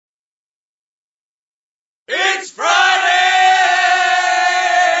It's Friday!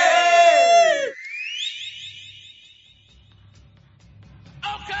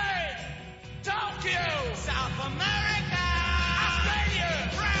 Okay, Tokyo, South America,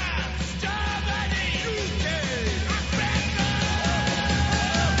 Australia, France, Germany, UK,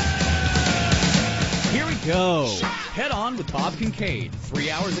 Here we go. Head on with Bob Kincaid.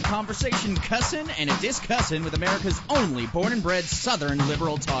 3 hours of conversation, cussin' and a discussin' with America's only born and bred Southern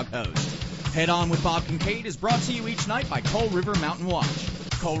liberal talk host. Head on with Bob Kincaid is brought to you each night by Coal River Mountain Watch.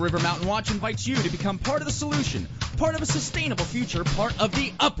 Coal River Mountain Watch invites you to become part of the solution, part of a sustainable future, part of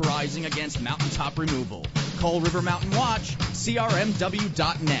the uprising against mountaintop removal. Coal River Mountain Watch,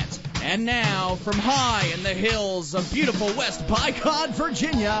 crmw.net. And now, from high in the hills of beautiful West Bicod,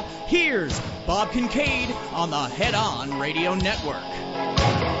 Virginia, here's Bob Kincaid on the Head On Radio Network.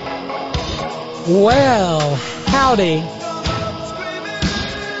 Well, howdy.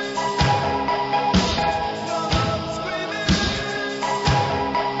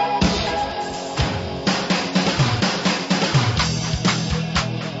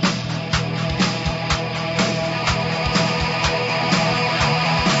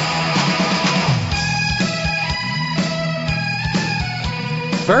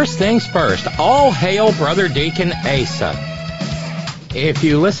 First things first, all hail Brother Deacon Asa. If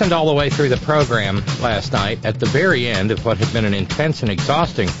you listened all the way through the program last night, at the very end of what had been an intense and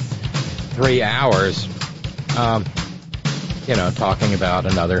exhausting 3 hours, talking about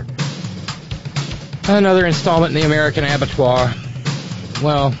another installment in the American abattoir,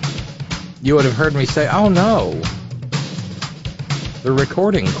 well, you would have heard me say, oh no, the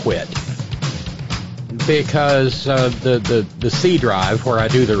recording quit. Because the C drive where I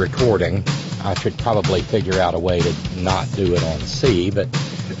do the recording, I should probably figure out a way to not do it on C, but,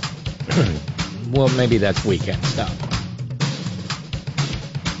 well, maybe that's weekend stuff.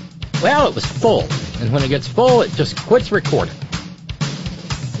 Well, it was full, and when it gets full, it just quits recording.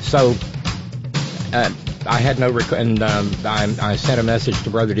 So, I had no and I sent a message to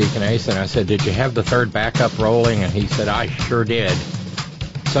Brother Deacon Ace, and I said, did you have the third backup rolling? And he said, I sure did.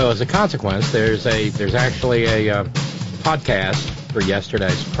 So as a consequence, there's actually a podcast for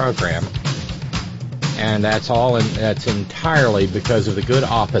yesterday's program, and that's entirely because of the good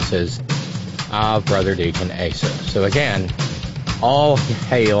offices of Brother Deacon Asa. So again, all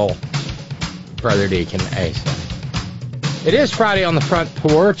hail Brother Deacon Asa. It is Friday on the Front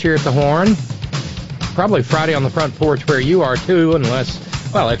Porch here at the Horn. Probably Friday on the Front Porch where you are too,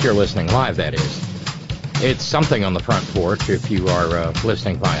 if you're listening live, that is. It's something on the front porch if you are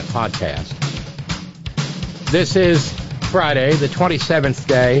listening via podcast. This is Friday, the 27th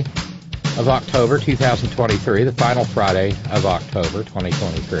day of October, 2023, the final Friday of October,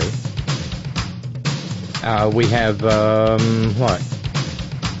 2023. We have,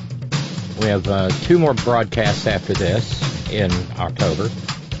 We have 2 more broadcasts after this in October.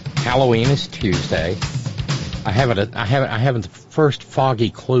 Halloween is Tuesday. I haven't the first foggy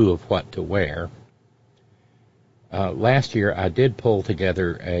clue of what to wear. Last year, I did pull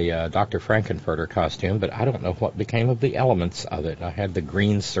together a Dr. Frankenfurter costume, but I don't know what became of the elements of it. I had the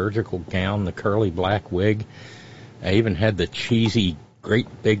green surgical gown, the curly black wig. I even had the cheesy,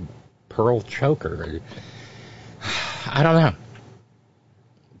 great big pearl choker. I don't know.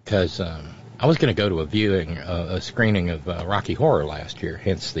 Because I was going to go to a screening of Rocky Horror last year,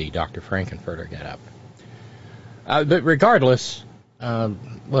 hence the Dr. Frankenfurter get-up. But regardless,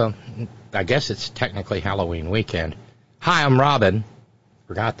 I guess it's technically Halloween weekend. Hi, I'm Robyn.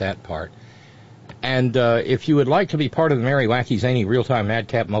 Forgot that part. And if you would like to be part of the Merry Wacky Zany Real-Time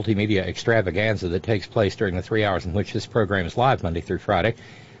Madcap Multimedia Extravaganza that takes place during the 3 hours in which this program is live Monday through Friday,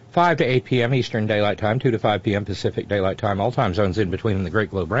 5 to 8 p.m. Eastern Daylight Time, 2 to 5 p.m. Pacific Daylight Time, all time zones in between in the Great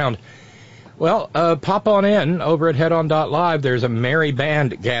Globe Round, well, pop on in over at headon.live. There's a merry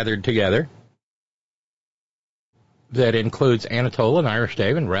band gathered together that includes Anatole and Irish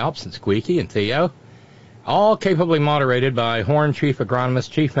Dave and Ralphs and Squeaky and Theo, all capably moderated by Horn Chief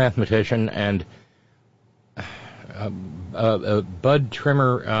Agronomist, Chief Mathematician, and Bud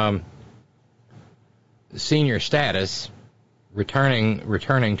Trimmer Senior Status,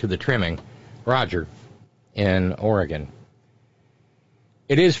 returning to the trimming, Roger, in Oregon.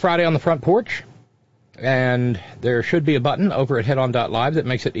 It is Friday on the Front Porch, and there should be a button over at headon.live that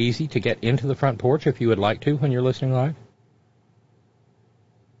makes it easy to get into the front porch if you would like to when you're listening live.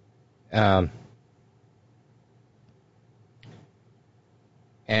 And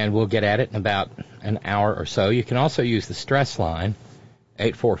we'll get at it in about an hour or so. You can also use the stress line,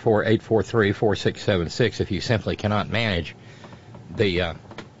 844-843-4676, if you simply cannot manage the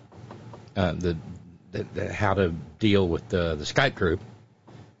how to deal with the Skype group,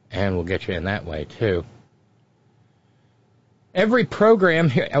 and we'll get you in that way too. Every program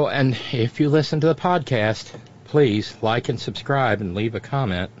here, and if you listen to the podcast, please like and subscribe and leave a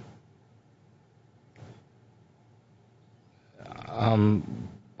comment.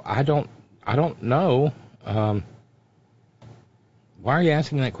 I don't know. Why are you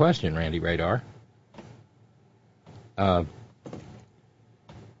asking that question, Randy Radar? But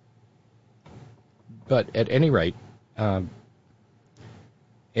at any rate,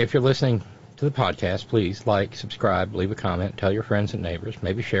 if you're listening to the podcast, please like, subscribe, leave a comment, tell your friends and neighbors,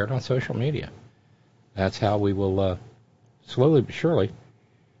 maybe share it on social media. That's how we will slowly but surely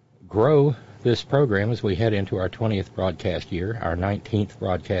grow this program as we head into our 20th broadcast year, our 19th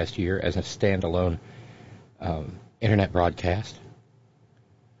broadcast year as a standalone internet broadcast.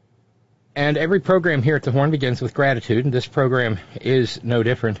 And every program here at the Horn begins with gratitude, and this program is no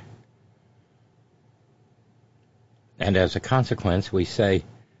different. And as a consequence, we say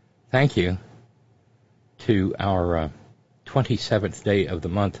thank you to our 27th day of the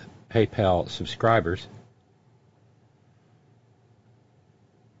month PayPal subscribers,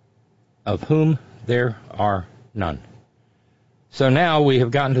 of whom there are none. So now we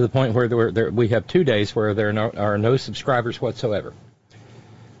have gotten to the point where we have 2 days where there are no subscribers whatsoever.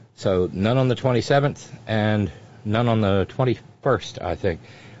 So none on the 27th and none on the 21st, I think.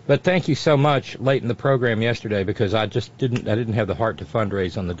 But thank you so much late in the program yesterday, because I didn't have the heart to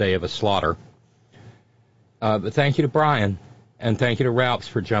fundraise on the day of a slaughter. But thank you to Brian, and thank you to Ralphs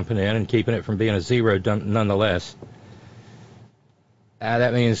for jumping in and keeping it from being a zero nonetheless.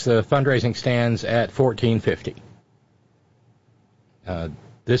 That means the fundraising stands at $14.50.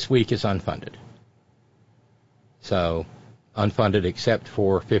 This week is unfunded. So unfunded except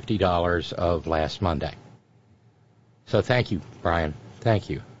for $50 of last Monday. So thank you, Brian. Thank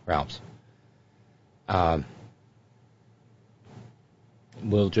you, Ralphs.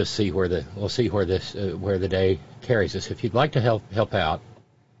 We'll just see where the day carries us. If you'd like to help out,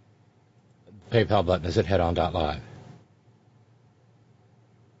 the PayPal button is at headon.live.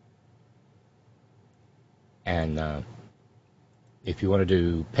 And if you want to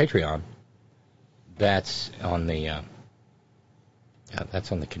do Patreon, that's on the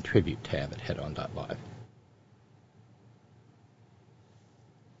Contribute tab at headon.live.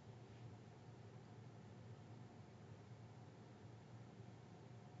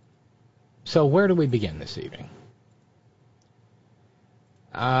 So where do we begin this evening?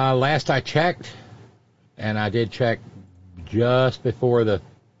 Last I checked, and I did check just before the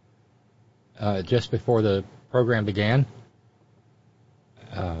program began.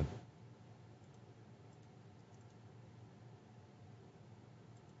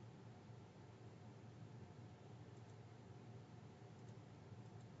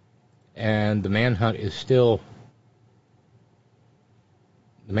 And the manhunt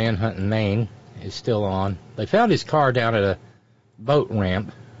in Maine is still on. They found his car down at a boat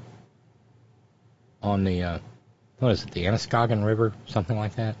ramp on the, the Anaskegon River, something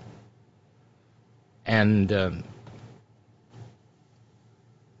like that. And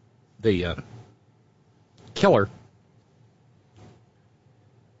the killer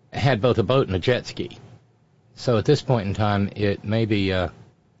had both a boat and a jet ski. So at this point in time, it may be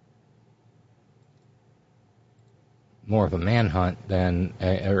more of a manhunt than,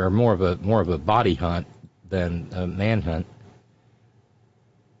 or more of a body hunt than a manhunt.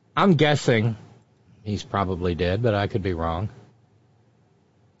 I'm guessing he's probably dead, but I could be wrong.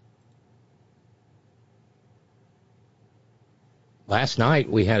 Last night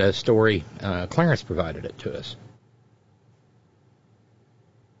we had a story, Clarence provided it to us,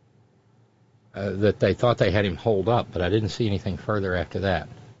 that they thought they had him holed up, but I didn't see anything further after that.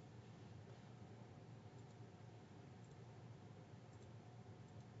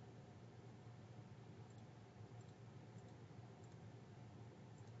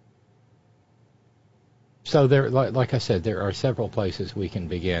 So there, like I said, there are several places we can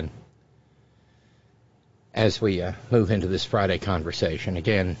begin as we move into this Friday conversation.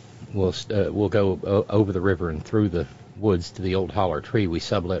 Again, we'll go over the river and through the woods to the old holler tree we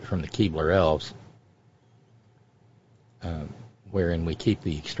sublet from the Keebler Elves, wherein we keep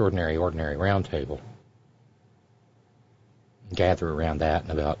the Extraordinary Ordinary Round Table. Gather around that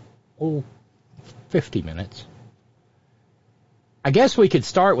in about 50 minutes. I guess we could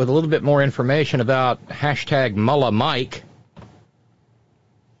start with a little bit more information about hashtag MullahMike.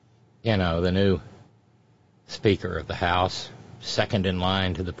 You know, the new Speaker of the House, second in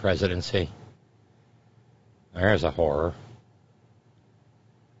line to the presidency. There's a horror.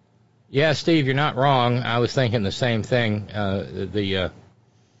 Yeah, Steve, you're not wrong. I was thinking the same thing. The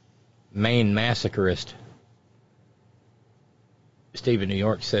Maine massacreist, Steve in New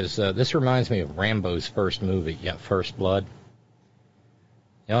York, says, this reminds me of Rambo's first movie, First Blood.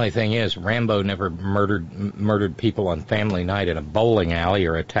 The only thing is, Rambo never murdered people on family night in a bowling alley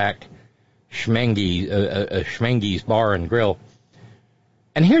or attacked Schmengi's Bar and Grill.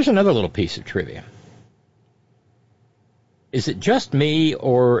 And here's another little piece of trivia. Is it just me,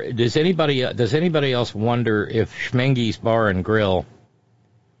 or does anybody else wonder if Schmengi's Bar and Grill,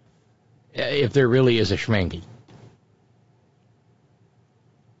 if there really is a Schmengi?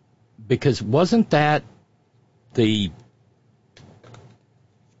 Because wasn't that the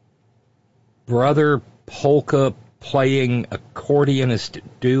brother polka playing accordionist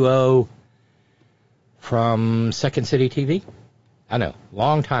duo from Second City TV? I know,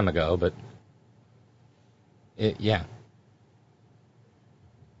 long time ago, but yeah.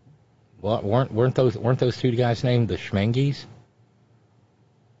 Well, weren't those two guys named the Schmengis?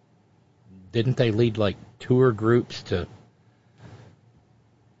 Didn't they lead like tour groups to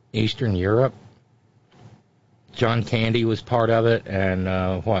Eastern Europe? John Candy was part of it, and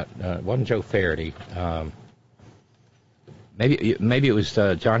wasn't Joe Faraday? Maybe it was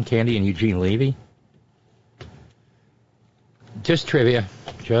John Candy and Eugene Levy. Just trivia.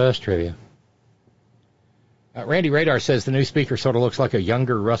 Randy Radar says the new speaker sort of looks like a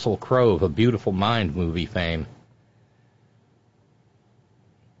younger Russell Crowe of A Beautiful Mind movie fame.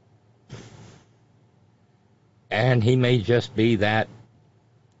 And he may just be that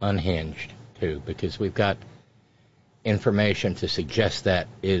unhinged, too, because we've got information to suggest that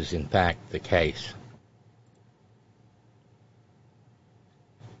is, in fact, the case.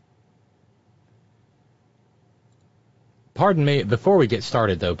 Pardon me, before we get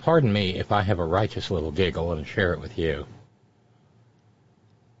started, though, pardon me if I have a righteous little giggle and share it with you.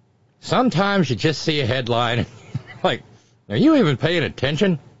 Sometimes you just see a headline, like, are you even paying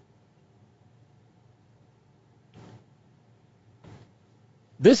attention?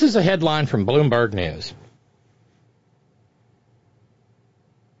 This is a headline from Bloomberg News.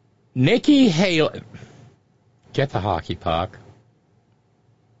 Nikki Haley, get the hockey puck.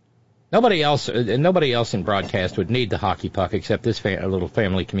 Nobody else in broadcast would need the hockey puck except this little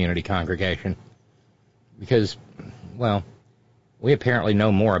family community congregation, because, well, we apparently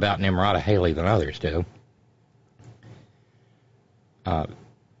know more about Nimrata Haley than others do.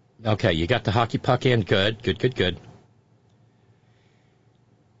 Okay, you got the hockey puck in. Good.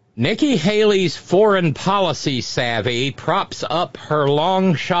 Nikki Haley's foreign policy savvy props up her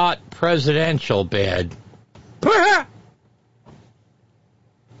long-shot presidential bid.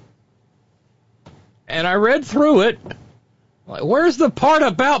 And I read through it. Like, where's the part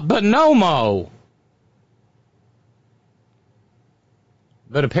about Bonomo?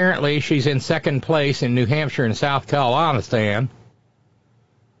 But apparently she's in second place in New Hampshire and South Carolina,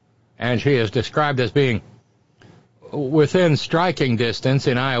 and she is described as being within striking distance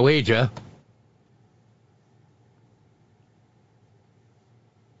in Iowa.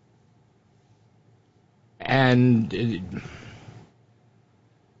 And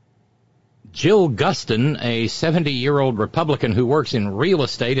Jill Guston, a 70-year-old Republican who works in real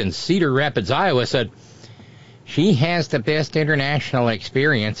estate in Cedar Rapids, Iowa, said she has the best international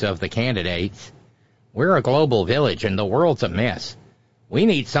experience of the candidates. We're a global village, and the world's a mess. We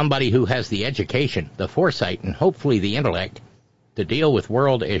need somebody who has the education, the foresight, and hopefully the intellect to deal with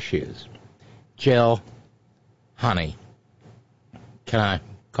world issues. Jill, honey, can I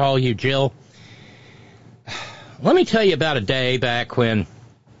call you Jill? Let me tell you about a day back when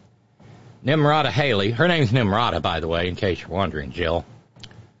Nimrata Haley, her name's Nimrata, by the way, in case you're wondering, Jill,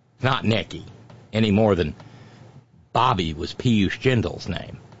 not Nikki, any more than Bobby was Piyush Jindal's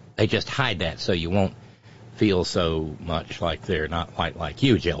name. They just hide that so you won't feel so much like they're not quite like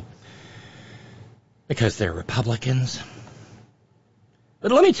you, Jill, because they're Republicans.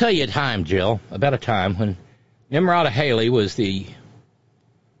 But let me tell you about a time when Nimrata Haley was the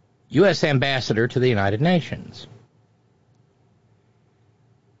U.S. ambassador to the United Nations.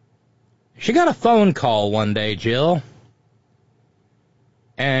 She got a phone call one day, Jill,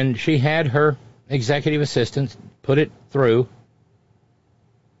 and she had her executive assistant put it through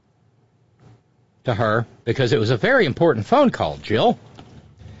to her because it was a very important phone call, Jill.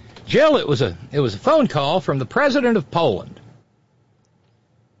 Jill, it was a phone call from the president of Poland.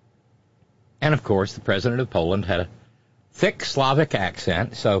 And, of course, the president of Poland had a thick Slavic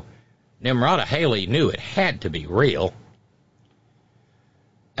accent, so Nimrata Haley knew it had to be real.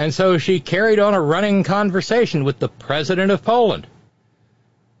 And so she carried on a running conversation with the president of Poland.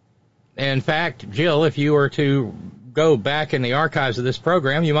 In fact, Jill, if you were to go back in the archives of this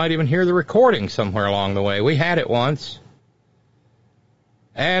program, you might even hear the recording somewhere along the way. We had it once.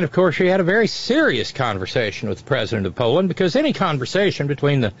 And, of course, she had a very serious conversation with the president of Poland, because any conversation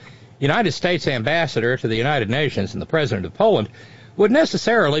between the United States ambassador to the United Nations and the president of Poland would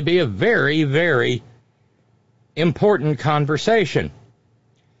necessarily be a very, very important conversation.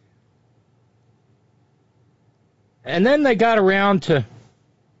 And then they got around to,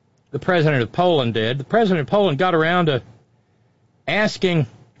 the president of Poland did, the president of Poland got around to asking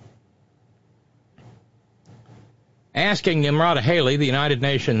Nimrata Haley, the United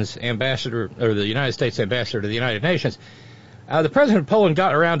Nations ambassador, or the United States ambassador to the United Nations, the president of Poland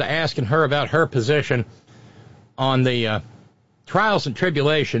got around to asking her about her position on the trials and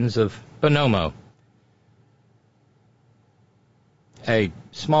tribulations of Bonomo, a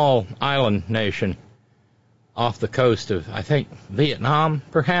small island nation off the coast of, I think, Vietnam,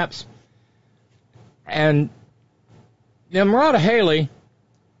 perhaps. And Nimrata Haley,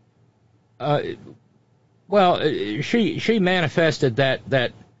 she manifested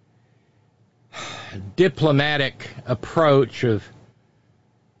that diplomatic approach of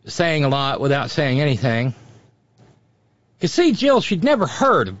saying a lot without saying anything. You see, Jill, she'd never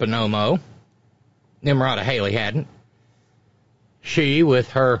heard of Bonomo. Nimrata Haley hadn't. She, with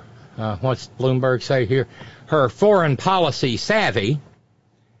her, what's Bloomberg say here, her foreign policy savvy,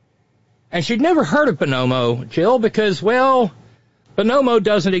 and she'd never heard of Bonomo, Jill, because, well, Bonomo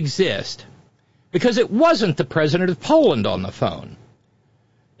doesn't exist. Because it wasn't the president of Poland on the phone.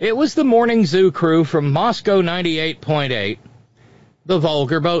 It was the Morning Zoo crew from Moscow 98.8, the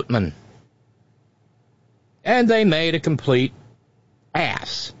vulgar boatman. And they made a complete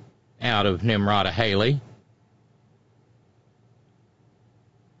ass out of Nimrata Haley.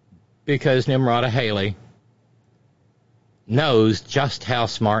 Because Nimrata Haley knows just how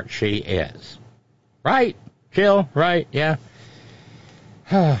smart she is. Right, Jill? Right, yeah.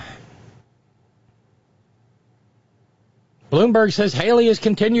 Bloomberg says Haley has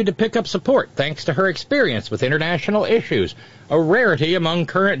continued to pick up support thanks to her experience with international issues, a rarity among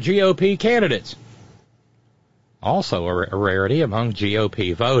current GOP candidates. Also a rarity among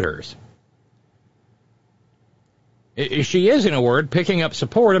GOP voters. She is, in a word, picking up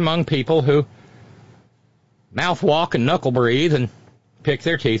support among people who mouth walk and knuckle breathe and pick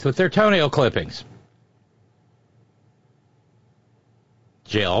their teeth with their toenail clippings.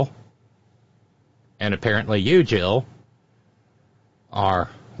 Jill, and apparently you, Jill, are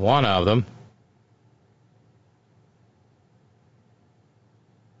one of them.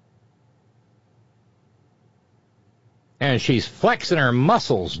 And she's flexing her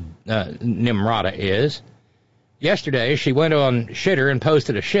muscles, Nimrata is. Yesterday, she went on Shitter and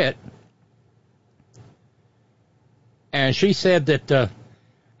posted a shit. And she said that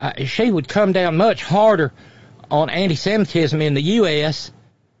she would come down much harder on anti-Semitism in the U.S.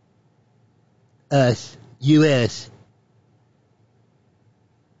 Us, U.S.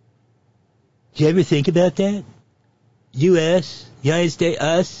 Did you ever think about that? U.S., United States,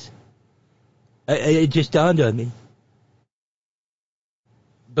 us? It just dawned on me.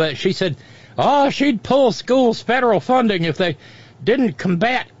 But she said, she'd pull schools' federal funding if they didn't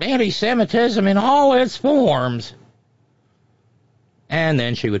combat anti-Semitism in all its forms. And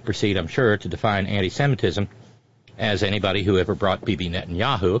then she would proceed, I'm sure, to define anti-Semitism as anybody who ever brought Bibi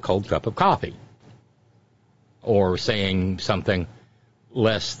Netanyahu a cold cup of coffee. Or saying something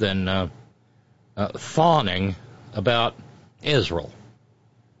less than fawning about Israel.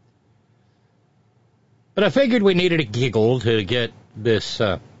 But I figured we needed a giggle to get this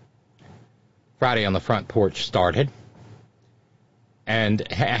Friday on the Front Porch started. And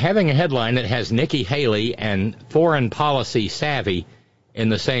having a headline that has Nikki Haley and foreign policy savvy in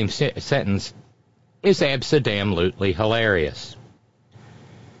the same sentence is abso-damn-lutely hilarious.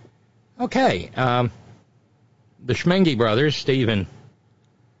 Okay, the Schmengi brothers, Steve in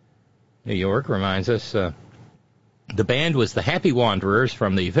New York, reminds us the band was the Happy Wanderers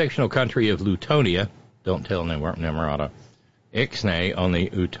from the fictional country of Lutonia. Don't tell Nimrata. Ixnay on the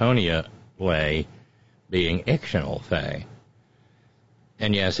Utonia way being ictional Fae.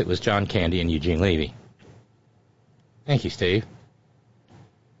 And yes, it was John Candy and Eugene Levy. Thank you, Steve.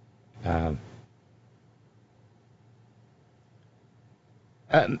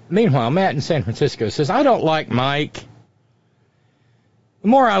 Meanwhile, Matt in San Francisco says, I don't like Mike. The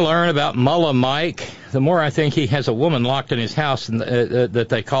more I learn about MullahMike, the more I think he has a woman locked in his house that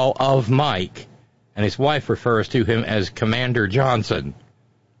they call of Mike. And his wife refers to him as Commander Johnson.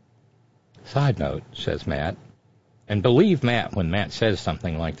 Side note, says Matt. And believe Matt when Matt says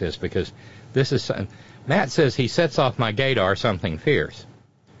something like this, because this is... Matt says he sets off my gaydar something fierce.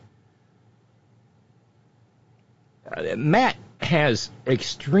 Matt has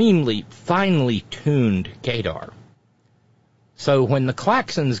extremely finely tuned gaydar. So when the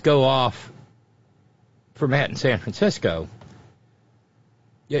klaxons go off for Matt in San Francisco,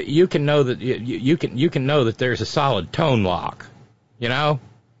 you can know that you can know that there's a solid tone lock You know?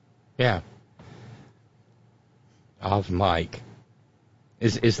 Yeah. Of Mike.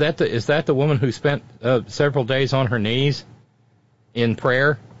 Is that the woman who spent several days on her knees in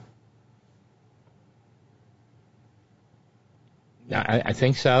prayer? I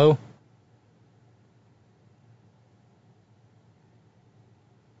think so.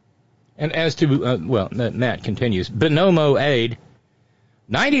 And as to, Matt continues, Bonomo aid.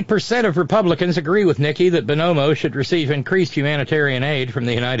 90% of Republicans agree with Nikki that Bonomo should receive increased humanitarian aid from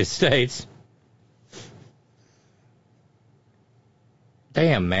the United States.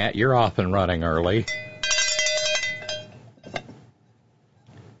 Damn, Matt, you're off and running early.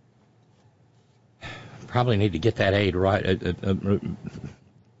 Probably need to get that aid right.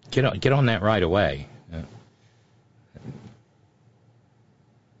 Get on that right away.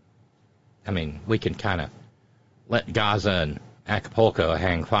 I mean, we can kind of let Gaza and Acapulco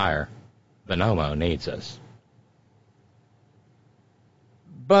hang fire. Bonomo needs us.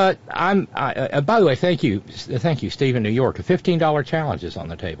 But by the way, thank you, Steve in New York. A $15 challenge is on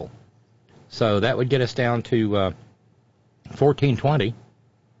the table, so that would get us down to $14.20.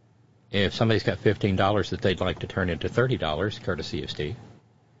 If somebody's got $15 that they'd like to turn into $30, courtesy of Steve.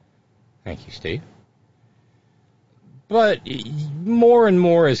 Thank you, Steve. But more and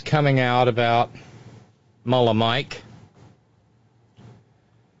more is coming out about MullahMike,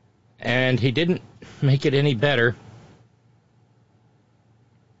 and he didn't make it any better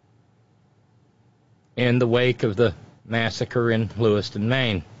in the wake of the massacre in Lewiston,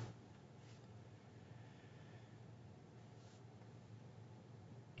 Maine.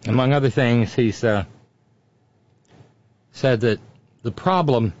 Among other things, he's said that the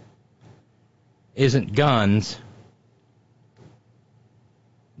problem isn't guns.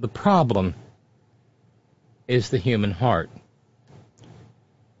 The problem is the human heart.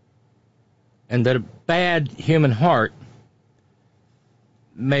 And that a bad human heart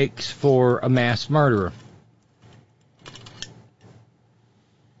makes for a mass murderer.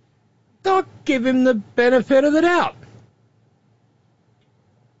 Don't give him the benefit of the doubt.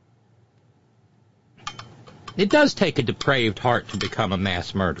 It does take a depraved heart to become a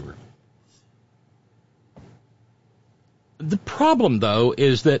mass murderer. The problem, though,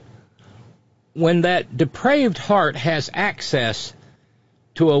 is that when that depraved heart has access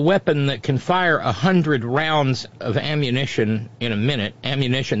to a weapon that can fire 100 rounds of ammunition in a minute,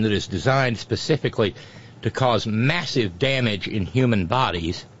 ammunition that is designed specifically to cause massive damage in human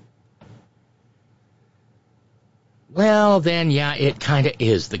bodies, well, then, yeah, it kind of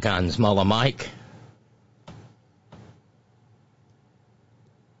is the guns, MullahMike.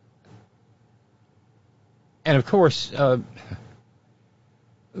 And, of course,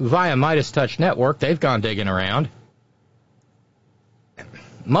 via Midas Touch Network, they've gone digging around.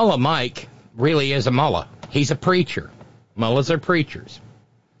 MullahMike really is a mullah. He's a preacher. Mullahs are preachers.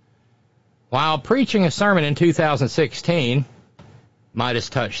 While preaching a sermon in 2016, Midas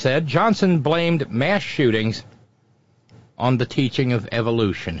Touch said, Johnson blamed mass shootings on the teaching of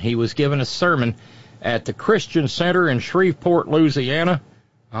evolution. He was given a sermon at the Christian Center in Shreveport, Louisiana.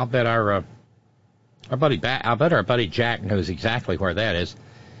 I'll bet our buddy Jack knows exactly where that is.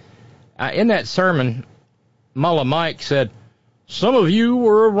 In that sermon, MullahMike said, some of you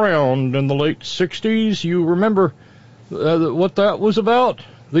were around in the late 60s. You remember what that was about?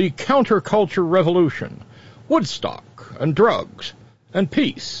 The counterculture revolution. Woodstock and drugs and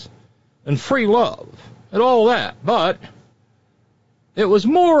peace and free love and all that. But it was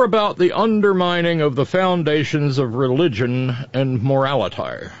more about the undermining of the foundations of religion and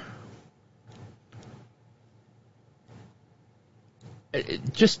morality.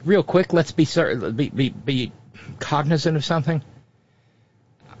 Just real quick, let's be cognizant of something.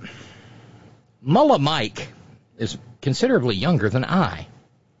 MullahMike is considerably younger than I.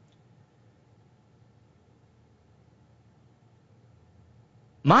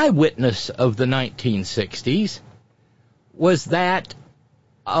 My witness of the 1960s was that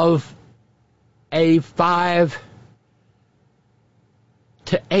of a 5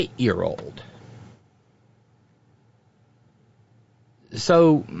 to 8-year-old.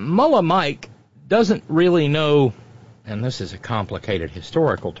 So MullahMike doesn't really know, and this is a complicated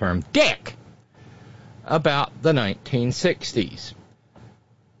historical term, dick about the 1960s.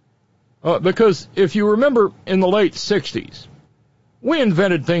 Because if you remember, in the late 60s, we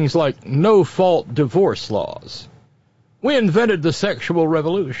invented things like no-fault divorce laws. We invented the sexual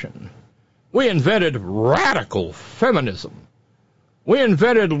revolution. We invented radical feminism. We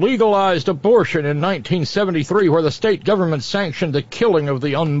invented legalized abortion in 1973, where the state government sanctioned the killing of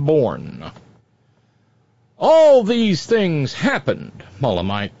the unborn. All these things happened,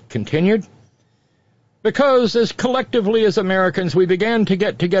 MullahMike continued, Because as collectively as Americans, we began to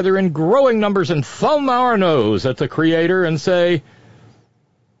get together in growing numbers and thumb our nose at the Creator and say,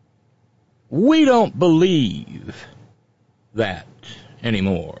 we don't believe that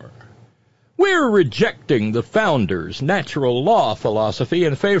anymore. We're rejecting the founders' natural law philosophy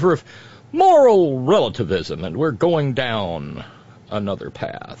in favor of moral relativism, and we're going down another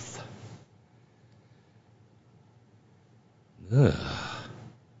path. Ugh.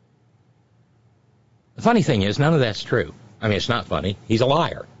 The funny thing is, none of that's true. I mean, it's not funny. He's a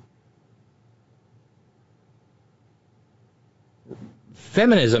liar.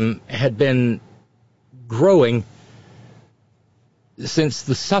 Feminism had been growing since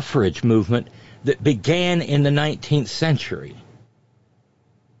the suffrage movement that began in the 19th century.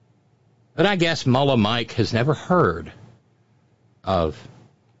 But I guess MullahMike has never heard of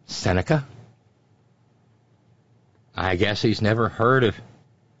Seneca. I guess he's never heard of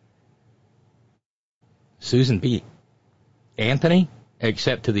Susan B. Anthony,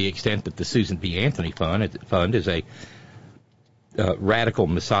 except to the extent that the Susan B. Anthony Fund is a radical,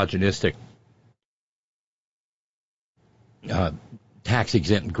 misogynistic,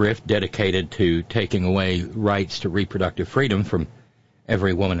 tax-exempt grift dedicated to taking away rights to reproductive freedom from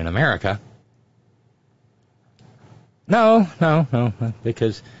every woman in America. No,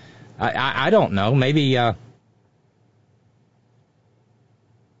 because I don't know.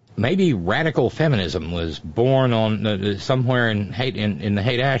 Maybe radical feminism was born on somewhere in the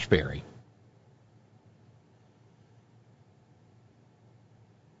Haight-Ashbury.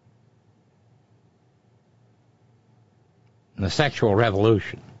 The sexual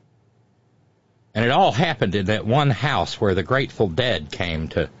revolution. And it all happened in that one house where the Grateful Dead came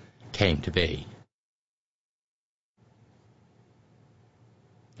to be.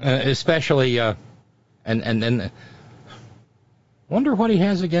 Especially, and then, wonder what he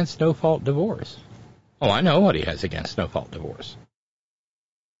has against no-fault divorce. Oh, I know what he has against no-fault divorce.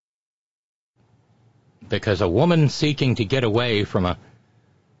 Because a woman seeking to get away from a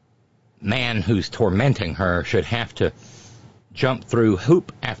man who's tormenting her should have to jump through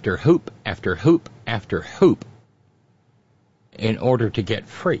hoop after hoop after hoop after hoop in order to get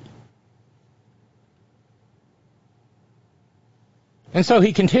free. And so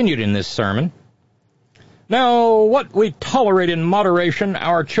he continued in this sermon. Now, what we tolerate in moderation,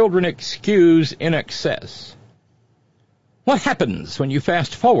 our children excuse in excess. What happens when you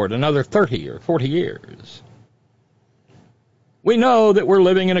fast forward another 30 or 40 years? We know that we're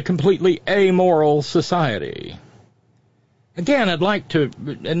living in a completely amoral society. Again, I'd like to,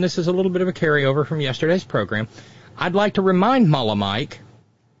 and this is a little bit of a carryover from yesterday's program, I'd like to remind MullahMike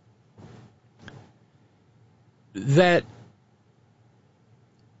that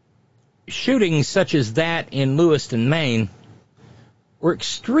shootings such as that in Lewiston, Maine, were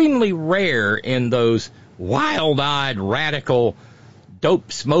extremely rare in those wild-eyed, radical,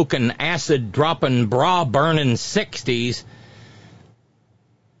 dope-smoking, acid-dropping, bra-burning 60s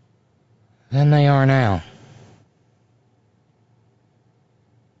than they are now.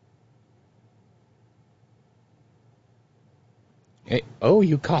 Oh,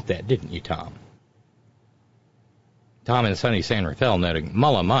 you caught that, didn't you, Tom? Tom in sunny San Rafael noting,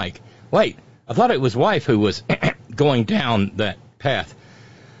 MullahMike. Wait, I thought it was wife who was going down that path.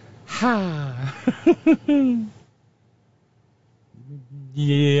 Ha.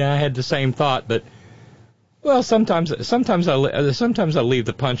 Yeah, I had the same thought, but well, sometimes I leave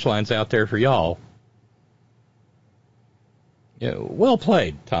the punchlines out there for y'all. Yeah, well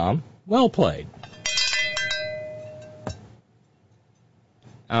played, Tom. Well played.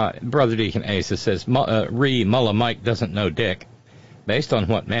 Brother Deacon Asa says, MullahMike doesn't know Dick. Based on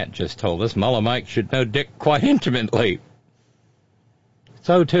what Matt just told us, MullahMike should know Dick quite intimately.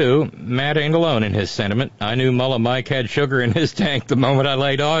 So, too, Matt ain't alone in his sentiment. I knew MullahMike had sugar in his tank the moment I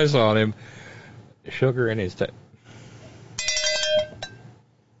laid eyes on him. Sugar in his tank.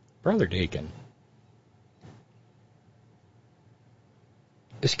 Brother Deacon.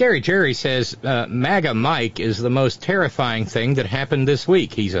 Scary Jerry says, MAGA Mike is the most terrifying thing that happened this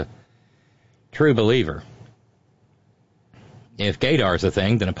week. He's a true believer. If Gaydar's a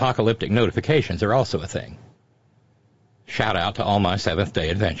thing, then apocalyptic notifications are also a thing. Shout out to all my Seventh-day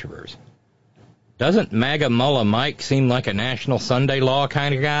adventurers. Doesn't MAGA MullahMike seem like a national Sunday law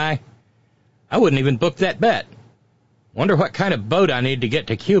kind of guy? I wouldn't even book that bet. Wonder what kind of boat I need to get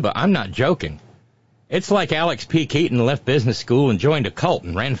to Cuba. I'm not joking. It's like Alex P. Keaton left business school and joined a cult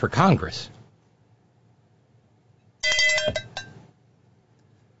and ran for Congress.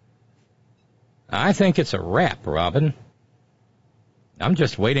 I think it's a wrap, Robyn. I'm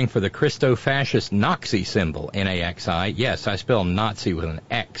just waiting for the Christo-fascist Nazi symbol, N-A-X-I. Yes, I spell Nazi with an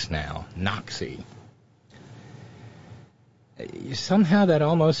X now. Nazi. somehow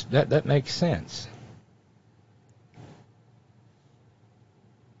that makes sense.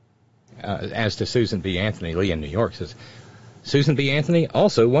 As to Susan B. Anthony, Lee in New York says, Susan B. Anthony,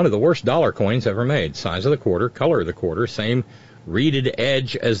 also one of the worst dollar coins ever made. Size of the quarter, color of the quarter, same reeded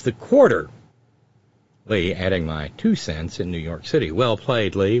edge as the quarter. Lee, adding my 2 cents in New York City. Well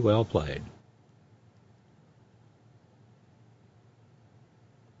played, Lee, well played.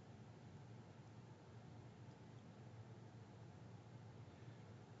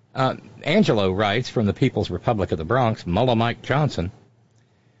 Angelo writes from the People's Republic of the Bronx, MullahMike Johnson.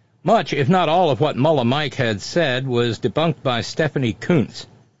 Much, if not all, of what MullahMike had said was debunked by Stephanie Kuntz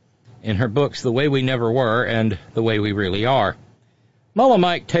in her books The Way We Never Were and The Way We Really Are.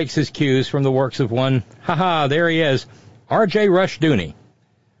 MullahMike takes his cues from the works of one, there he is, R.J. Rushdoony,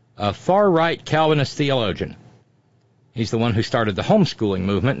 a far-right Calvinist theologian. He's the one who started the homeschooling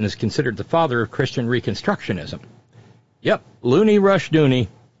movement and is considered the father of Christian Reconstructionism. Yep, Looney Rushdoony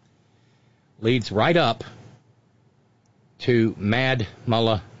leads right up to Mad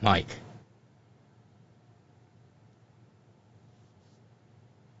Mullah Mike.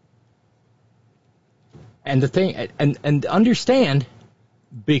 And the thing, and understand,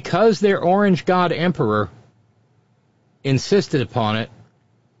 because their Orange God Emperor insisted upon it,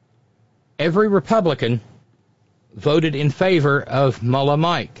 every Republican voted in favor of Mullah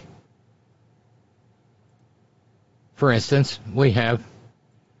Mike. For instance, we have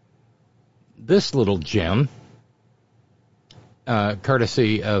this little gem,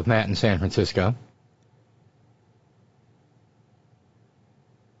 courtesy of Matt in San Francisco,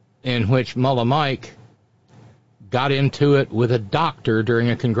 in which Mullah Mike got into it with a doctor during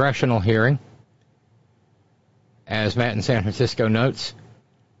a congressional hearing. As Matt in San Francisco notes,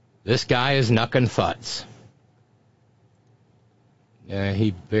 this guy is knuckin' futz.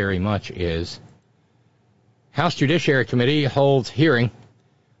 He very much is. House Judiciary Committee holds hearing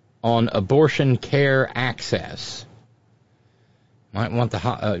on abortion care access. Might want the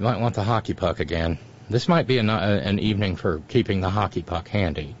hockey puck again. This might be an evening for keeping the hockey puck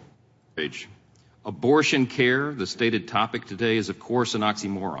handy. Abortion care, the stated topic today, is of course an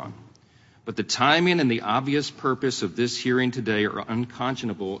oxymoron. But the timing and the obvious purpose of this hearing today are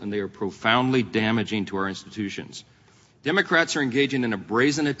unconscionable, and they are profoundly damaging to our institutions. Democrats are engaging in a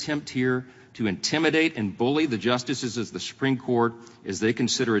brazen attempt here to intimidate and bully the justices of the Supreme Court as they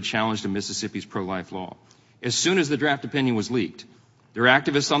consider a challenge to Mississippi's pro-life law. As soon as the draft opinion was leaked, their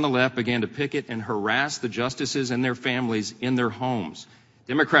activists on the left began to picket and harass the justices and their families in their homes.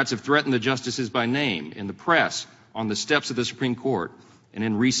 Democrats have threatened the justices by name in the press, on the steps of the Supreme Court, and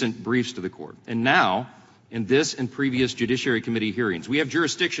in recent briefs to the court. And now, in this and previous Judiciary Committee hearings, we have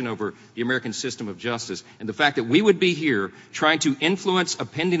jurisdiction over the American system of justice, and the fact that we would be here trying to influence a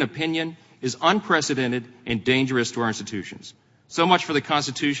pending opinion is unprecedented and dangerous to our institutions. So much for the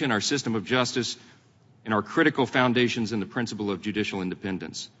Constitution, our system of justice, and our critical foundations in the principle of judicial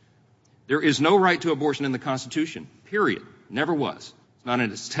independence. There is no right to abortion in the Constitution, period. Never was. It's not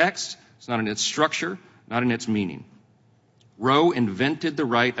in its text, it's not in its structure, not in its meaning. Roe invented the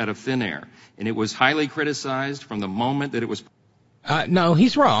right out of thin air, and it was highly criticized from the moment that it was... No,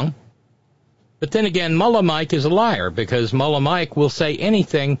 he's wrong. But then again, Mullah Mike is a liar, because Mullah Mike will say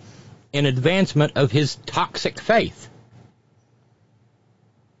anything in advancement of his toxic faith.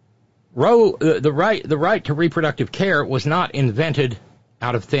 Roe, the right to reproductive care was not invented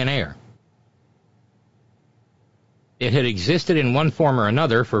out of thin air. It had existed in one form or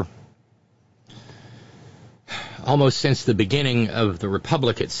another for almost since the beginning of the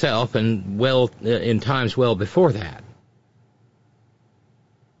Republic itself, and in times well before that.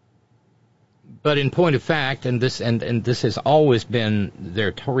 But in point of fact, and this has always been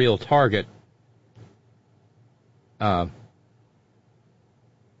their real target, the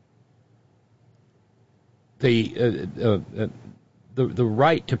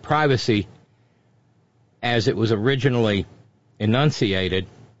right to privacy, as it was originally enunciated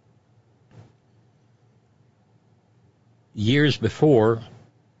years before,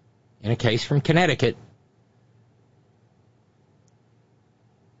 in a case from Connecticut,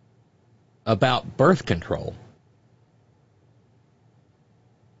 about birth control,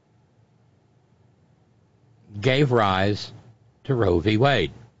 gave rise to Roe v.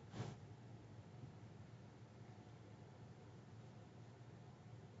 Wade.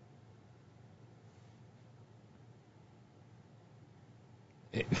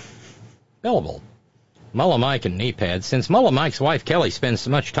 Billable. Mullah Mike and knee pads. Since Mullah Mike's wife Kelly spends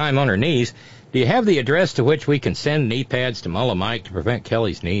so much time on her knees, do you have the address to which we can send knee pads to Mullah Mike to prevent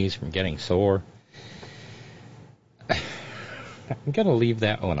Kelly's knees from getting sore? I'm going to leave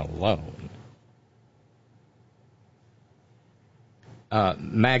that one alone.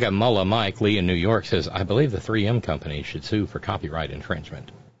 MAGA MullahMike, Lee in New York, says, I believe the 3M company should sue for copyright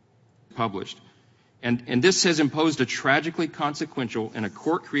infringement. Published. And this has imposed a tragically consequential and a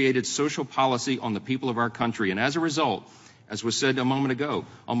court-created social policy on the people of our country. And as a result, as was said a moment ago,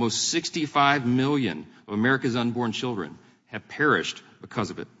 almost 65 million of America's unborn children have perished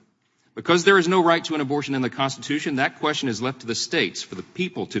because of it. Because there is no right to an abortion in the Constitution, that question is left to the states for the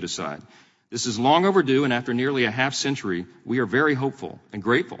people to decide. This is long overdue, and after nearly a half century, we are very hopeful and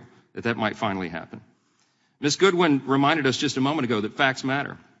grateful that that might finally happen. Ms. Goodwin reminded us just a moment ago that facts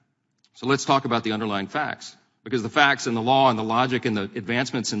matter. So let's talk about the underlying facts, because the facts and the law and the logic and the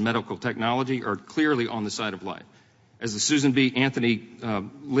advancements in medical technology are clearly on the side of life. As the Susan B. Anthony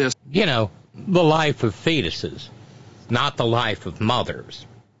list... You know, the life of fetuses, not the life of mothers,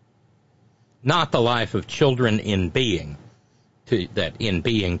 not the life of children in being, that in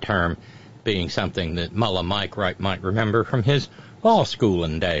being term being something that MullahMike might remember from his law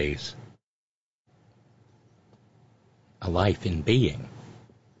schooling days. A life in being.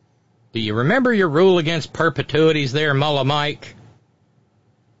 Do you remember your rule against perpetuities there, MullahMike?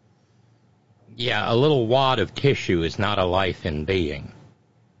 Yeah, a little wad of tissue is not a life in being.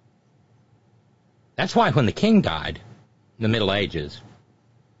 That's why when the king died in the Middle Ages,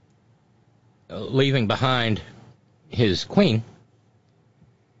 leaving behind his queen,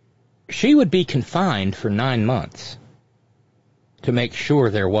 she would be confined for 9 months to make sure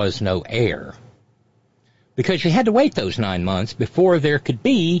there was no heir. Because you had to wait those 9 months before there could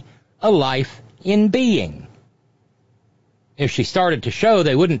be a life in being. If she started to show,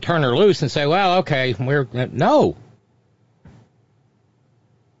 they wouldn't turn her loose and say, well, okay, no.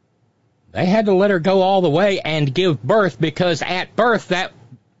 They had to let her go all the way and give birth, because at birth,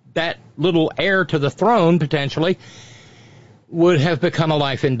 that little heir to the throne, potentially, would have become a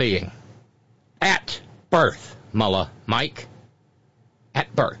life in being. At birth, MullahMike.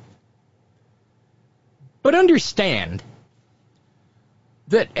 At birth. But understand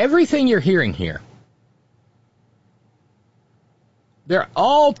that everything you're hearing here, they're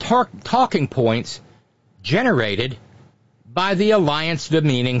all talking points generated by the Alliance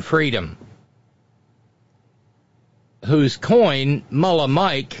Demeaning Freedom, whose coin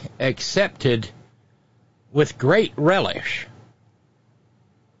MullahMike accepted with great relish,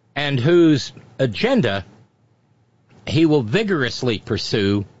 and whose agenda he will vigorously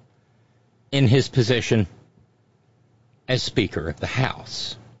pursue in his position as Speaker of the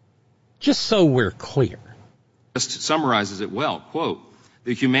House. Just so we're clear. Just summarizes it well. Quote,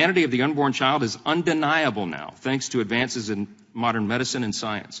 the humanity of the unborn child is undeniable now, thanks to advances in modern medicine and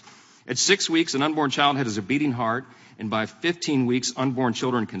science. At 6 weeks, an unborn child has a beating heart, and by 15 weeks, unborn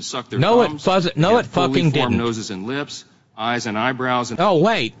children can suck their thumbs. No, it fucking didn't. Noses and lips, eyes and eyebrows. Oh,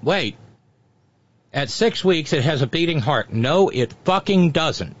 wait. At 6 weeks, it has a beating heart. No, it fucking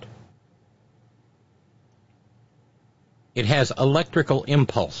doesn't. It has electrical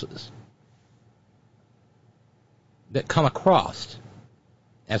impulses that come across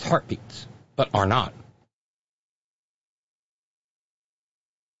as heartbeats, but are not.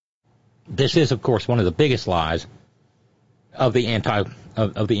 This is, of course, one of the biggest lies of the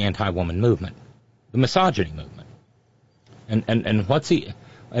anti-woman movement, the misogyny movement. And what's he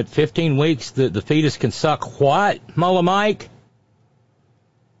at 15 weeks? The fetus can suck what, MullahMike?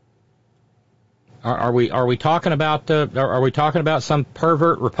 Are we talking about some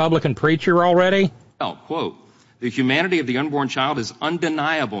pervert Republican preacher already? Well, quote, the humanity of the unborn child is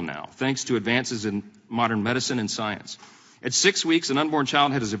undeniable now, thanks to advances in modern medicine and science. At 6 weeks, an unborn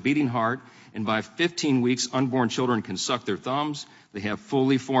child has a beating heart, and by 15 weeks, unborn children can suck their thumbs. They have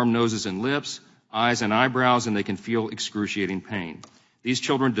fully formed noses and lips, eyes and eyebrows, and they can feel excruciating pain. These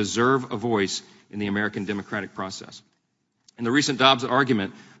children deserve a voice in the American democratic process. In the recent Dobbs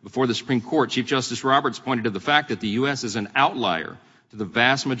argument before the Supreme Court, Chief Justice Roberts pointed to the fact that the U.S. is an outlier to the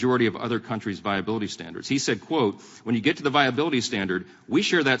vast majority of other countries' viability standards. He said, quote, when you get to the viability standard, we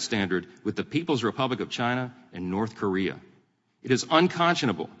share that standard with the People's Republic of China and North Korea. It is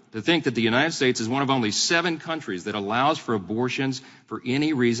unconscionable to think that the United States is one of only 7 countries that allows for abortions for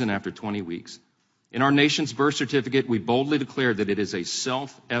any reason after 20 weeks. In our nation's birth certificate, we boldly declare that it is a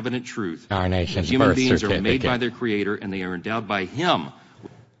self-evident truth. Our nation's human birth beings certificate are made by their Creator, and they are endowed by Him.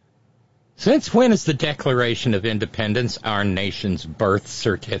 Since when is the Declaration of Independence our nation's birth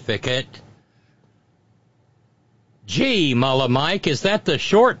certificate? Gee, MullahMike, is that the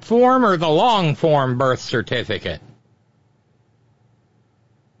short form or the long form birth certificate?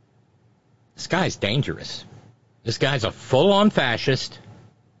 This guy's dangerous. This guy's a full-on fascist.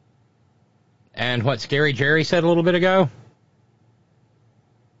 And what Scary Jerry said a little bit ago?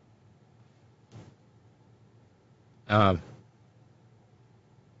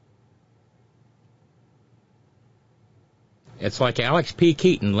 It's like Alex P.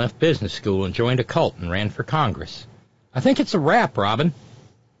 Keaton left business school and joined a cult and ran for Congress. I think it's a wrap, Robyn.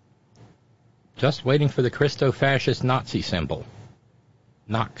 Just waiting for the Christo-fascist Nazi symbol.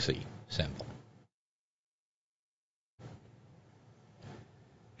 Nazi symbol.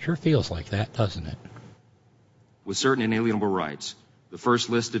 Sure feels like that, doesn't it? With certain inalienable rights. The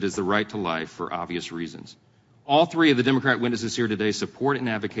first listed is the right to life for obvious reasons. All three of the Democrat witnesses here today support and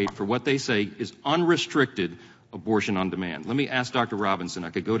advocate for what they say is unrestricted abortion on demand. Let me ask Dr. Robinson.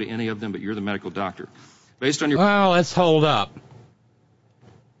 I could go to any of them, but you're the medical doctor. Based on your... Well, let's hold up.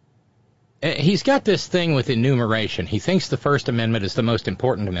 He's got this thing with enumeration. He thinks the First Amendment is the most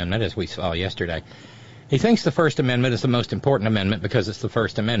important amendment, as we saw yesterday. He thinks the First Amendment is the most important amendment because it's the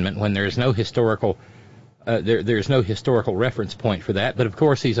First Amendment, when there's no historical there's no historical reference point for that. But of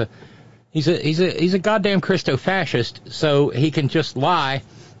course, he's a goddamn Christo-fascist, so he can just lie,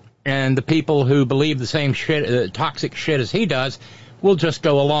 and the people who believe the same shit, toxic shit as he does, will just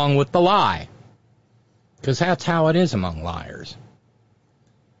go along with the lie, because that's how it is among liars.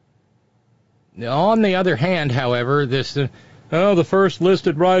 On the other hand, however, the first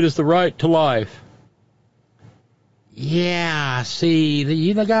listed right is the right to life. Yeah, see,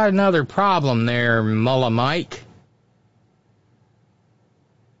 you got another problem there, MullahMike.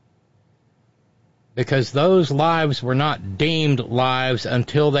 Because those lives were not deemed lives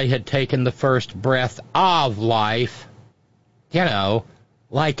until they had taken the first breath of life. You know,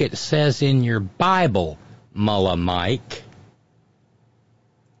 like it says in your Bible, MullahMike.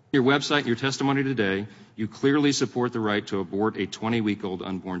 Your website, your testimony today, you clearly support the right to abort a 20-week-old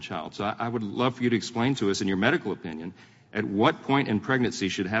unborn child. So I would love for you to explain to us, in your medical opinion, at what point in pregnancy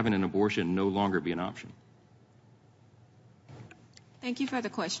should having an abortion no longer be an option? Thank you for the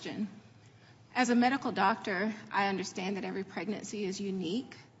question. As a medical doctor, I understand that every pregnancy is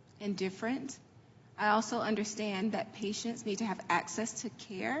unique and different. I also understand that patients need to have access to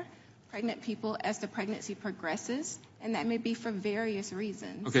care, pregnant people, as the pregnancy progresses, and that may be for various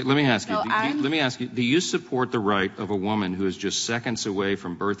reasons. Okay, let me ask you, do you support the right of a woman who is just seconds away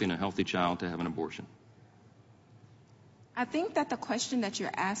from birthing a healthy child to have an abortion? I think that the question that you're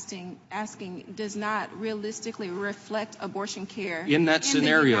asking does not realistically reflect abortion care. In that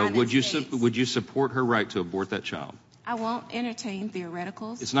scenario, would you States. support her right to abort that child? I won't entertain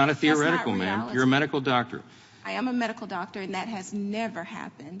theoreticals. It's not a theoretical, That's not ma'am. reality. You're a medical doctor. I am a medical doctor, and that has never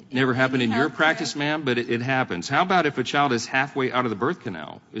happened. Never happened in your healthcare practice, ma'am, but it happens. How about if a child is halfway out of the birth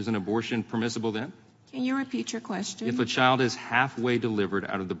canal? Is an abortion permissible then? Can you repeat your question? If a child is halfway delivered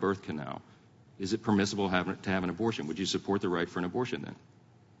out of the birth canal, is it permissible to have an abortion? Would you support the right for an abortion then?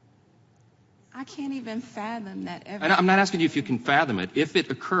 I can't even fathom that ever. And I'm not asking you if you can fathom it. If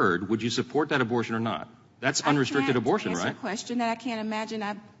it occurred, would you support that abortion or not? That's unrestricted abortion, right? That's a question that I can't imagine.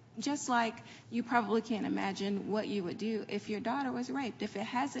 Just like you probably can't imagine what you would do if your daughter was raped. If it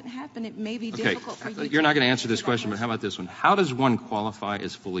hasn't happened, it may be difficult for you. You're not going to answer this question, but how about this one? How does one qualify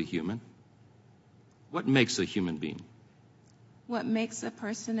as fully human? What makes a human being? What makes a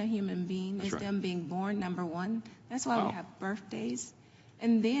person a human being is right. them being born, number one. That's why we have birthdays.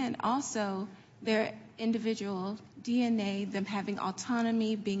 And then also their individual DNA, them having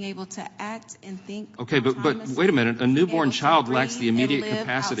autonomy, being able to act and think. Okay, but wait a minute. A newborn child lacks the immediate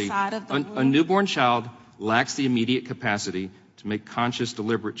capacity. A newborn child lacks the immediate capacity to make conscious,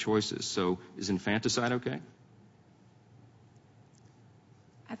 deliberate choices. So is infanticide okay?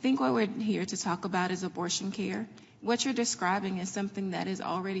 I think what we're here to talk about is abortion care. What you're describing is something that is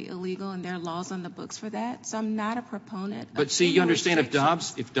already illegal, and there are laws on the books for that. So I'm not a proponent. But see, you understand, if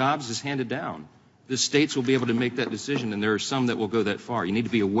Dobbs is handed down, the states will be able to make that decision, and there are some that will go that far. You need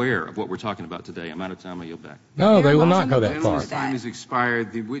to be aware of what we're talking about today. I'm out of time. I yield back. No, they will not go that far. The gentleman's time has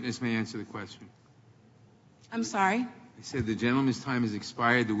expired. The witness may answer the question. I'm sorry? I said the gentleman's time has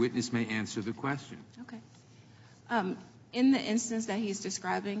expired. The witness may answer the question. Okay. In the instance that he's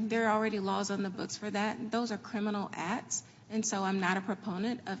describing, there are already laws on the books for that. Those are criminal acts, and so I'm not a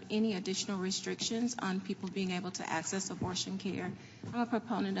proponent of any additional restrictions on people being able to access abortion care. I'm a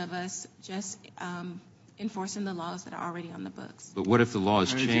proponent of us just enforcing the laws that are already on the books. But what if the law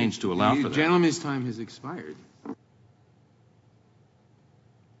is changed to allow for that? The gentleman's time has expired.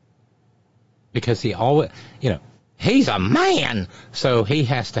 Because he always, he's a man, so he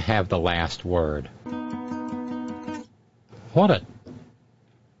has to have the last word. What a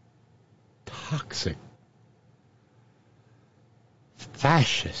toxic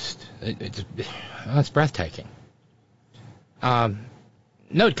fascist. It's breathtaking.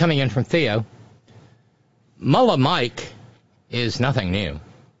 Note coming in from Theo. MullahMike is nothing new.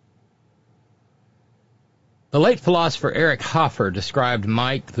 The late philosopher Eric Hoffer described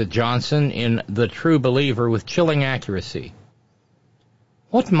Mike the Johnson in The True Believer with chilling accuracy.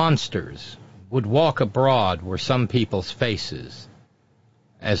 What monsters would walk abroad were some people's faces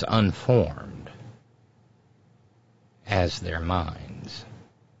as unformed as their minds?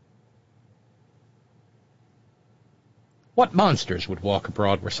 What monsters would walk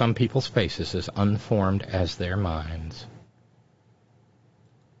abroad were some people's faces as unformed as their minds?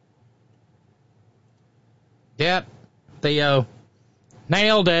 Yep, Theo,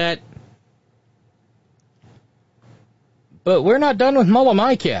 nailed it. But we're not done with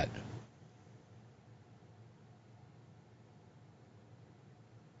MullahMike yet.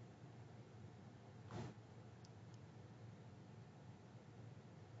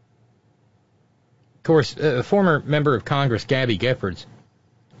 Of course, a former member of Congress, Gabby Giffords,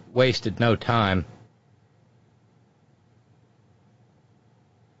 wasted no time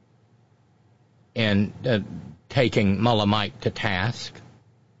in taking MullahMike to task.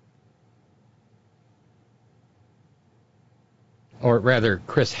 Or rather,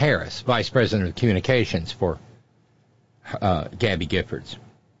 Chris Harris, Vice President of Communications for Gabby Giffords.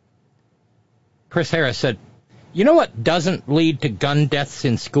 Chris Harris said, "You know what doesn't lead to gun deaths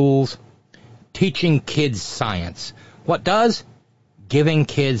in schools? Teaching kids science. What does? Giving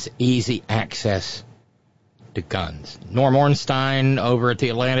kids easy access to guns." Norm Ornstein over at The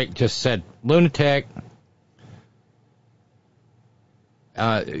Atlantic just said, lunatic.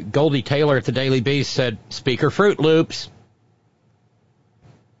 Goldie Taylor at the Daily Beast said, Speaker Fruit Loops.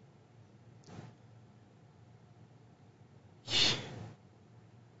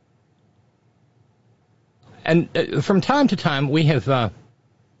 And from time to time, we have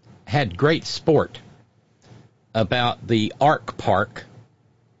had great sport about the Ark Park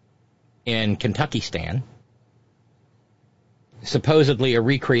in Kentuckystan, supposedly a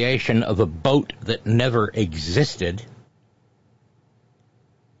recreation of a boat that never existed.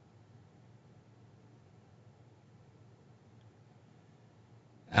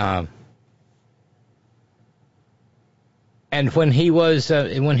 And when he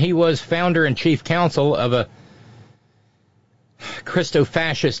was founder and chief counsel of a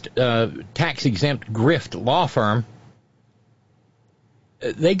Christo-fascist tax-exempt grift law firm,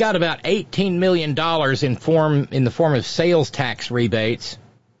 they got about $18 million in the form of sales tax rebates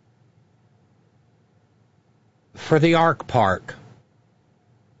for the Ark Park.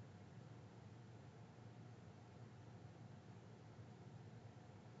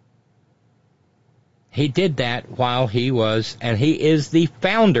 He did that while he was, and he is the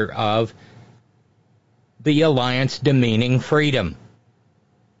founder of the Alliance Demeaning Freedom.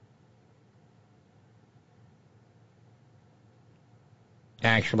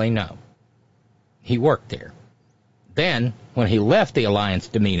 Actually, no. He worked there. Then, when he left the Alliance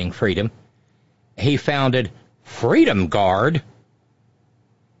Demeaning Freedom, he founded Freedom Guard,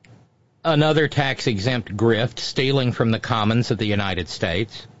 another tax-exempt grift stealing from the commons of the United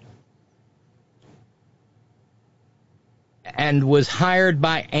States, and was hired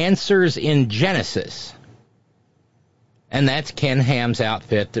by Answers in Genesis. And that's Ken Ham's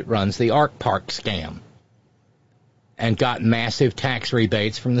outfit that runs the Ark Park scam, and got massive tax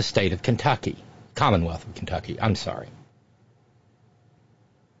rebates from the state of Kentucky, Commonwealth of Kentucky, I'm sorry.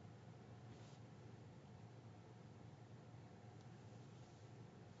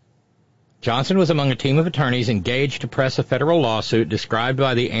 Johnson was among a team of attorneys engaged to press a federal lawsuit described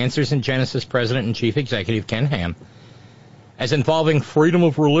by the Answers in Genesis president and chief executive, Ken Ham, as involving freedom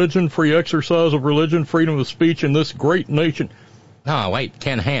of religion, free exercise of religion, freedom of speech in this great nation. Oh, wait,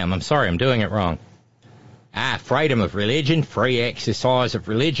 Ken Ham. I'm sorry, I'm doing it wrong. Freedom of religion, free exercise of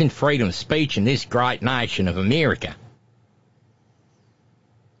religion, freedom of speech in this great nation of America.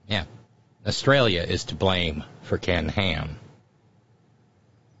 Yeah, Australia is to blame for Ken Ham.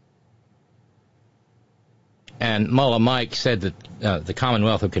 And MullahMike said that the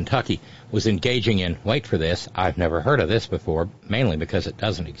Commonwealth of Kentucky was engaging in, wait for this, I've never heard of this before, mainly because it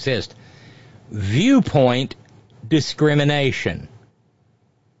doesn't exist, viewpoint discrimination.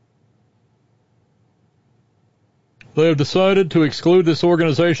 They have decided to exclude this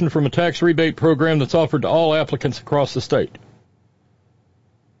organization from a tax rebate program that's offered to all applicants across the state.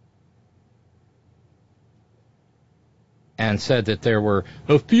 And said that there were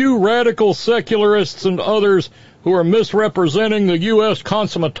a few radical secularists and others who are misrepresenting the U.S.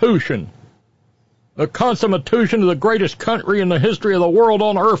 Constitution. The Constitution of the greatest country in the history of the world,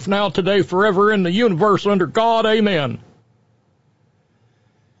 on earth, now, today, forever, in the universe, under God, amen.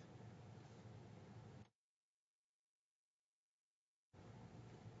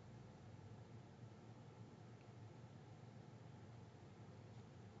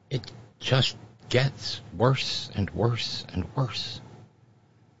 It just gets worse and worse and worse.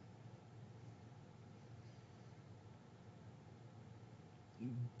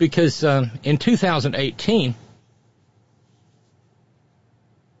 because in 2018,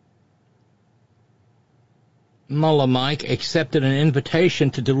 MullahMike accepted an invitation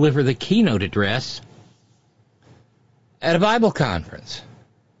to deliver the keynote address at a Bible conference.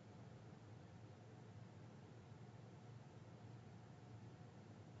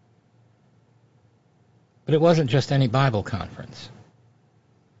 But it wasn't just any Bible conference.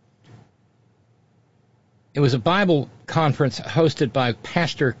 It was a Bible conference hosted by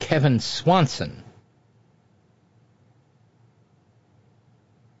Pastor Kevin Swanson.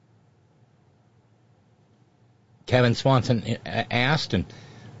 Kevin Swanson asked, and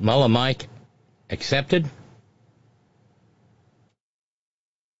MullahMike accepted.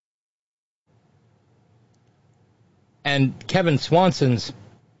 And Kevin Swanson's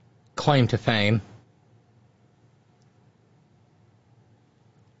claim to fame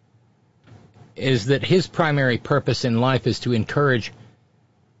is that his primary purpose in life is to encourage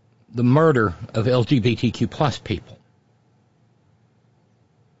the murder of LGBTQ plus people.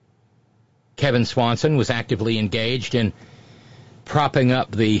 Kevin Swanson was actively engaged in propping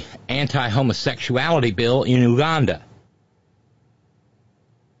up the anti-homosexuality bill in Uganda.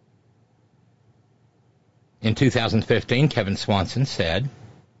 In 2015, Kevin Swanson said,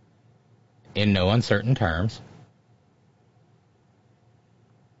 in no uncertain terms,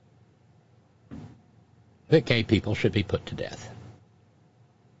 that gay people should be put to death.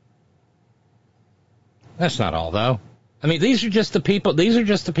 That's not all, though. I mean, these are just the people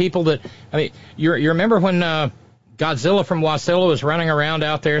that, I mean, you remember when Godzilla from Wasilla was running around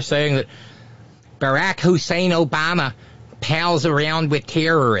out there saying that Barack Hussein Obama pals around with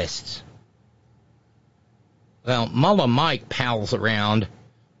terrorists? Well, MullahMike pals around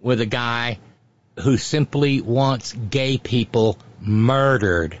with a guy who simply wants gay people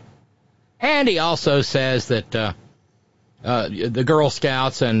murdered. And he also says that the Girl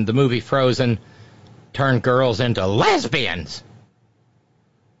Scouts and the movie Frozen turned girls into lesbians.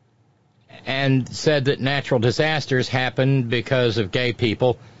 And said that natural disasters happen because of gay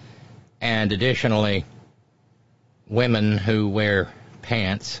people, and additionally, women who wear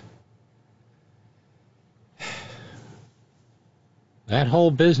pants. That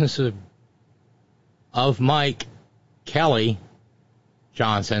whole business of Mike Kelly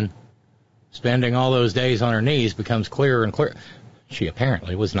Johnson spending all those days on her knees becomes clearer and clearer. She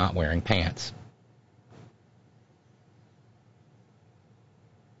apparently was not wearing pants.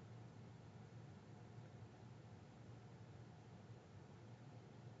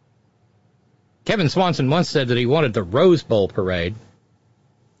 Kevin Swanson once said that he wanted the Rose Bowl parade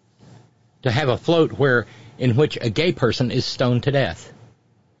to have a float in which a gay person is stoned to death.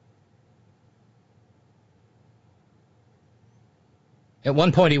 At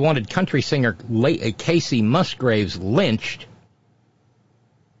one point, he wanted country singer Casey Musgraves lynched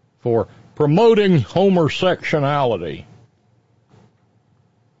for promoting homosexuality.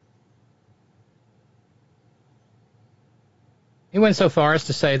 He went so far as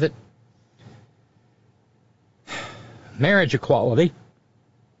to say that marriage equality,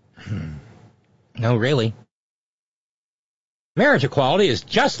 no, really, marriage equality is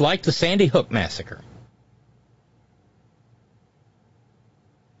just like the Sandy Hook massacre.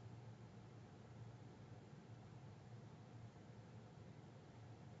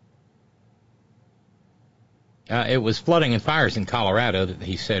 It was flooding and fires in Colorado that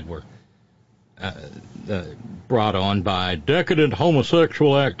he said were brought on by decadent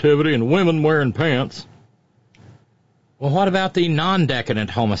homosexual activity and women wearing pants. Well, what about the non-decadent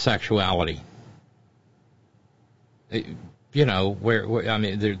homosexuality? You know, where I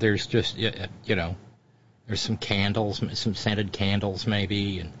mean, there's just, you know, there's some candles, some scented candles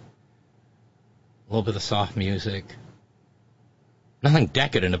maybe, and a little bit of soft music. Nothing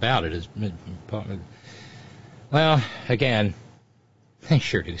decadent about it. Well, again, they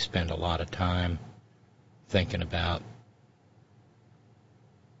sure do spend a lot of time thinking about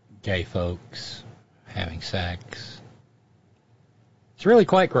gay folks having sex. It's really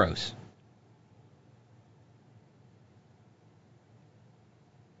quite gross.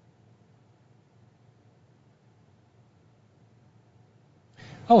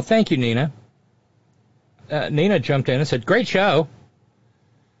 Oh, thank you, Nina. Nina jumped in and said, great show,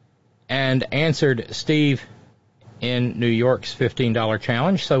 and answered Steve in New York's $15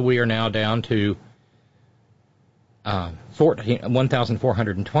 challenge, so we are now down to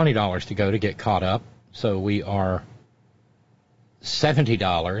 $1,420 to go to get caught up. So we are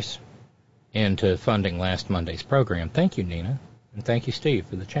 $70 into funding last Monday's program. Thank you, Nina, and thank you, Steve,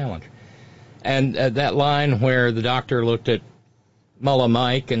 for the challenge. And that line where the doctor looked at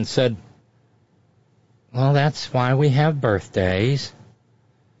MullahMike and said, well, that's why we have birthdays.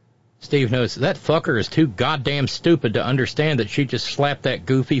 Steve knows that fucker is too goddamn stupid to understand that she just slapped that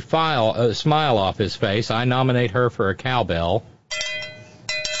goofy smile off his face. I nominate her for a cowbell.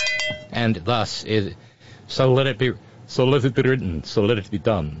 And thus, so let it be written, so let it be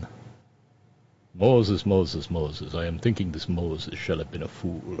done. Moses, Moses, Moses, I am thinking this Moses shall have been a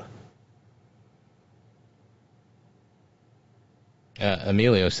fool.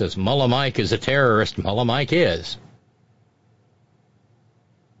 Emilio says, MullahMike is a terrorist. MullahMike is.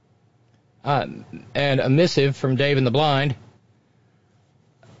 And a missive from Dave and the Blind.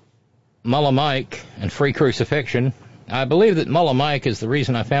 MullahMike and free crucifixion. I believe that MullahMike is the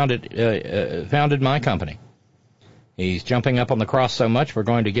reason I founded my company. He's jumping up on the cross so much, we're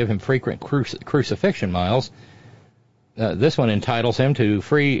going to give him frequent crucifixion miles. This one entitles him to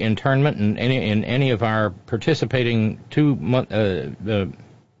free internment in any of our participating two-month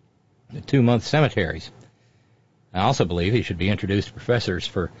cemeteries. I also believe he should be introduced to professors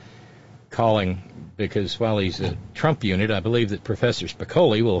for calling, because while he's a Trump unit, I believe that Professor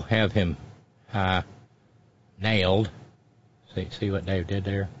Spicoli will have him nailed. See what Dave did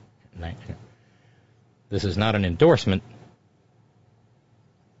there? This is not an endorsement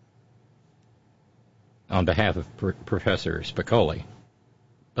on behalf of Professor Spicoli,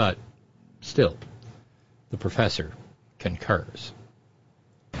 but still, the professor concurs.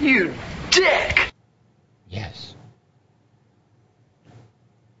 You dick! Yes.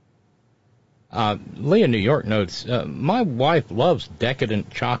 Leah New York notes, my wife loves decadent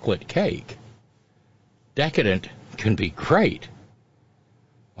chocolate cake. Decadent can be great.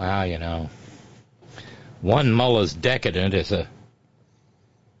 Wow, you know. One mullah's decadent is a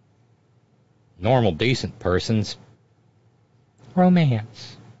normal, decent person's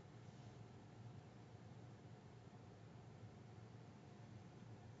romance.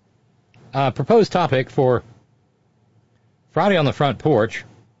 Proposed topic for Friday on the Front Porch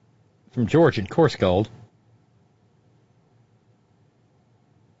from George in Coarsegold.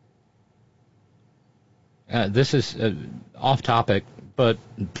 This is off topic, but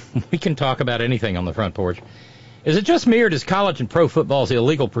we can talk about anything on the front porch. Is it just me, or does college and pro football's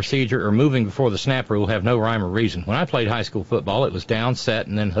illegal procedure or moving before the snap rule have no rhyme or reason? When I played high school football, it was down, set,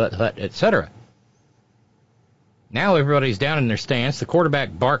 and then hut, etc. Now everybody's down in their stance, the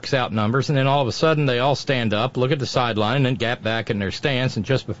quarterback barks out numbers, and then all of a sudden they all stand up, look at the sideline, and then gap back in their stance, and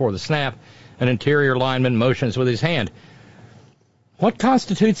just before the snap, an interior lineman motions with his hand. What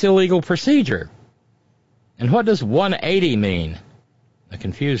constitutes illegal procedure? And what does 180 mean? A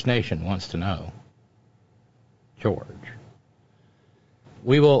confused nation wants to know. George.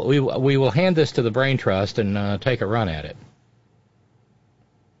 We will hand this to the Brain Trust and take a run at it.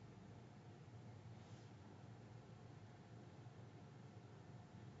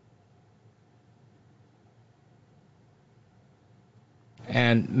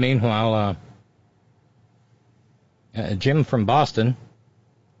 And meanwhile, Jim from Boston,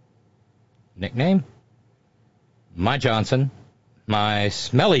 nickname? My Johnson, my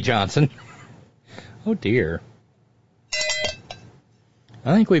Smelly Johnson. Oh dear.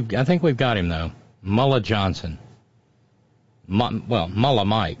 I think we've got him though. Mullah Johnson.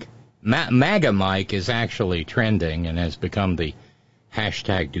 MullahMike. MAGA Mike is actually trending and has become the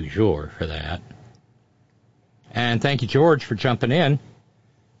hashtag du jour for that. And thank you, George, for jumping in.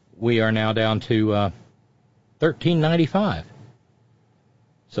 We are now down to $13.95.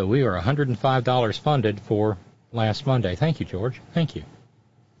 So we are $105 funded for last Monday. Thank you, George. Thank you.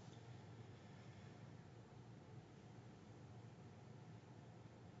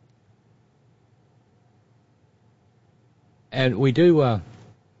 And we do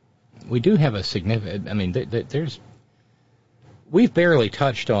have a significant, I mean, we've barely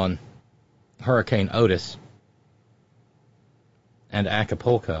touched on Hurricane Otis and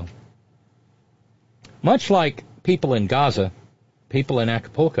Acapulco. Much like people in Gaza, people in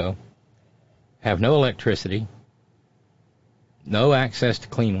Acapulco have no electricity, no access to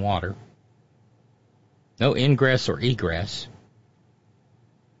clean water, no ingress or egress.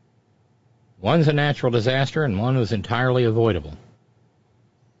 One's a natural disaster and one was entirely avoidable.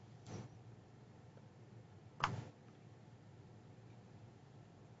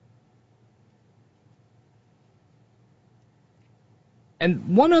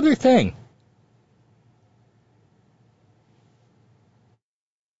 And one other thing.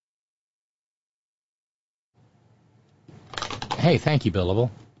 Hey, thank you, Billable.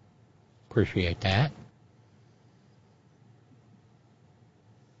 Appreciate that.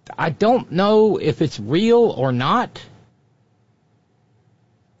 I don't know if it's real or not,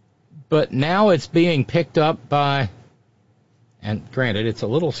 but now it's being picked up by, and granted, it's a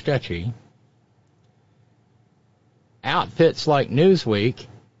little sketchy, outfits like Newsweek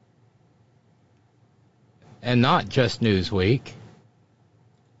and not just Newsweek,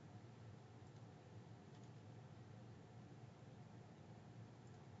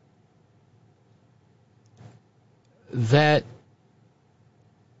 that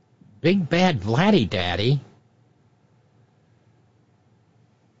Big Bad Vladdy Daddy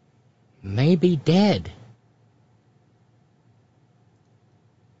may be dead.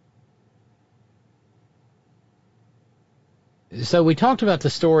 So we talked about the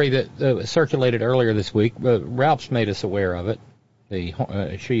story that circulated earlier this week. Ralph's made us aware of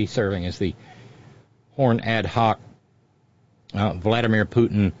it. She serving as the Horn ad hoc Vladimir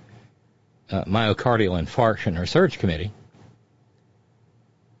Putin myocardial infarction research committee.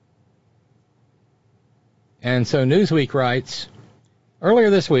 And so Newsweek writes, earlier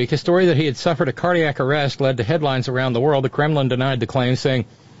this week, a story that he had suffered a cardiac arrest led to headlines around the world. The Kremlin denied the claim, saying,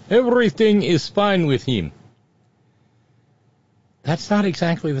 everything is fine with him. That's not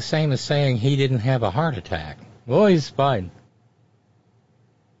exactly the same as saying he didn't have a heart attack. Well, he's fine.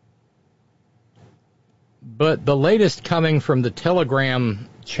 But the latest coming from the Telegram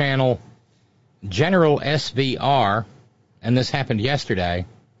channel General SVR, and this happened yesterday,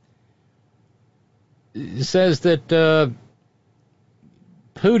 says that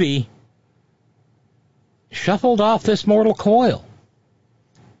Putin shuffled off this mortal coil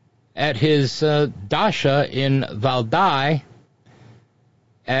at his dacha in Valdai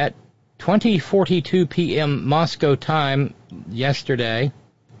at 20:42 p.m. Moscow time yesterday,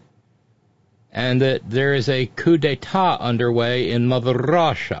 and that there is a coup d'etat underway in Mother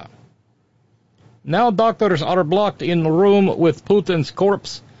Russia. Now doctors are blocked in the room with Putin's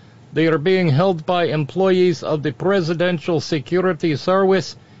corpse. They are being held by employees of the Presidential Security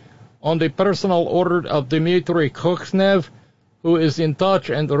Service on the personal order of Dmitry Kochnev, who is in touch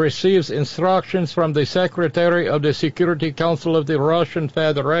and receives instructions from the Secretary of the Security Council of the Russian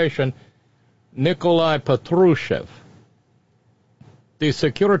Federation, Nikolai Patrushev. The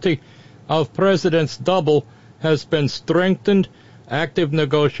security of President's double has been strengthened. Active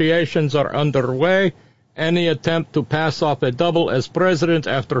negotiations are underway. Any attempt to pass off a double as president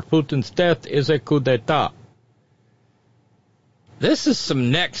after Putin's death is a coup d'etat. This is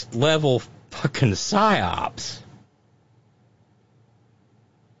some next-level fucking psyops.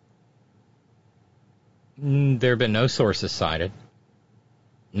 There have been no sources cited.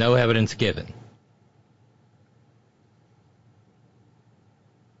 No evidence given.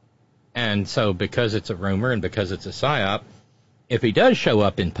 And so because it's a rumor and because it's a psyop, if he does show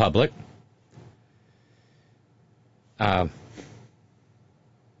up in public, there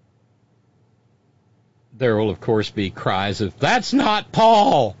will, of course, be cries of, that's not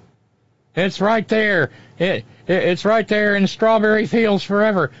Paul! It's right there! It's right there in Strawberry Fields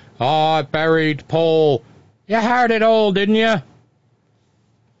Forever. Oh, I buried Paul. You heard it all, didn't you?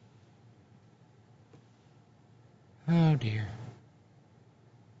 Oh, dear.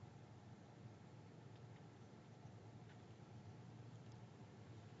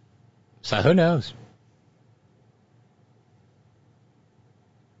 So who knows?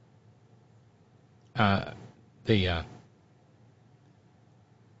 The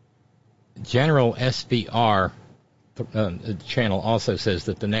General SVR channel also says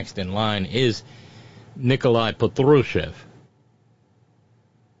that the next in line is Nikolai Patrushev,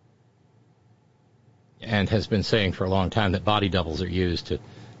 and has been saying for a long time that body doubles are used to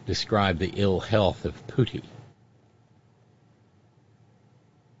describe the ill health of Putin.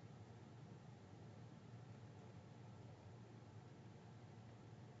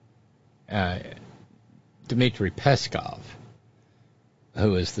 Dmitry Peskov,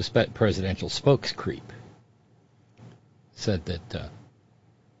 who is the presidential spokescreep, said that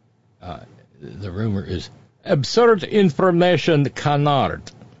the rumor is absurd information canard.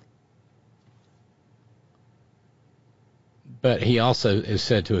 But he also is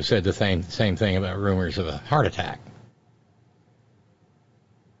said to have said the same thing about rumors of a heart attack.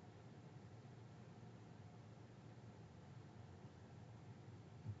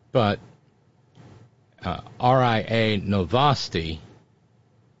 But RIA Novosti,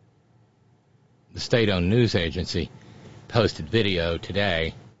 the state-owned news agency, posted video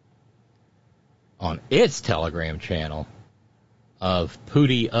today on its Telegram channel of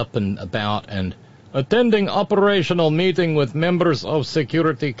Putin up and about and attending operational meeting with members of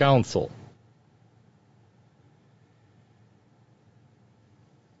Security Council.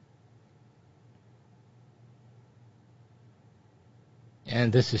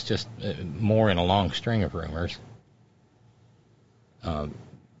 And this is just more in a long string of rumors.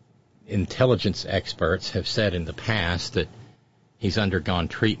 Intelligence experts have said in the past that he's undergone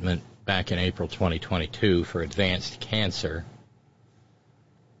treatment back in April 2022 for advanced cancer. For advanced cancer.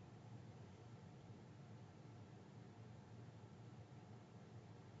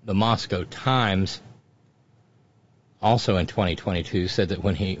 the Moscow Times, also in 2022, said that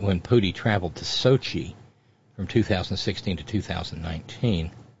when Putin traveled to Sochi from 2016 to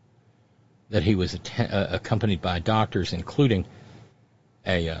 2019, that he was accompanied by doctors, including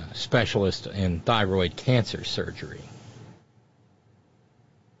a specialist in thyroid cancer surgery.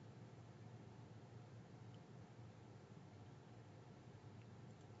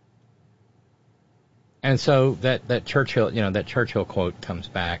 And so that Churchill quote comes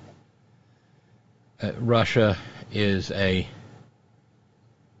back. Russia is a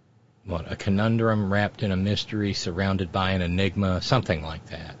conundrum wrapped in a mystery, surrounded by an enigma, something like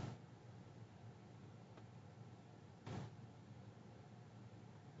that.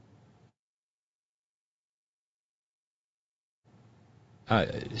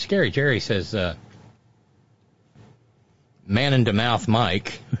 Scary Jerry says, man in the mouth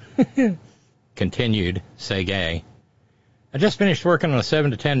Mike. Continued, say gay. I just finished working on a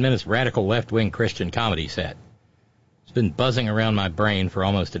 7 to 10 minutes radical left-wing Christian comedy set. It's been buzzing around my brain for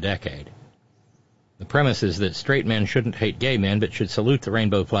almost a decade. The premise is that straight men shouldn't hate gay men, but should salute the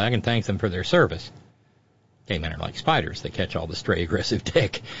rainbow flag and thank them for their service. Gay men are like spiders. They catch all the stray aggressive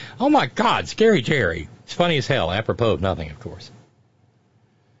dick. Oh my God, Scary Jerry. It's funny as hell, apropos of nothing, of course.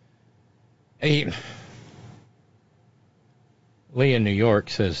 Lee in New York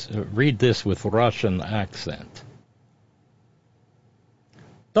says, read this with Russian accent.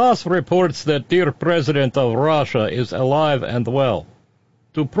 TASS reports that dear President of Russia is alive and well.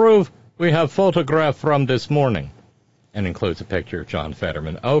 To prove, we have photograph from this morning. And includes a picture of John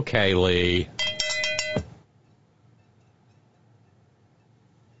Fetterman. Okay, Lee.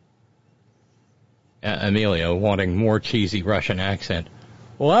 Emilio, wanting more cheesy Russian accent.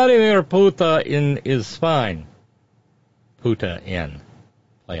 Vladimir Putin is fine. Putin.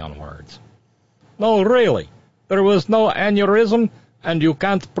 Play on words. No, really. There was no aneurysm, and you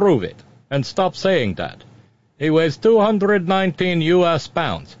can't prove it. And stop saying that. He weighs 219 U.S.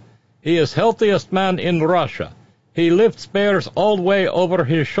 pounds. He is healthiest man in Russia. He lifts bears all the way over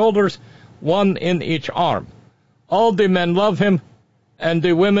his shoulders, one in each arm. All the men love him, and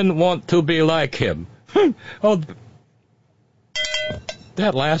the women want to be like him. Oh,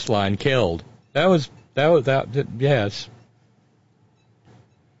 that last line killed. That, yes.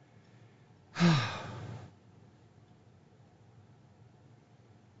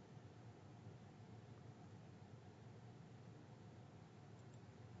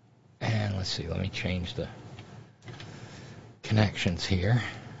 And let's see, let me change the connections here.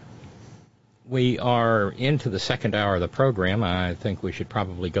 We are into the second hour of the program. I think we should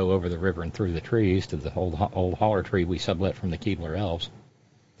probably go over the river and through the trees to the old holler tree we sublet from the Keebler Elves.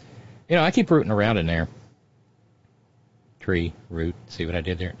 You know, I keep rooting around in there. Tree, root, see what I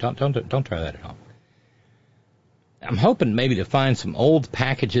did there? Don't try that at all. I'm hoping maybe to find some old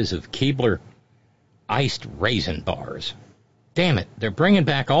packages of Keebler iced raisin bars. Damn it, they're bringing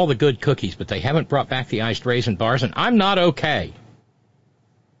back all the good cookies, but they haven't brought back the iced raisin bars, and I'm not okay.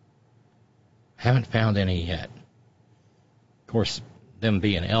 Haven't found any yet. Of course, them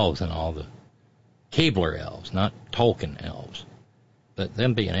being elves and all, the Keebler elves, not Tolkien elves. But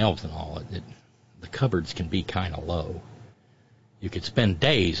them being elves and all, the cupboards can be kind of low. You could spend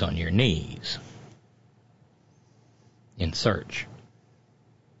days on your knees in search.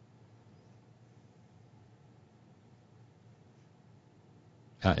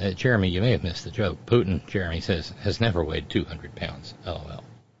 Jeremy, you may have missed the joke. Putin, Jeremy says, has never weighed 200 pounds. LOL.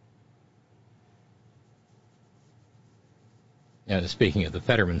 Speaking of the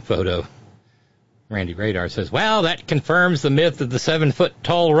Fetterman photo, Randy Radar says, well, that confirms the myth of the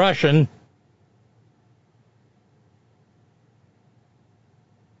 7-foot-tall Russian.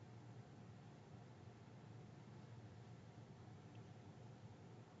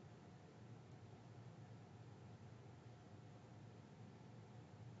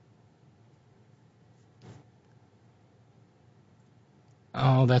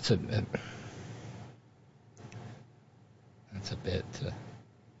 Oh, that's a bit...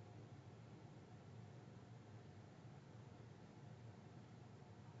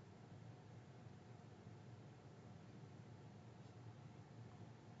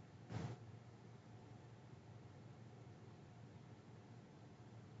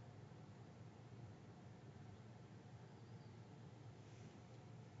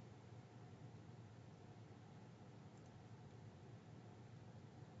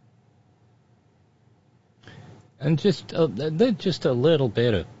 And just a little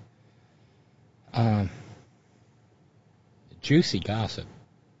bit of juicy gossip.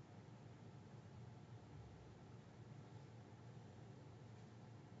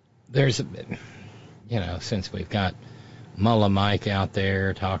 There's since we've got MullahMike out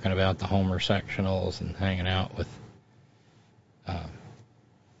there talking about the homosexuals and hanging out with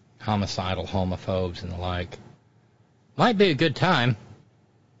homicidal homophobes and the like. Might be a good time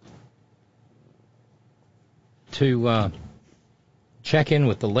to check in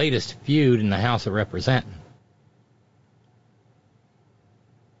with the latest feud in the House of Representatives.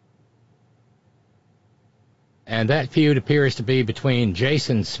 And that feud appears to be between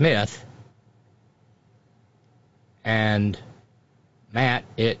Jason Smith and Matt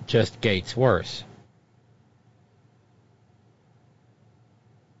It Just Gates Worse.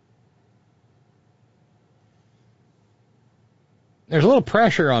 There's a little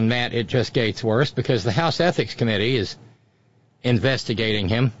pressure on Matt It Just Gates Worse because the House Ethics Committee is investigating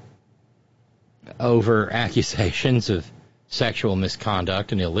him over accusations of sexual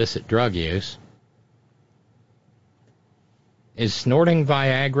misconduct and illicit drug use. Is snorting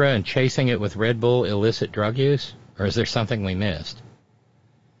Viagra and chasing it with Red Bull illicit drug use? Or is there something we missed?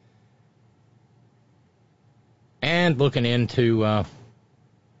 And looking into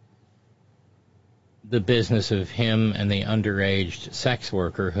the business of him and the underage sex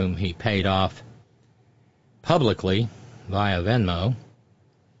worker whom he paid off publicly via Venmo.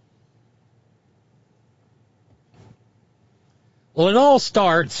 Well, it all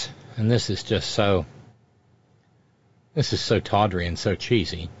starts, and this is so tawdry and so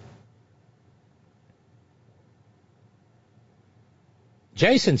cheesy.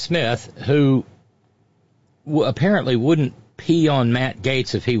 Jason Smith, who apparently wouldn't pee on Matt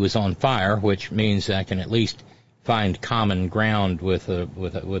Gaetz if he was on fire, which means I can at least find common ground with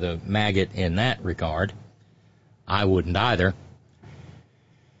a maggot in that regard. I wouldn't either.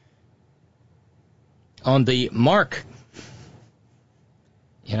 On the Mark,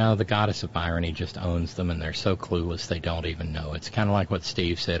 the goddess of irony just owns them, and they're so clueless they don't even know. It's kind of like what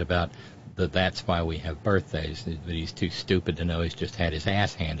Steve said about that's why we have birthdays, that he's too stupid to know he's just had his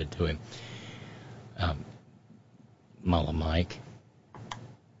ass handed to him. MullahMike.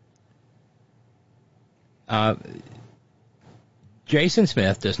 Jason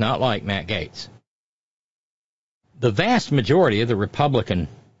Smith does not like Matt Gaetz. The vast majority of the Republican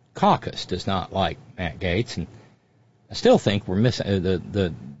caucus does not like Matt Gaetz, and I still think we're missing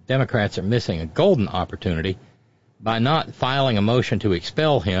the Democrats are missing a golden opportunity by not filing a motion to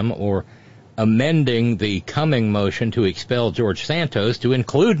expel him or amending the coming motion to expel George Santos to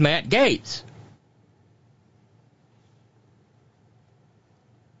include Matt Gaetz.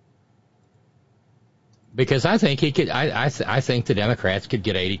 Because I think he could. I think the Democrats could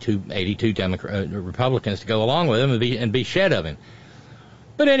get 82 Republicans to go along with him and be shed of him.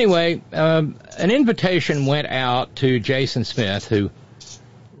 But anyway, an invitation went out to Jason Smith, who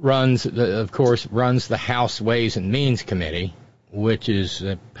runs the House Ways and Means Committee, which is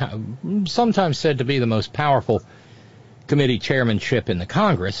sometimes said to be the most powerful committee chairmanship in the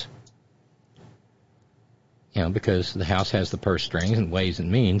Congress. Because the House has the purse strings and Ways and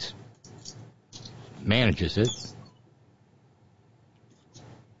Means manages it.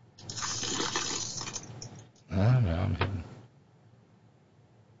 I don't know.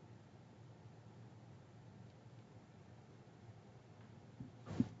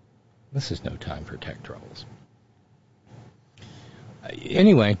 This is no time for tech troubles.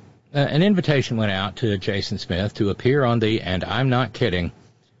 Anyway, an invitation went out to Jason Smith to appear on the, and I'm not kidding,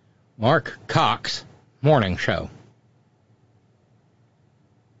 Mark Cox morning show.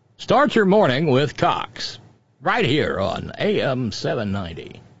 Start your morning with Cox, right here on AM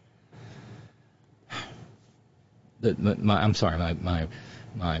 790.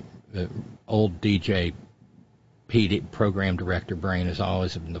 My old DJ program director brain is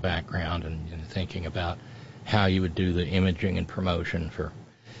always in the background and thinking about how you would do the imaging and promotion for,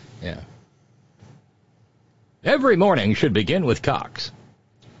 Every morning should begin with Cox.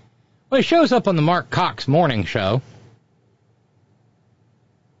 Well, he shows up on the Mark Cox morning show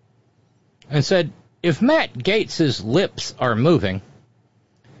and said, if Matt Gaetz's lips are moving,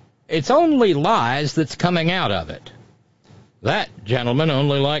 it's only lies that's coming out of it. That gentleman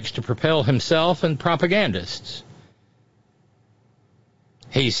only likes to propel himself and propagandists.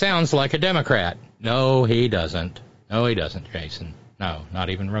 He sounds like a Democrat. No, he doesn't. No, he doesn't, Jason. No, not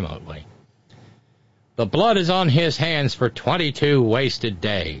even remotely. The blood is on his hands for 22 wasted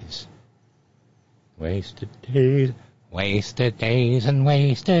days. Wasted days. Wasted days and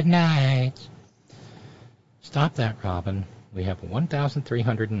wasted nights. Stop that, Robyn. We have a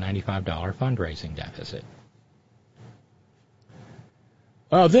 $1,395 fundraising deficit.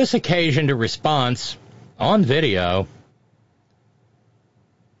 Well, this occasioned a response on video,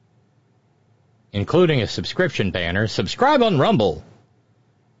 including a subscription banner. Subscribe on Rumble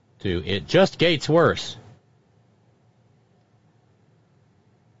to It Just Gates Worse.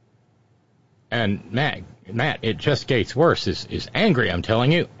 And Matt, it just gets worse, is angry, I'm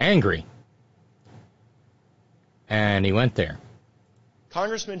telling you, angry. And he went there.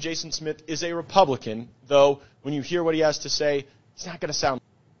 Congressman Jason Smith is a Republican, though when you hear what he has to say, he's not going to sound.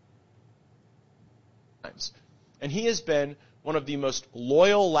 And he has been one of the most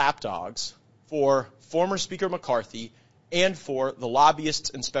loyal lapdogs for former Speaker McCarthy and for the lobbyists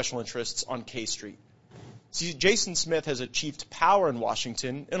and special interests on K Street. See, Jason Smith has achieved power in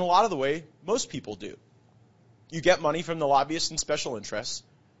Washington in a lot of the way most people do. You get money from the lobbyists and special interests.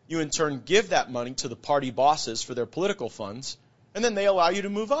 You, in turn, give that money to the party bosses for their political funds, and then they allow you to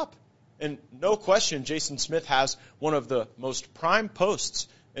move up. And no question, Jason Smith has one of the most prime posts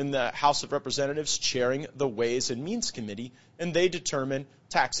in the House of Representatives, chairing the Ways and Means Committee, and they determine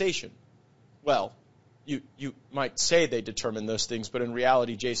taxation. Well, you might say they determine those things, but in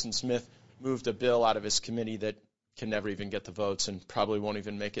reality, Jason Smith moved a bill out of his committee that can never even get the votes and probably won't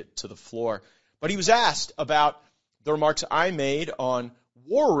even make it to the floor. But he was asked about the remarks I made on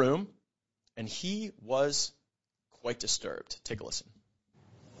War Room, and he was quite disturbed. Take a listen.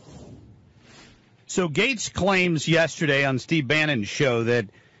 So Gates claims yesterday on Steve Bannon's show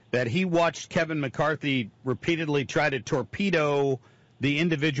that he watched Kevin McCarthy repeatedly try to torpedo the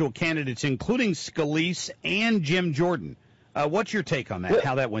individual candidates, including Scalise and Jim Jordan. What's your take on that,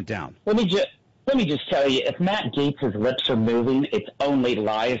 how that went down? Let me just tell you, if Matt Gates' lips are moving, it's only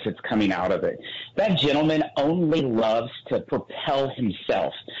lies that's coming out of it. That gentleman only loves to propel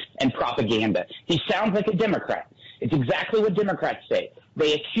himself and propaganda. He sounds like a Democrat. It's exactly what Democrats say.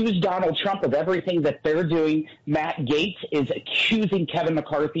 They accuse Donald Trump of everything that they're doing. Matt Gaetz is accusing Kevin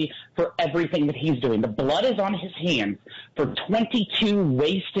McCarthy for everything that he's doing. The blood is on his hands for 22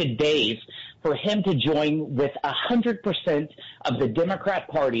 wasted days for him to join with 100% of the Democrat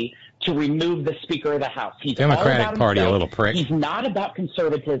Party to remove the Speaker of the House. He's Democratic Party, a little prick. He's not about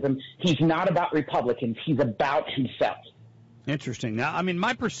conservatism. He's not about Republicans. He's about himself. Interesting. Now, I mean,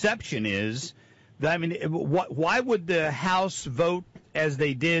 my perception is that, I mean, why would the House vote as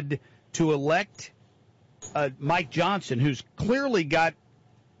they did to elect Mike Johnson, who's clearly got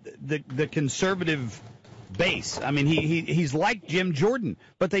the conservative base? I mean, he's like Jim Jordan,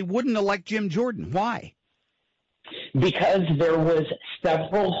 but they wouldn't elect Jim Jordan. Why? Because there was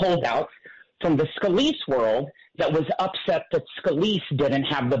several holdouts from the Scalise world that was upset that Scalise didn't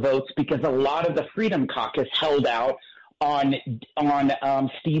have the votes because a lot of the Freedom Caucus held out on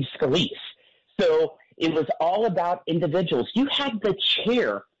Steve Scalise. So it was all about individuals. You had the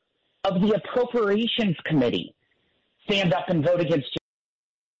chair of the Appropriations Committee stand up and vote against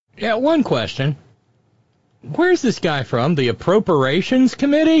you. Yeah, one question. Where's this guy from? The Appropriations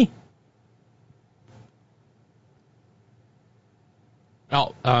Committee?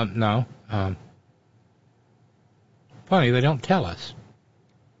 Oh, no. Funny, they don't tell us.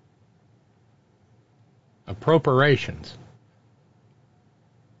 Appropriations.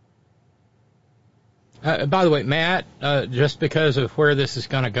 By the way, Matt, just because of where this is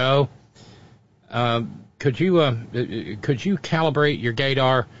going to go, could you calibrate your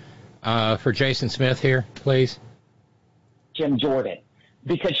gaydar for Jason Smith here, please? Jim Jordan,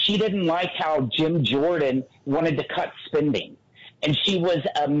 because she didn't like how Jim Jordan wanted to cut spending, and she was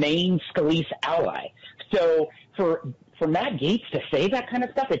a main Scalise ally. So for Matt Gaetz to say that kind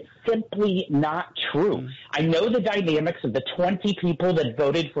of stuff, it's simply not true. I know the dynamics of the 20 people that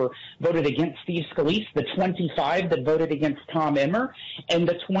voted against Steve Scalise, the 25 that voted against Tom Emmer, and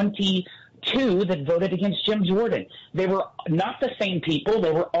the 22 that voted against Jim Jordan. They were not the same people.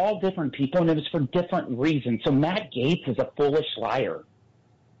 They were all different people, and it was for different reasons. So Matt Gaetz is a foolish liar.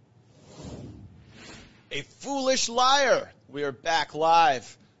 A foolish liar. We are back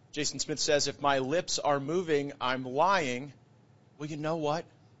live. Jason Smith says, if my lips are moving, I'm lying. Well, you know what?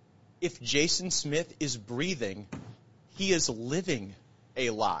 If Jason Smith is breathing, he is living a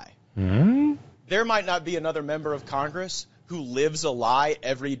lie. Mm-hmm. There might not be another member of Congress who lives a lie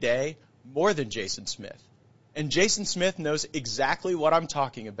every day more than Jason Smith. And Jason Smith knows exactly what I'm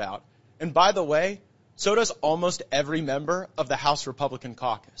talking about. And by the way, so does almost every member of the House Republican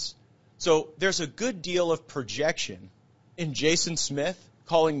caucus. So there's a good deal of projection in Jason Smith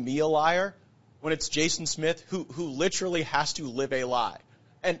calling me a liar when it's Jason Smith who literally has to live a lie.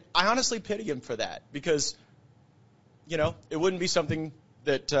 And I honestly pity him for that because, you know, it wouldn't be something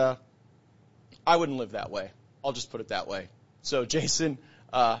that I wouldn't live that way. I'll just put it that way. So, Jason,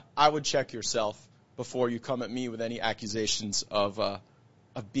 I would check yourself before you come at me with any accusations of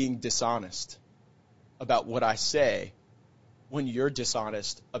being dishonest about what I say when you're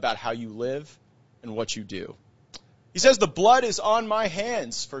dishonest about how you live and what you do. He says the blood is on my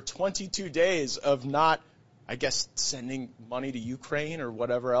hands for 22 days of not, I guess, sending money to Ukraine or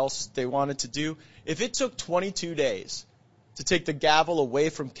whatever else they wanted to do. If it took 22 days to take the gavel away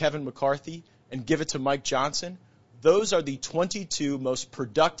from Kevin McCarthy and give it to Mike Johnson, those are the 22 most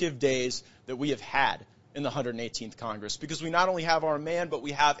productive days that we have had in the 118th Congress, because we not only have our man, but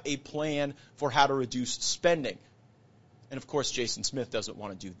we have a plan for how to reduce spending. And, of course, Jason Smith doesn't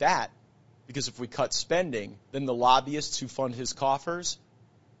want to do that, because if we cut spending, then the lobbyists who fund his coffers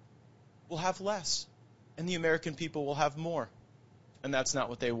will have less, and the American people will have more. And that's not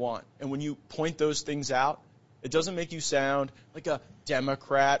what they want. And when you point those things out, it doesn't make you sound like a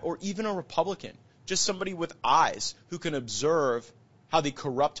Democrat or even a Republican, just somebody with eyes who can observe how the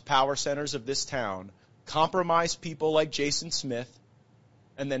corrupt power centers of this town compromise people like Jason Smith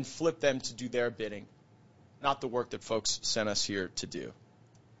and then flip them to do their bidding, not the work that folks sent us here to do.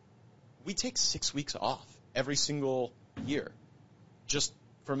 We take 6 weeks off every single year just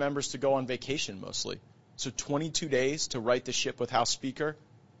for members to go on vacation mostly. So 22 days to right the ship with House Speaker,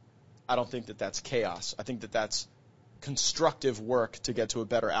 I don't think that that's chaos. I think that that's constructive work to get to a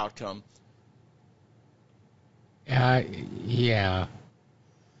better outcome. Yeah.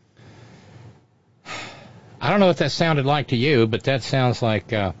 I don't know what that sounded like to you, but that sounds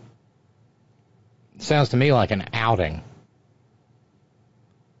like sounds to me like an outing.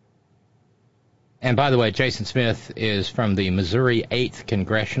 And by the way, Jason Smith is from the Missouri 8th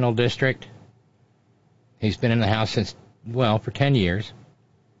Congressional District. He's been in the House since, well, for 10 years.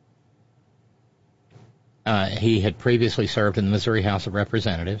 He had previously served in the Missouri House of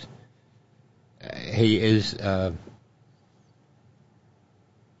Representatives. He is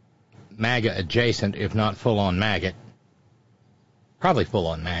MAGA adjacent, if not full-on maggot. Probably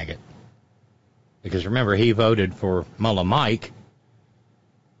full-on maggot. Because remember, he voted for MullahMike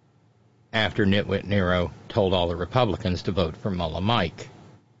after Nitwit Nero told all the Republicans to vote for MullahMike.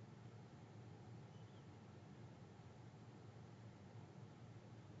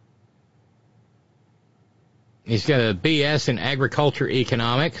 He's got a BS in agriculture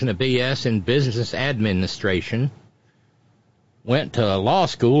economics and a BS in business administration. Went to law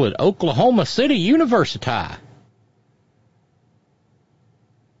school at Oklahoma City University.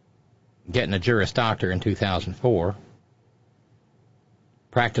 Getting a Juris Doctor in 2004.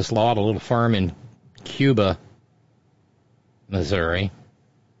 Practiced law at a little firm in Cuba, Missouri.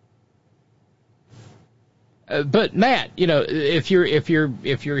 But Matt, you know, if you're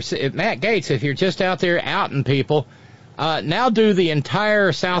Matt Gaetz, if you're just out there outing people, now do the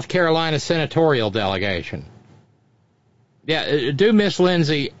entire South Carolina senatorial delegation. Yeah, do Miss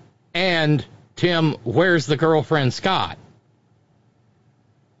Lindsay and Tim, where's the girlfriend Scott?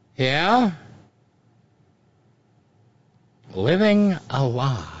 Yeah? Living a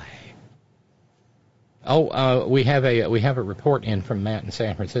lie. Oh, we have a report in from Matt in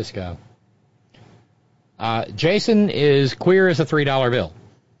San Francisco. Jason is queer as a $3 bill.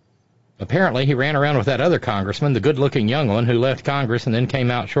 Apparently, he ran around with that other congressman, the good-looking young one who left Congress and then came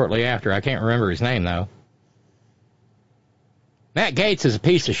out shortly after. I can't remember his name, though. Matt Gaetz is a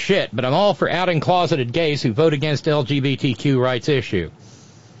piece of shit, but I'm all for outing closeted gays who vote against LGBTQ rights issue.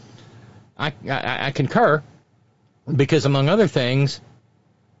 I concur, because among other things,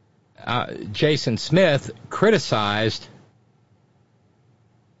 Jason Smith criticized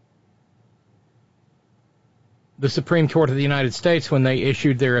the Supreme Court of the United States when they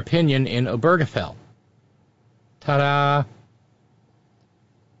issued their opinion in Obergefell. Ta-da!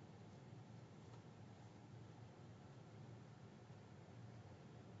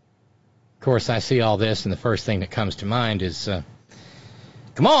 Of course, I see all this, and the first thing that comes to mind is,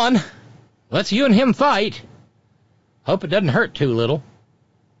 come on, let's you and him fight. Hope it doesn't hurt too little.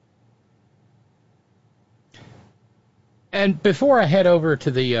 And before I head over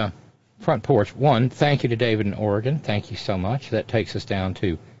to the front porch, one, thank you to David in Oregon. Thank you so much. That takes us down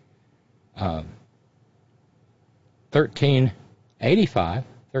to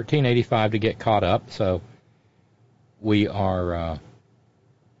 $13.85 to get caught up. So we are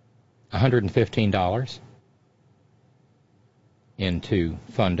 $115 into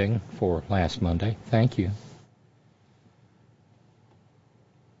funding for last Monday. Thank you.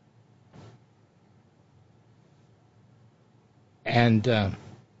 And,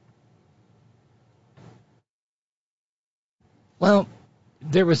 well,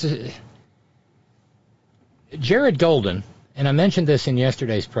 there was Jared Golden, and I mentioned this in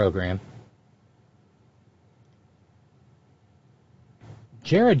yesterday's program.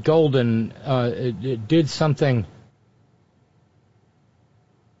 Jared Golden did something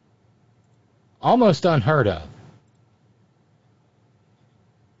almost unheard of.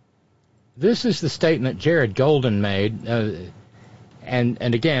 This is the statement Jared Golden made. And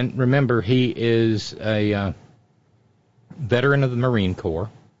again, remember, he is a veteran of the Marine Corps.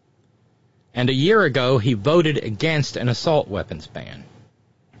 And a year ago, he voted against an assault weapons ban.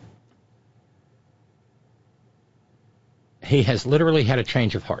 He has literally had a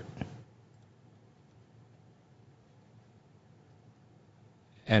change of heart.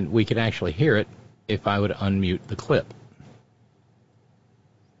 And we could actually hear it if I would unmute the clip.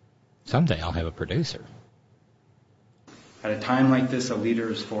 Someday I'll have a producer. At a time like this, a leader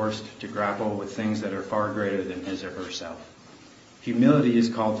is forced to grapple with things that are far greater than his or herself. Humility is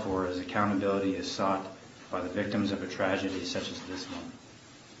called for as accountability is sought by the victims of a tragedy such as this one.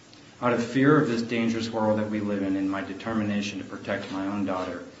 Out of fear of this dangerous world that we live in and my determination to protect my own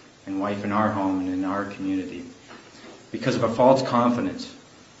daughter and wife in our home and in our community, because of a false confidence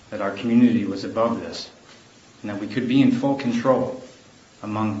that our community was above this and that we could be in full control,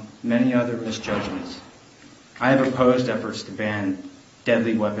 among many other misjudgments, I have opposed efforts to ban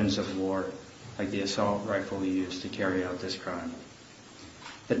deadly weapons of war like the assault rifle used to carry out this crime.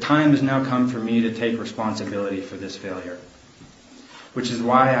 The time has now come for me to take responsibility for this failure, which is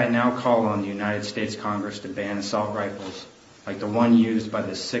why I now call on the United States Congress to ban assault rifles like the one used by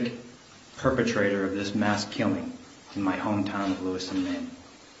the sick perpetrator of this mass killing in my hometown of Lewiston, Maine.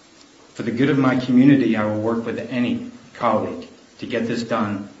 For the good of my community, I will work with any colleague to get this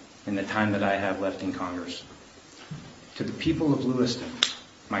done in the time that I have left in Congress. To the people of Lewiston,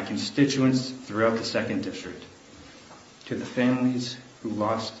 my constituents throughout the 2nd District, to the families who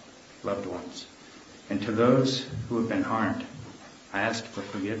lost loved ones, and to those who have been harmed, I ask for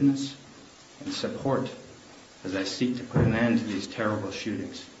forgiveness and support as I seek to put an end to these terrible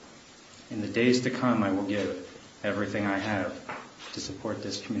shootings. In the days to come, I will give everything I have to support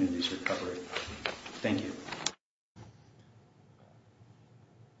this community's recovery. Thank you.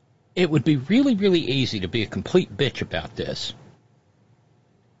 It would be really, really easy to be a complete bitch about this.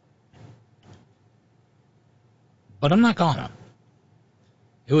 But I'm not gonna.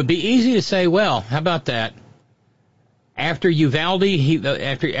 It would be easy to say, well, how about that? After Uvalde,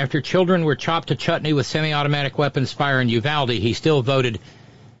 after children were chopped to chutney with semi-automatic weapons fire in Uvalde, he still voted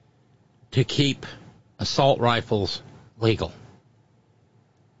to keep assault rifles legal.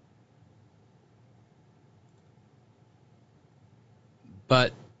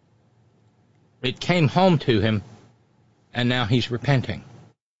 But it came home to him, and now he's repenting.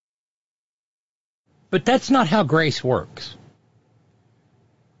 But that's not how grace works.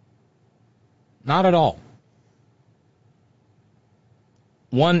 Not at all.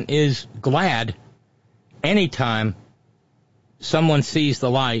 One is glad anytime someone sees the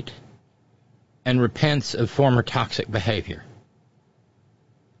light and repents of former toxic behavior,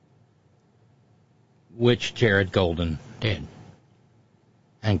 which Jared Golden did.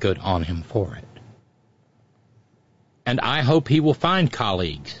 And good on him for it. And I hope he will find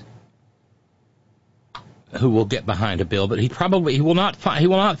colleagues who will get behind a bill, but he will not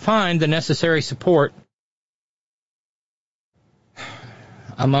find the necessary support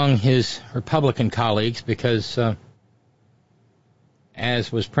among his Republican colleagues because,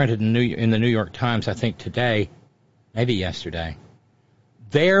 as was printed in the New York Times, I think today, maybe yesterday,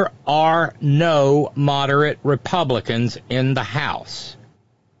 there are no moderate Republicans in the House.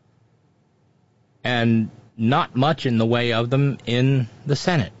 And not much in the way of them in the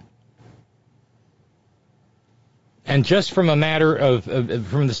Senate. And just from a matter of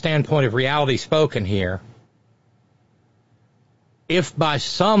from the standpoint of reality spoken here, if by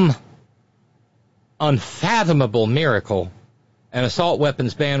some unfathomable miracle an assault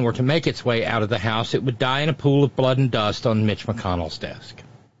weapons ban were to make its way out of the House, it would die in a pool of blood and dust on Mitch McConnell's desk.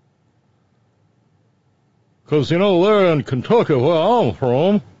 Because, there in Kentucky, where I'm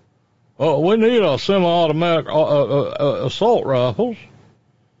from, we need a semi-automatic assault rifles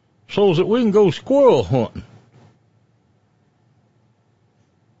so that we can go squirrel hunting,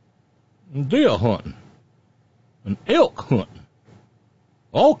 and deer hunting, and elk hunting,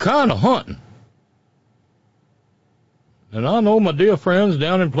 all kind of hunting. And I know my dear friends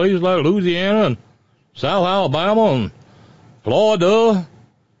down in places like Louisiana and South Alabama and Florida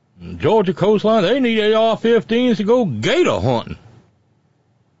and Georgia coastline, they need AR-15s to go gator hunting.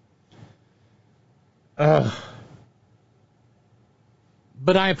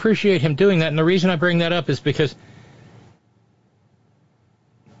 But I appreciate him doing that, and the reason I bring that up is because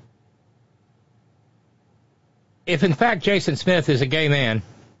if in fact Jason Smith is a gay man,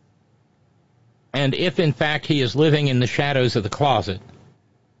 and if in fact he is living in the shadows of the closet,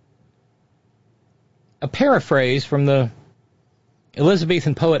 a paraphrase from the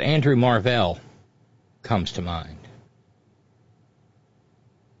Elizabethan poet Andrew Marvell comes to mind.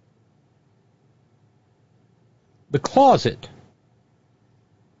 The closet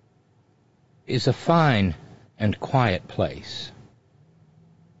is a fine and quiet place,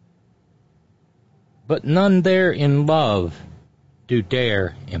 but none there in love do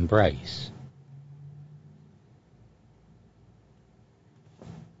dare embrace.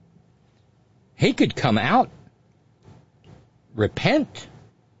 He could come out, repent,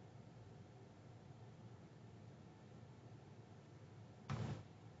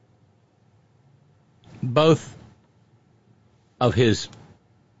 both of his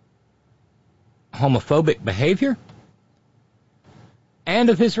homophobic behavior and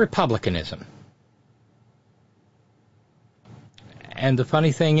of his republicanism. And the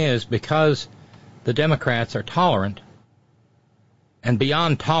funny thing is, because the Democrats are tolerant, and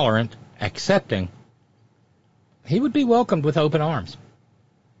beyond tolerant, accepting, he would be welcomed with open arms.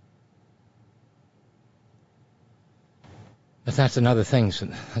 But that's another thing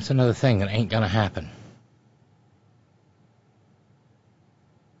that ain't going to happen.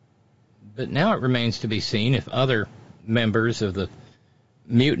 But now it remains to be seen if other members of the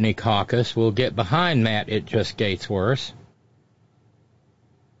Mutiny Caucus will get behind Matt It Just Gates Worse,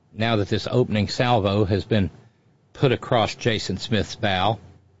 now that this opening salvo has been put across Jason Smith's bow,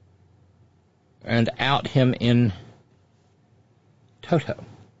 and out him in toto.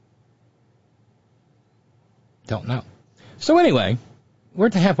 Don't know. So anyway, we're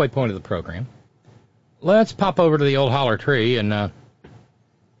at the halfway point of the program. Let's pop over to the old holler tree and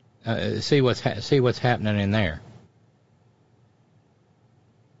see what's happening in there.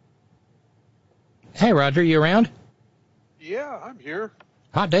 Hey, Roger, you around? Yeah, I'm here.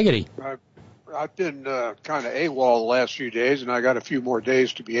 Hot diggity. I've been kind of AWOL the last few days, and I got a few more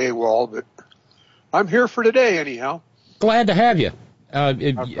days to be AWOL, but I'm here for today anyhow. Glad to have you.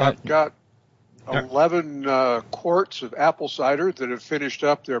 I've got 11 quarts of apple cider that have finished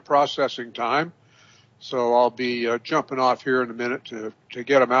up their processing time, so I'll be jumping off here in a minute to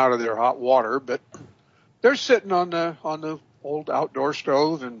get them out of their hot water. But they're sitting on the old outdoor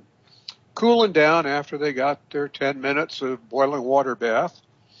stove and cooling down after they got their 10 minutes of boiling water bath.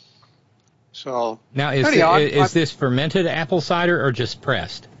 So now, is this fermented apple cider or just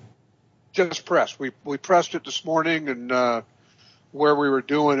pressed? Just pressed. We pressed it this morning, and where we were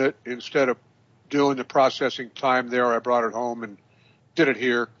doing it, instead of doing the processing time there, I brought it home and did it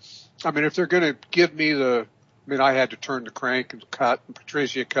here. I mean, if they're going to give me I had to turn the crank and cut, and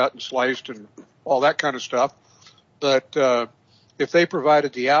Patricia cut and sliced and all that kind of stuff. But if they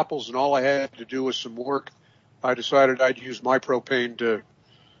provided the apples and all I had to do was some work, I decided I'd use my propane to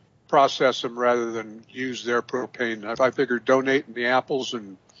process them rather than use their propane. I figured donating the apples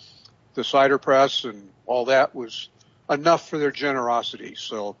and the cider press and all that was enough for their generosity.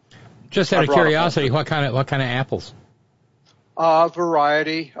 So, just out of curiosity, what kind of apples?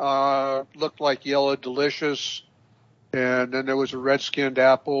 Variety. Looked like Yellow Delicious, and then there was a red-skinned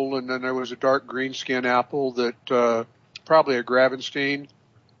apple, and then there was a dark green-skinned apple that probably a Gravenstein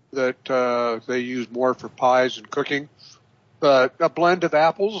that they use more for pies and cooking. But a blend of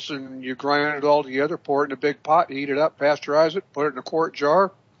apples, and you grind it all together, pour it in a big pot, heat it up, pasteurize it, put it in a quart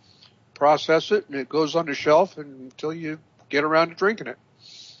jar, process it, and it goes on the shelf until you get around to drinking it.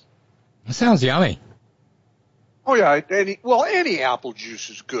 That sounds yummy. Oh, yeah. Any apple juice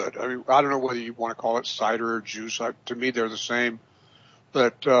is good. I mean, I don't know whether you want to call it cider or juice. To me, they're the same.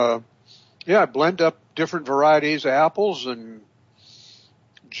 But, yeah, blend up different varieties of apples and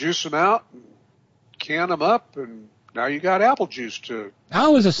juice them out and can them up, and now you got apple juice to... I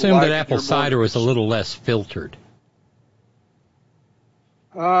always assumed that apple cider was a little less filtered.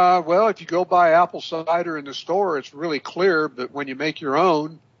 Well, if you go buy apple cider in the store, it's really clear, but when you make your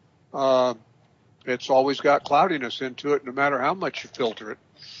own, it's always got cloudiness into it, no matter how much you filter it.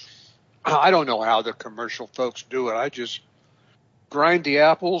 I don't know how the commercial folks do it. I just grind the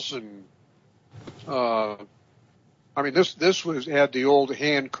apples and, this had the old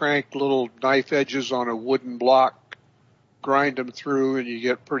hand crank little knife edges on a wooden block, grind them through, and you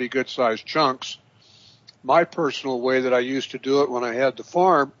get pretty good sized chunks. My personal way that I used to do it when I had the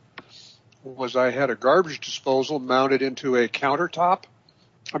farm was I had a garbage disposal mounted into a countertop.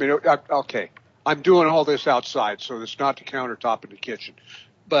 I'm doing all this outside, so it's not the countertop in the kitchen,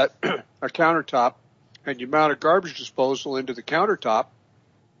 but a countertop, and you mount a garbage disposal into the countertop,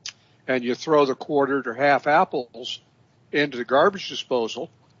 and you throw the quartered or half apples into the garbage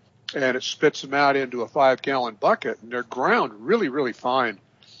disposal, and it spits them out into a 5-gallon bucket, and they're ground really, really fine.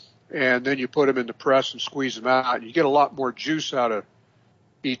 And then you put them in the press and squeeze them out, and you get a lot more juice out of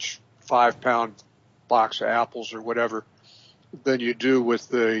each 5-pound box of apples or whatever than you do with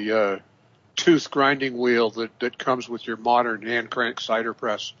the tooth grinding wheel that comes with your modern hand crank cider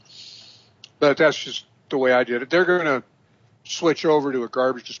press. But that's just the way I did it. They're going to switch over to a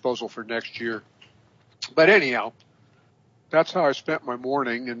garbage disposal for next year. But anyhow, that's how I spent my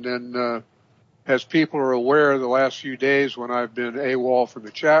morning. And then, as people are aware, the last few days when I've been AWOL from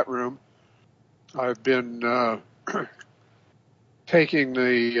the chat room, I've been taking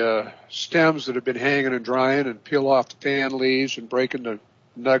the stems that have been hanging and drying and peel off the tan leaves and breaking the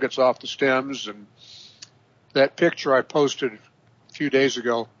nuggets off the stems. And that picture I posted a few days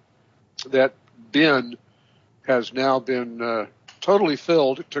ago, that bin has now been totally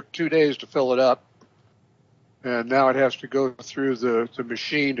filled. It took 2 days to fill it up. And now it has to go through the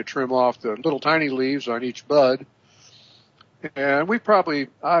machine to trim off the little tiny leaves on each bud. And we probably,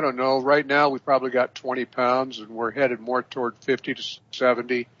 I don't know, right now we've probably got 20 pounds, and we're headed more toward 50 to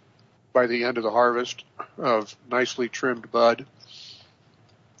 70 by the end of the harvest of nicely trimmed bud.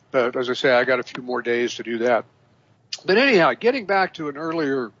 But as I say, I got a few more days to do that. But anyhow, getting back to an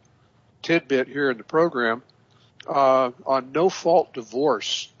earlier tidbit here in the program, on no-fault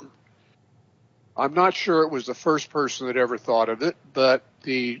divorce, I'm not sure it was the first person that ever thought of it, but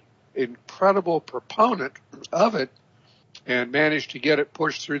the incredible proponent of it and managed to get it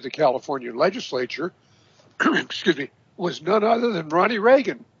pushed through the California legislature, excuse me, was none other than Ronnie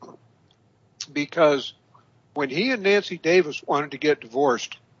Reagan. Because when he and Nancy Davis wanted to get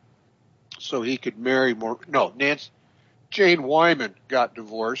divorced so he could marry Jane Wyman got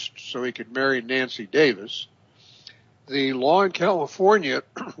divorced so he could marry Nancy Davis. The law in California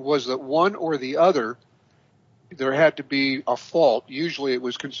was that one or the other, there had to be a fault. Usually it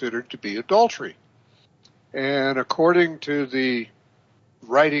was considered to be adultery. And according to the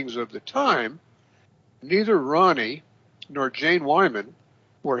writings of the time, neither Ronnie nor Jane Wyman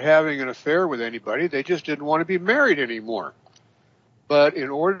were having an affair with anybody. They just didn't want to be married anymore. But in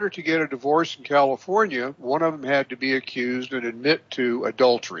order to get a divorce in California, one of them had to be accused and admit to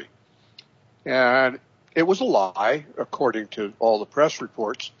adultery. And it was a lie, according to all the press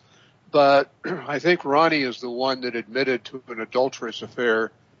reports. But I think Ronnie is the one that admitted to an adulterous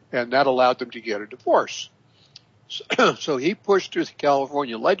affair, and that allowed them to get a divorce. So he pushed through the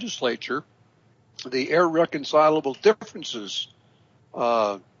California legislature the irreconcilable differences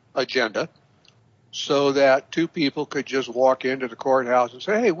agenda, so that two people could just walk into the courthouse and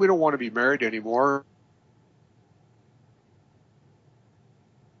say, hey, we don't want to be married anymore.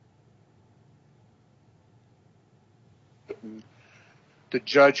 And the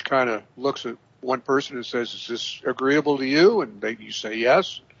judge kind of looks at one person and says, is this agreeable to you? And you say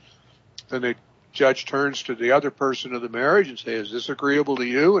yes. Then the judge turns to the other person of the marriage and says, is this agreeable to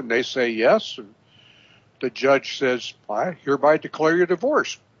you? And they say yes. And the judge says, I hereby declare you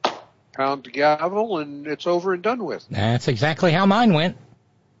divorced. Pound the gavel, and it's over and done with. That's exactly how mine went.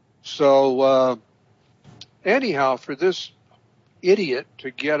 So, anyhow, for this idiot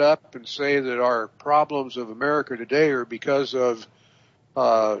to get up and say that our problems of America today are because of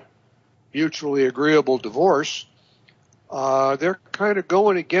mutually agreeable divorce, they're kind of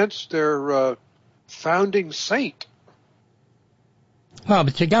going against their founding saint. Well,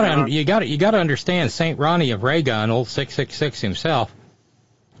 but you gotta understand, Saint Ronnie of Reagan, old 666 himself,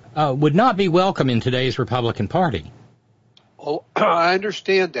 would not be welcome in today's Republican Party. Oh, I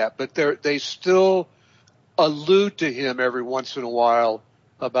understand that, but they still allude to him every once in a while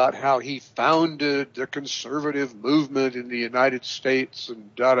about how he founded the conservative movement in the United States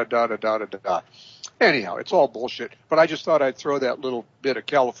and da-da-da-da-da-da-da. Anyhow, it's all bullshit, but I just thought I'd throw that little bit of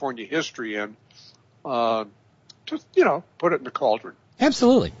California history in to, put it in the cauldron.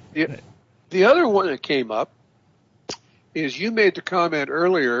 Absolutely. The other one that came up is you made the comment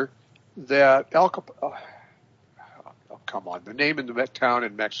earlier that come on, the name in the town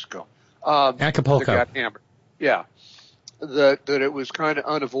in Mexico. Acapulco. That got hammered. Yeah. That it was kind of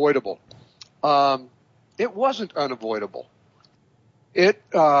unavoidable. It wasn't unavoidable. It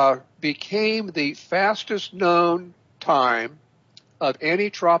became the fastest known time of any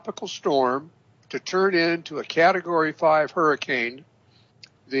tropical storm to turn into a Category 5 hurricane.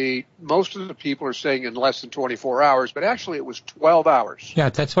 Most of the people are saying in less than 24 hours, but actually it was 12 hours. Yeah,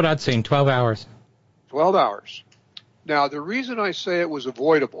 that's what I'd seen, 12 hours. 12 hours. Now, the reason I say it was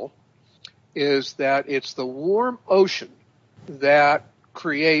avoidable is that it's the warm ocean that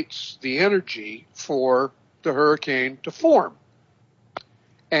creates the energy for the hurricane to form.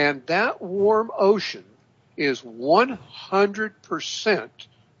 And that warm ocean is 100%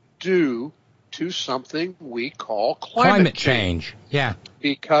 due to something we call climate change. Yeah.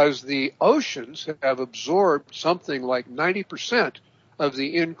 Because the oceans have absorbed something like 90% of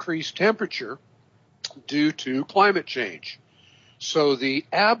the increased temperature due to climate change. So the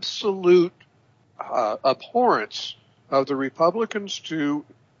absolute abhorrence of the Republicans to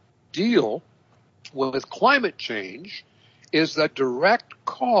deal with climate change is the direct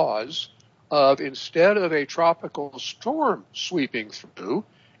cause of, instead of a tropical storm sweeping through,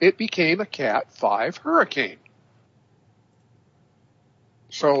 it became a Cat 5 hurricane.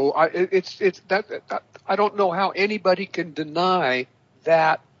 So I don't know how anybody can deny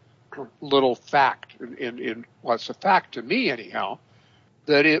that little fact. Well, it's a fact to me anyhow,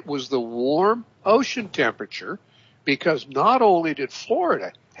 that it was the warm ocean temperature, because not only did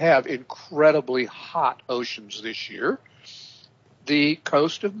Florida have incredibly hot oceans this year, the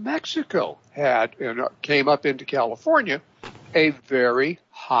coast of Mexico had, and came up into California, a very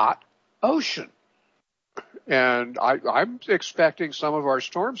hot ocean. And I'm expecting some of our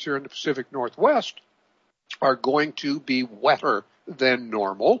storms here in the Pacific Northwest are going to be wetter than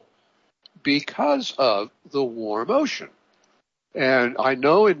normal because of the warm ocean. And I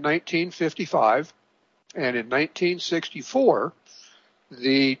know in 1955 and in 1964,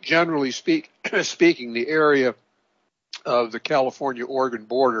 generally speaking, the area of the California-Oregon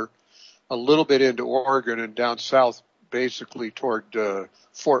border, a little bit into Oregon and down south, basically toward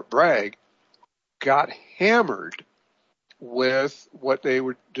Fort Bragg, got hammered with what they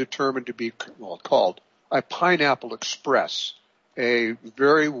were determined to be called a pineapple express, a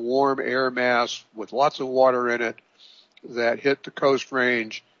very warm air mass with lots of water in it that hit the coast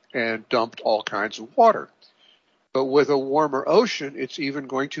range and dumped all kinds of water. But with a warmer ocean, it's even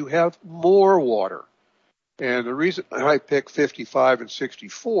going to have more water. And the reason I pick 55 and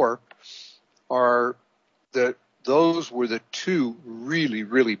 64 are that those were the two really,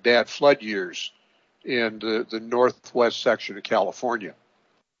 really bad flood years in the northwest section of California.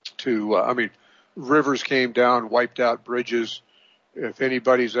 Rivers came down, wiped out bridges. If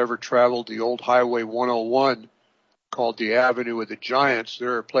anybody's ever traveled the old Highway 101 called the Avenue of the Giants,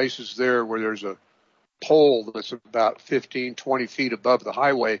 there are places there where there's a pole that's about 15, 20 feet above the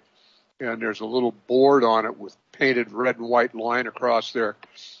highway, and there's a little board on it with painted red and white line across there,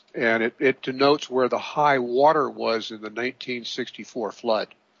 and it denotes where the high water was in the 1964 flood.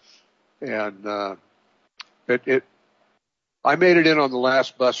 And I made it in on the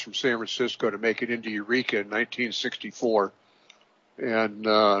last bus from San Francisco to make it into Eureka in 1964, and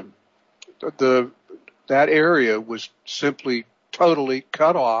that area was simply totally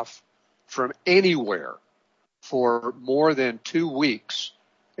cut off from anywhere for more than 2 weeks.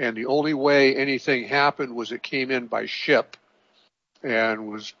 And the only way anything happened was it came in by ship and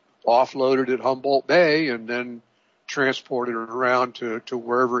was offloaded at Humboldt Bay and then transported around to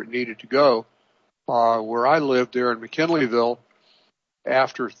wherever it needed to go. Where I lived there in McKinleyville,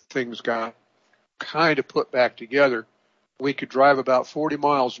 after things got kind of put back together, we could drive about 40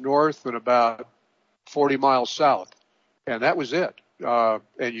 miles north and about 40 miles south. And that was it.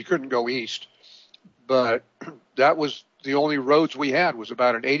 And you couldn't go east. But that was the only roads we had, was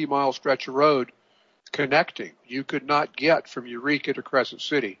about an 80-mile stretch of road connecting. You could not get from Eureka to Crescent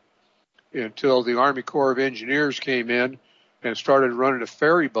City until the Army Corps of Engineers came in and started running a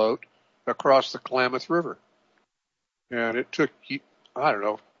ferry boat across the Klamath River. And it took,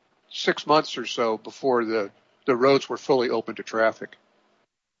 6 months or so before the roads were fully open to traffic.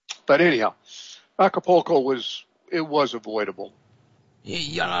 But anyhow, Acapulco was avoidable.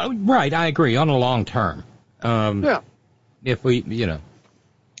 Yeah, right, I agree, on a long term. Yeah. If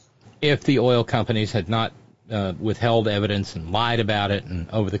the oil companies had not withheld evidence and lied about it and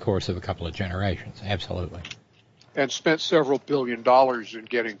over the course of a couple of generations, absolutely. And spent several $1 billion in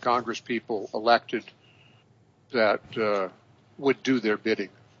getting Congress people elected that would do their bidding.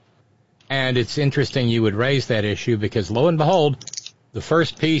 And it's interesting you would raise that issue because, lo and behold, the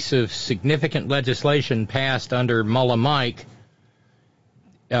first piece of significant legislation passed under MullahMike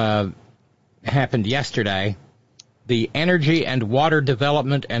happened yesterday. The Energy and Water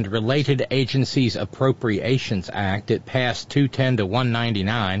Development and Related Agencies Appropriations Act. It passed 210 to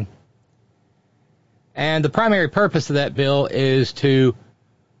 199. And the primary purpose of that bill is to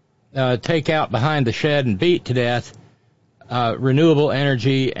take out behind the shed and beat to death renewable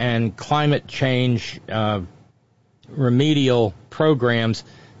energy and climate change remedial programs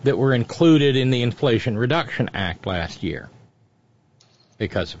that were included in the Inflation Reduction Act last year.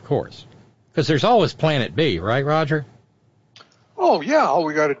 Because there's always Planet B, right, Roger? Oh, yeah. All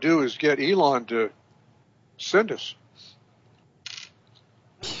we got to do is get Elon to send us.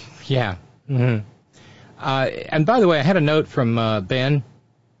 Yeah. Mm-hmm. And by the way, I had a note from Ben,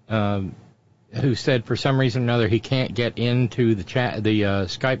 who said for some reason or another he can't get into the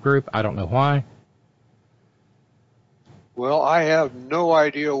Skype group. I don't know why. Well, I have no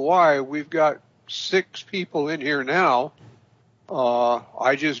idea why. We've got 6 people in here now.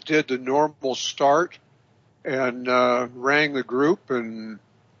 I just did the normal start and rang the group, and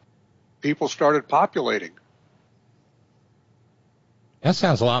people started populating. That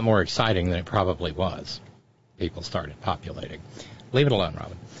sounds a lot more exciting than it probably was. People started populating. Leave it alone,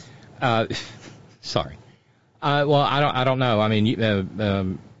 Robyn. Sorry. Well, I don't know. I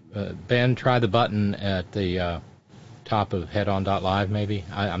mean, Ben, try the button at the top of headon.live, maybe.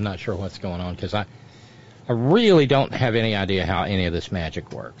 I'm not sure what's going on because I really don't have any idea how any of this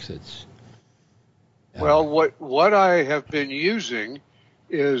magic works. It's well, what I have been using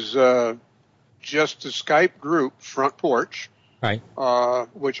is just the Skype group Front Porch, right?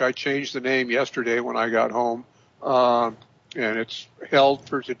 Which I changed the name yesterday when I got home, and it's held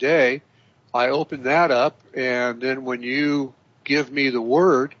for today. I open that up, and then when you give me the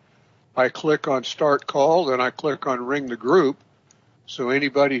word, I click on Start Call, then I click on Ring the Group. So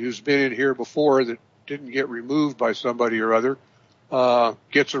anybody who's been in here before that didn't get removed by somebody or other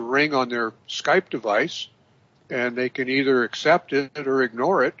gets a ring on their Skype device, and they can either accept it or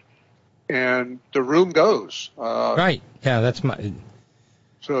ignore it, and the room goes. Right. Yeah, that's my...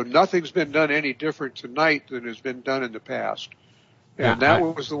 So nothing's been done any different tonight than has been done in the past. And that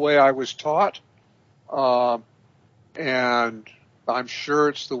was the way I was taught. And I'm sure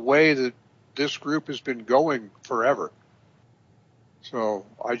it's the way that this group has been going forever. So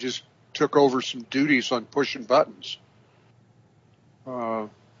I just took over some duties on pushing buttons.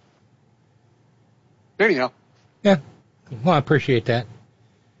 Anyhow. Yeah. Well, I appreciate that.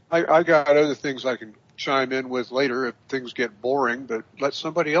 I got other things I can chime in with later if things get boring, but let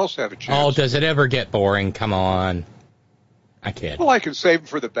somebody else have a chance. Oh, does it ever get boring? Come on. I kid. Well, I can save them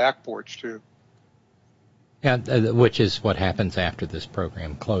for the back porch, too. Yeah, which is what happens after this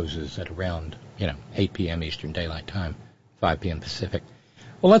program closes at around, 8 p.m. Eastern Daylight Time, 5 p.m. Pacific.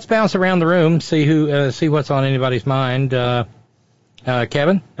 Well, let's bounce around the room, see what's on anybody's mind.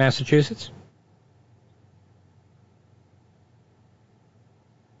 Kevin, Massachusetts?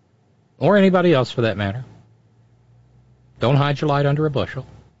 Or anybody else, for that matter. Don't hide your light under a bushel.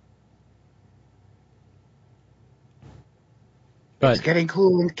 But it's getting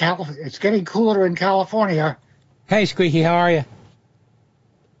cool It's getting cooler in California. Hey, Squeaky, how are you?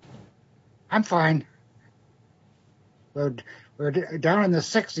 I'm fine. We're down in the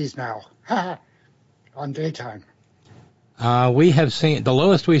 60s now on daytime. We have seen the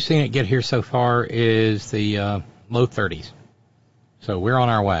lowest we've seen it get here so far is the low 30s. So we're on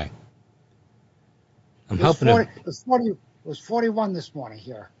our way. I'm hoping it was 41 this morning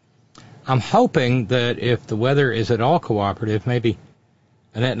here. I'm hoping that if the weather is at all cooperative, maybe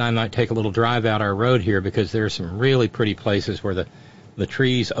Annette and I might take a little drive out our road here because there are some really pretty places where the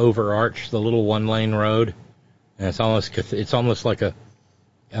trees overarch the little one-lane road, and it's almost like a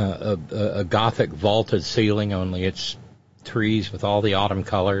Gothic vaulted ceiling, only it's trees with all the autumn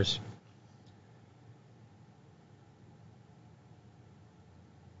colors.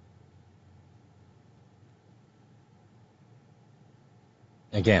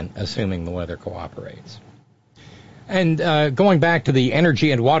 Again, assuming the weather cooperates. And going back to the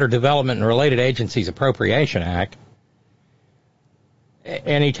Energy and Water Development and Related Agencies Appropriation Act,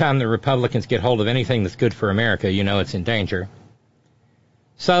 anytime the Republicans get hold of anything that's good for America, it's in danger.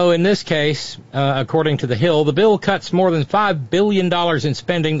 So in this case, according to The Hill, the bill cuts more than $5 billion in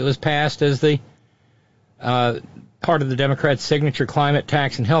spending that was passed as the part of the Democrats' signature climate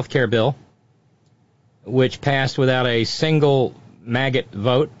tax and health care bill, which passed without a single maggot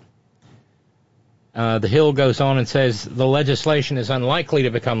vote. The Hill goes on and says the legislation is unlikely to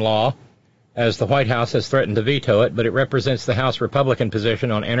become law, as the White House has threatened to veto it, but it represents the House Republican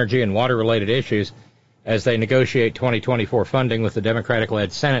position on energy and water-related issues as they negotiate 2024 funding with the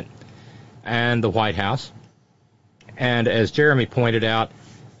Democratic-led Senate and the White House. And as Jeremy pointed out,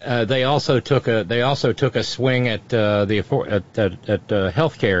 they also took a swing at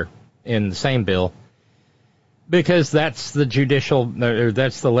health care in the same bill, because that's the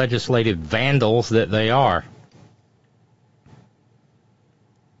legislative vandals that they are.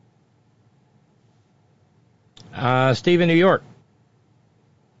 Steve in New York,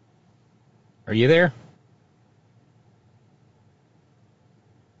 are you there?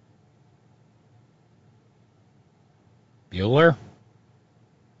 Bueller?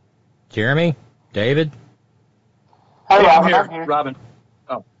 Jeremy? David? Hey, I'm here. Robyn.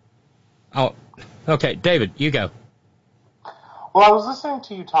 Oh, okay. David, you go. Well, I was listening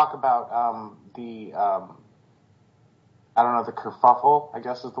to you talk about the kerfuffle, I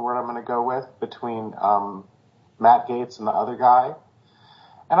guess is the word I'm going to go with, between Matt Gaetz and the other guy.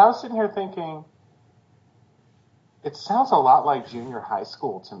 And I was sitting here thinking, it sounds a lot like junior high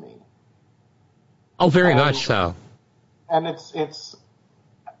school to me. Oh, very much so. And it's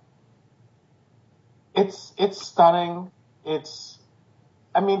stunning.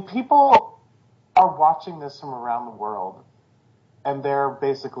 People are watching this from around the world, and they're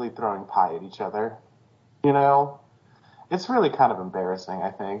basically throwing pie at each other. You know, it's really kind of embarrassing,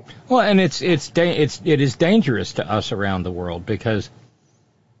 I think. Well, and it is dangerous to us around the world because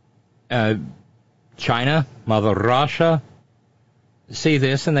China, Mother Russia, see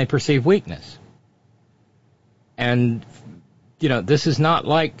this and they perceive weakness. And, you know, this is not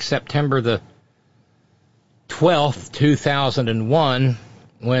like September the 12th, 2001,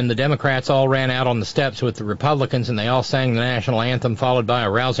 when the Democrats all ran out on the steps with the Republicans and they all sang the national anthem followed by a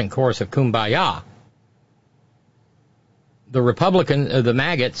rousing chorus of Kumbaya. The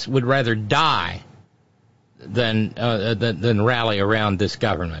maggots would rather die than rally around this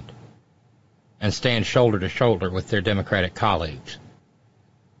government and stand shoulder to shoulder with their Democratic colleagues.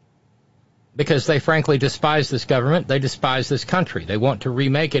 Because they frankly despise this government, they despise this country. They want to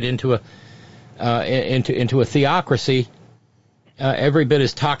remake it into a theocracy every bit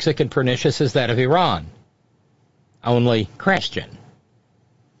as toxic and pernicious as that of Iran, only Christian.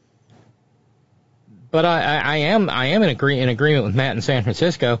 But I am in agreement with Matt in San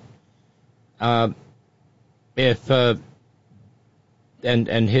Francisco. His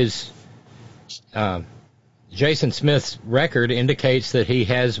Jason Smith's record indicates that he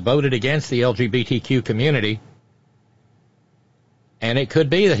has voted against the LGBTQ community, and it could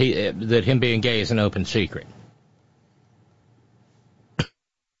be that him being gay is an open secret.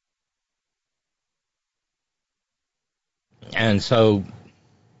 And so,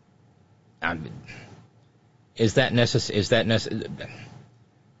 is that necessary?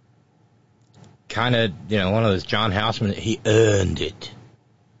 Kind of, you know, one of those John Houseman, he earned it.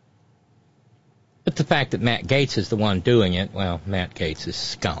 But the fact that Matt Gaetz is the one doing it, well, Matt Gaetz is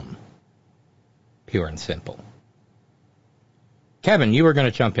scum. Pure and simple. Kevin, you were going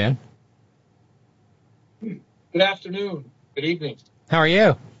to jump in. Good afternoon. Good evening. How are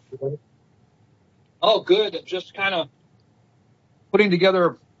you? Oh, good. Just kind of putting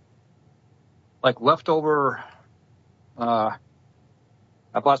together like leftover. I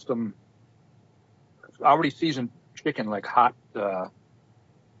bought some already seasoned chicken, like hot,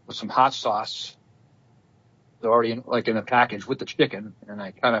 with some hot sauce. They're already in a package with the chicken, and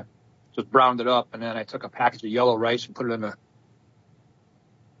I kind of just browned it up, and then I took a package of yellow rice and put it in the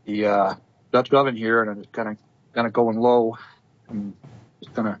Dutch oven here, and I'm just kind of going low. I'm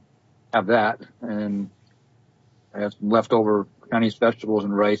just gonna have that, and I have some leftover Chinese vegetables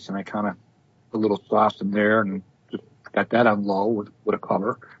and rice, and I kind of put a little sauce in there, and just got that on low with a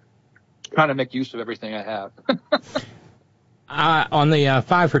cover. Trying to make use of everything I have. On the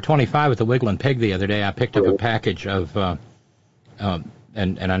 5 for $25 with the Wiggling Pig the other day, I picked up a package of, and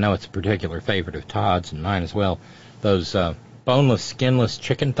I know it's a particular favorite of Todd's and mine as well, those boneless, skinless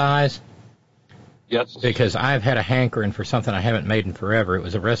chicken thighs. Yes. Because I've had a hankering for something I haven't made in forever. It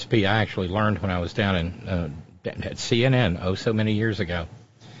was a recipe I actually learned when I was down in at CNN so many years ago.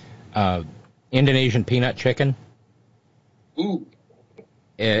 Indonesian peanut chicken. Ooh.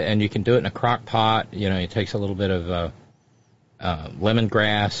 And you can do it in a crock pot. You know, it takes a little bit of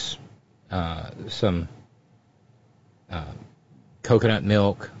lemongrass, some coconut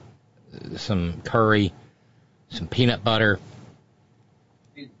milk, some curry, some peanut butter,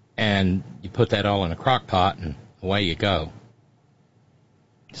 and you put that all in a crock pot, and away you go.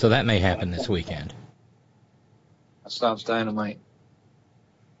 So that may happen this weekend. That sounds dynamite.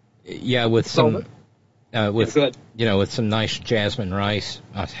 Yeah, with some, with some nice jasmine rice.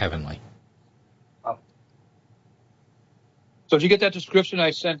 That's heavenly. So did you get that description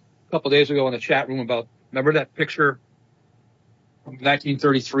I sent a couple of days ago in the chat room about, remember that picture from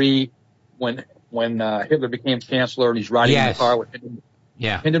 1933 when Hitler became chancellor and he's riding in the car with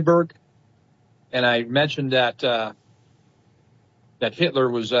Hindenburg? And I mentioned that that Hitler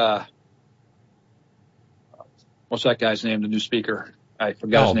was, what's that guy's name, the new speaker? I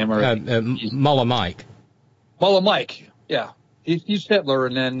forgot his name already. MullahMike. MullahMike, yeah. He's Hitler,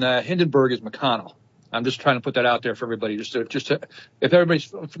 and then Hindenburg is McConnell. I'm just trying to put that out there for everybody, just to if everybody's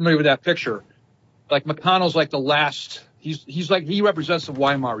familiar with that picture, like McConnell's like the last. He represents the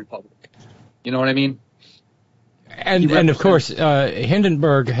Weimar Republic. You know what I mean? And of course,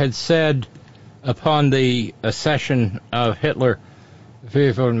 Hindenburg had said upon the accession of Hitler,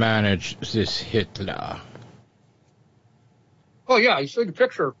 "We will manage this Hitler." Oh yeah, you see the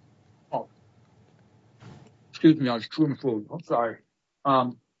picture. Oh, excuse me, I was chewing food. I'm sorry.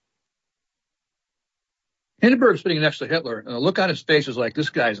 Hindenburg's sitting next to Hitler, and the look on his face is like, this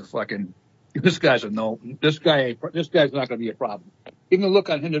guy's a no. This guy's not going to be a problem. Even the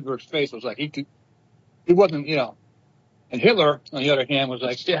look on Hindenburg's face was like, he wasn't, you know. And Hitler, on the other hand, was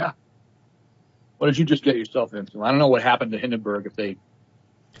like, yeah, what did you just get yourself into? I don't know what happened to Hindenburg if they.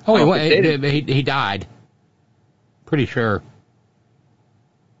 Oh, he died. Pretty sure.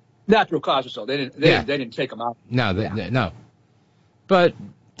 Natural causes, though. They didn't take them out. No, no. But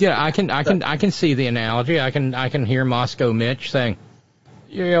yeah, I can see the analogy. I can hear Moscow Mitch saying,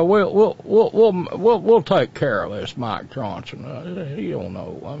 "Yeah, we'll take care of this, Mike Johnson. You don't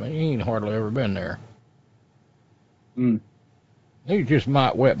know. I mean, he ain't hardly ever been there. He just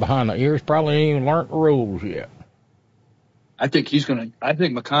might wet behind the ears. Probably ain't even learned the rules yet." I think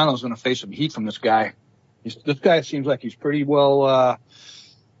McConnell's gonna face some heat from this guy. This guy seems like he's pretty well.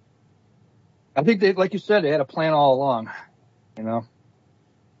 I think like you said, they had a plan all along.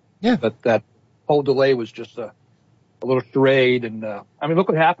 Yeah. But that whole delay was just a little charade, and I mean, look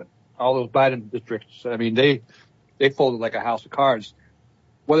what happened. All those Biden districts. I mean, they folded like a house of cards.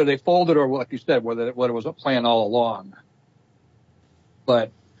 Whether they folded or, like you said, whether it was a plan all along.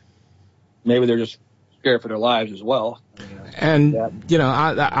 But maybe they're just scared for their lives as well. And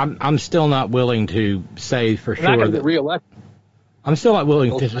I'm still not willing to say for sure. Not going to get reelected. I'm still not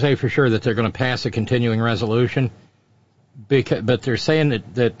willing to say for sure that they're going to pass a continuing resolution, but they're saying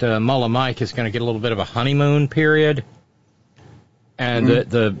that MullahMike is going to get a little bit of a honeymoon period, and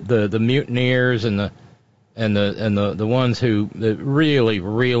the mutineers and the ones who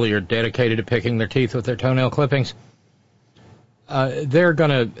really are dedicated to picking their teeth with their toenail clippings, they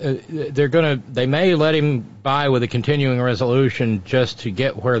may let him by with a continuing resolution just to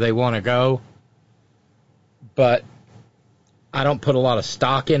get where they want to go, but I don't put a lot of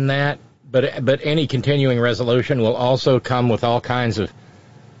stock in that, but any continuing resolution will also come with all kinds of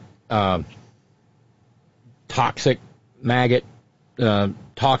toxic maggot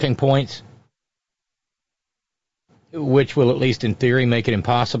talking points, which will, at least in theory, make it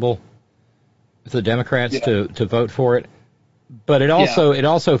impossible for the Democrats to vote for it. But it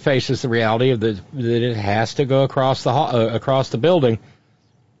also faces the reality of that it has to go across the building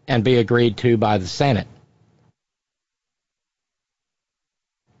and be agreed to by the Senate,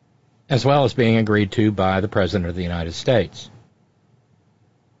 as well as being agreed to by the President of the United States.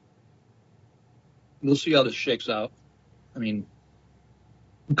 We'll see how this shakes out. I mean,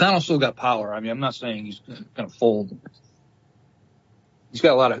 McConnell still got power. I mean, I'm not saying he's going to fold. He's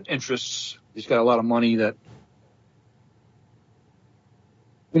got a lot of interests. He's got a lot of money that,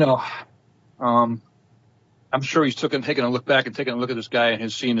 I'm sure he's taking a look back and taking a look at this guy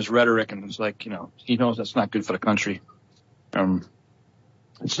and seeing his rhetoric, and it's like, he knows that's not good for the country.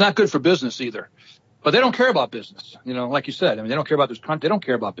 It's not good for business either. But they don't care about business. Like you said, I mean, they don't care about this country. They don't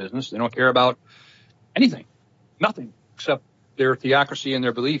care about business. They don't care about anything, nothing except their theocracy and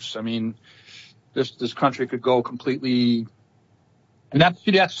their beliefs. I mean, this country could go completely, and that's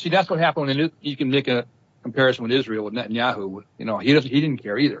what happened when you can make a comparison with Israel with Netanyahu. He didn't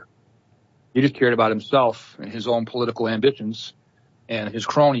care either. He just cared about himself and his own political ambitions and his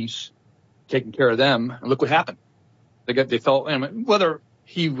cronies, taking care of them. And look what happened. They felt, whether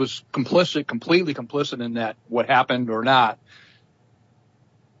he was completely complicit in that, what happened or not,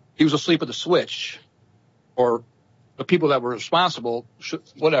 he was asleep at the switch, or the people that were responsible,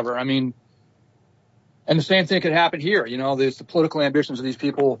 whatever. I mean, and the same thing could happen here. There's the political ambitions of these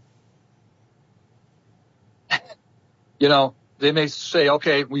people. They may say,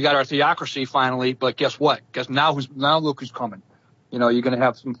 okay, we got our theocracy finally, but guess what? Now look who's coming. You're going to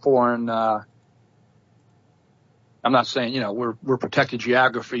have some foreign, I'm not saying, we're protected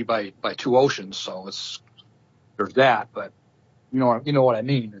geography by two oceans, so there's that, but you know what I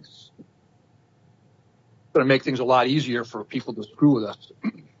mean. It's going to make things a lot easier for people to screw with us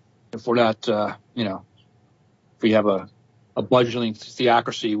if we're not, if we have a budgeting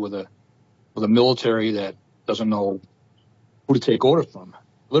theocracy with a military that doesn't know who to take orders from,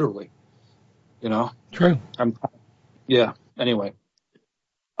 literally. True. Anyway,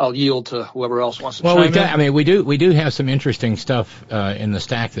 I'll yield to whoever else wants to chime in. We do have some interesting stuff in the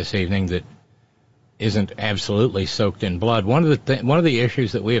stack this evening that isn't absolutely soaked in blood. One of the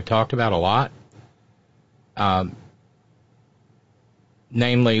issues that we have talked about a lot,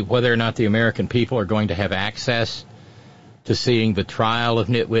 namely whether or not the American people are going to have access to seeing the trial of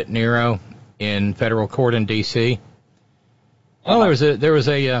Nitwit Nero in federal court in D.C. Well, there was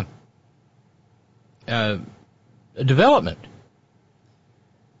a development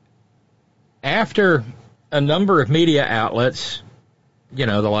after a number of media outlets, the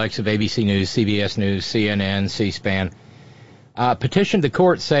likes of ABC News, CBS News, CNN, C-SPAN, petitioned the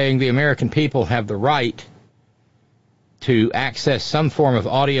court saying the American people have the right to access some form of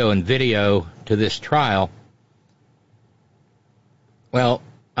audio and video to this trial. Well,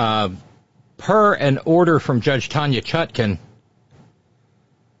 per an order from Judge Tanya Chutkan,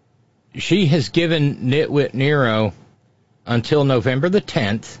 she has given Nitwit Nero until November the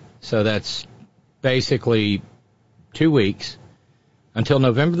 10th, so that's basically 2 weeks, until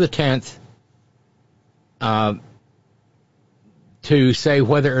November the 10th to say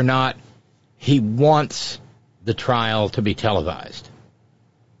whether or not he wants the trial to be televised.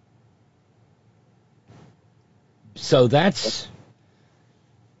 So that's...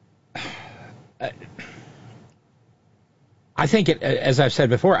 I think it, as I've said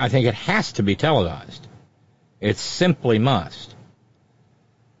before, I think it has to be televised. It simply must.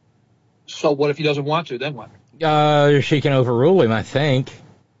 So what if he doesn't want to? Then what? She can overrule him, I think.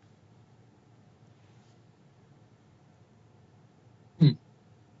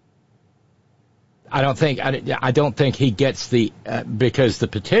 I don't think he gets the because the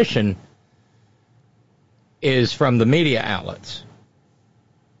petition is from the media outlets.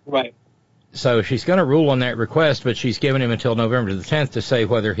 Right. So she's going to rule on that request, but she's given him until November the 10th to say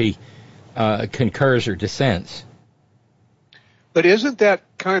whether he concurs or dissents. But isn't that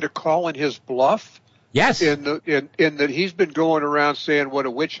kind of calling his bluff? Yes. In that he's been going around saying what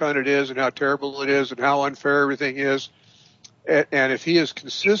a witch hunt it is and how terrible it is and how unfair everything is. And if he is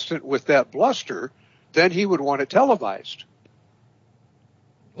consistent with that bluster, then he would want it televised.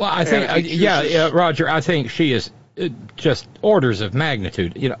 Well, I think, Roger, I think she is just orders of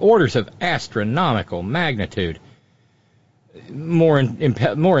magnitude, orders of astronomical magnitude more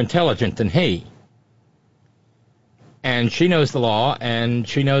intelligent than he. And she knows the law, and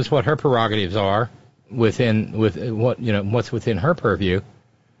she knows what her prerogatives are what's within her purview.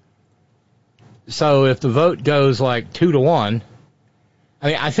 So if the vote goes like 2-1, I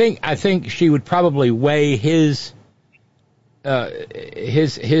mean, I think she would probably weigh his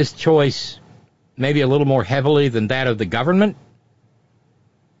choice maybe a little more heavily than that of the government.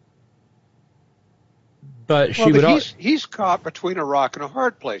 But he's caught between a rock and a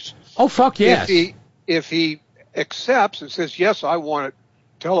hard place. Oh, fuck yes. If he accepts and says, yes, I want it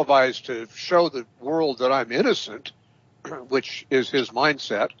televised to show the world that I'm innocent, which is his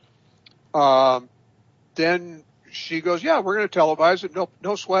mindset, then she goes, yeah, we're going to televise it.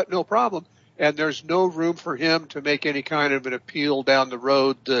 No sweat, no problem. And there's no room for him to make any kind of an appeal down the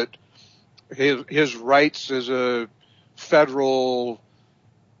road that his rights as a federal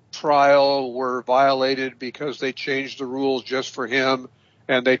trial were violated because they changed the rules just for him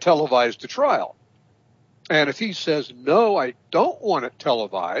and they televised the trial. And if he says, no, I don't want it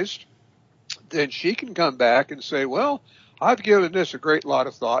televised, then she can come back and say, well, I've given this a great lot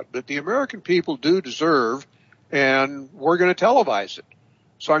of thought, but the American people do deserve, and we're going to televise it.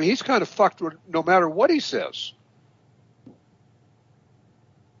 So, I mean, he's kind of fucked with no matter what he says.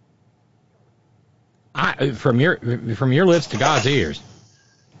 From your lips to God's ears.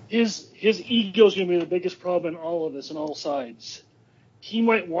 His ego is going to be the biggest problem in all of this, on all sides. He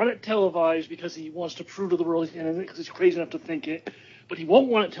might want it televised because he wants to prove to the world he's innocent because he's crazy enough to think it, but he won't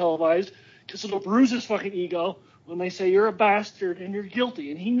want it televised because it'll bruise his fucking ego when they say you're a bastard and you're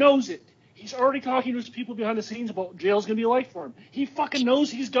guilty, and he knows it. He's already talking to his people behind the scenes about jail's going to be like for him. He fucking knows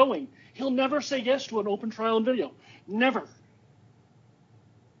he's going. He'll never say yes to an open trial and video. Never.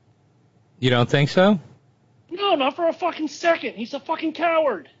 You don't think so? No, not for a fucking second. He's a fucking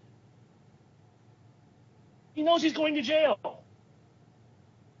coward. He knows he's going to jail.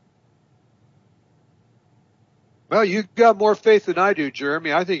 Well, you've got more faith than I do,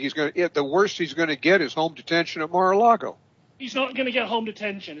 Jeremy. I think the worst he's going to get is home detention at Mar-a-Lago. He's not going to get home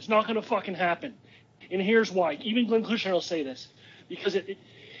detention. It's not going to fucking happen. And here's why. Even Glenn Kushner will say this. Because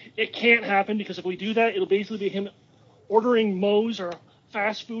it can't happen, because if we do that, it'll basically be him ordering Moe's or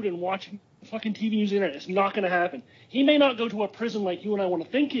fast food and watching fucking TV news on the internet. It's not going to happen. He may not go to a prison like you and I want to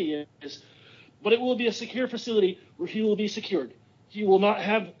think he is, but it will be a secure facility where he will be secured. He will not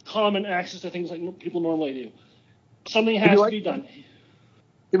have common access to things like people normally do. Something has to be done.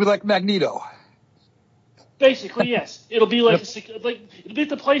 It'll be like Magneto. Basically, yes. It'll be like it'll be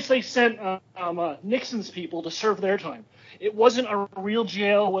the place they sent Nixon's people to serve their time. It wasn't a real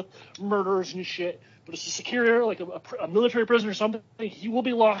jail with murderers and shit, but it's a secure area, like a military prison or something. He will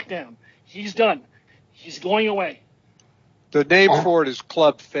be locked down. He's done. He's going away. The name for it is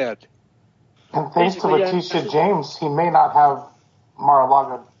Club Fed. And thanks to Letitia James, he may not have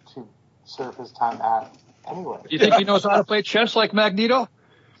Mar-a-Lago to serve his time at anyway. Do you think he knows how to play chess like Magneto?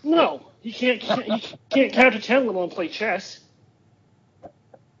 No, he can't count to 10 let alone play chess.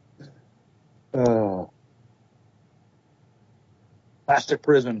 Oh. Plastic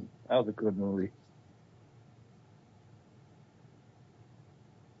Prison. That was a good movie.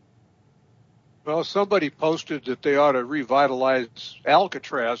 Well, somebody posted that they ought to revitalize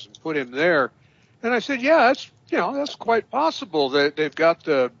Alcatraz and put him there. And I said, yeah, that's quite possible. They've got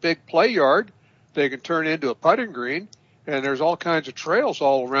the big play yard they can turn into a putting green, and there's all kinds of trails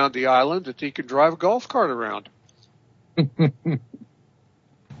all around the island that he can drive a golf cart around.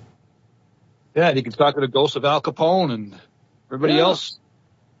 Yeah, he can talk to the ghosts of Al Capone and everybody else.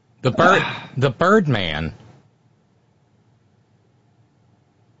 The Birdman.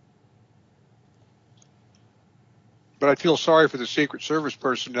 But I feel sorry for the Secret Service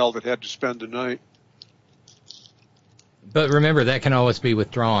personnel that had to spend the night. But remember, that can always be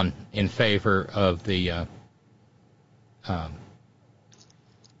withdrawn in favor of the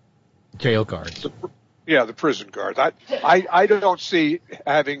jail guards. The prison guards. I don't see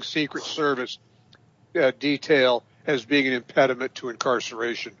having Secret Service detail as being an impediment to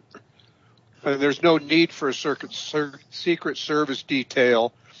incarceration. And there's no need for a Secret Service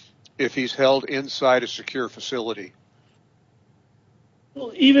detail if he's held inside a secure facility.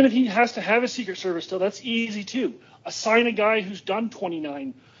 Well, even if he has to have a Secret Service still, that's easy too. Assign a guy who's done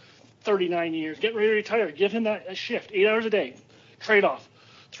 29, 39 years, get ready to retire, give him that a shift, 8 hours a day, trade off,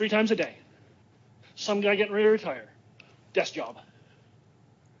 3 times a day. Some guy getting ready to retire, desk job.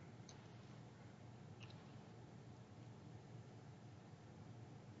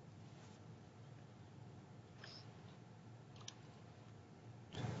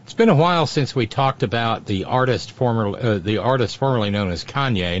 It's been a while since we talked about the artist formerly known as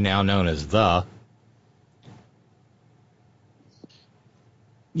Kanye, now known as The.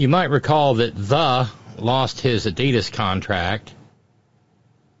 You might recall that The lost his Adidas contract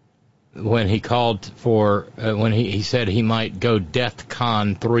when he called for when he said he might go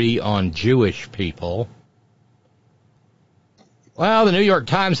DEFCON 3 on Jewish people. Well, the New York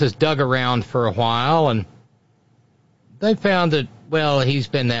Times has dug around for a while, and they found that, well, he's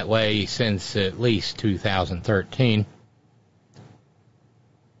been that way since at least 2013.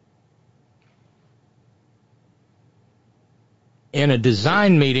 In a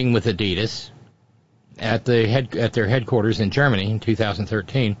design meeting with Adidas at their headquarters in Germany in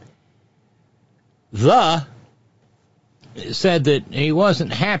 2013, The said that he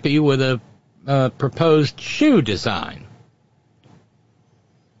wasn't happy with a proposed shoe design,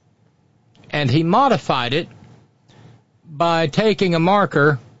 and he modified it by taking a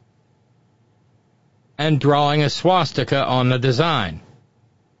marker and drawing a swastika on the design.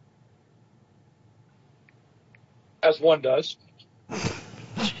 As one does.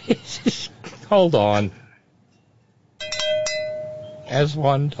 Hold on. As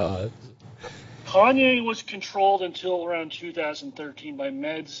one does. Kanye was controlled until around 2013 by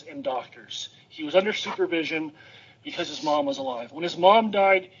meds and doctors. He was under supervision because his mom was alive. When his mom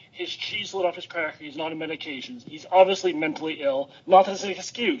died, his cheese lit off his cracker. He's not on medications. He's obviously mentally ill. Not that it's an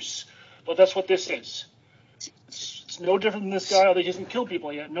excuse, but that's what this is. It's no different than this guy, although he hasn't killed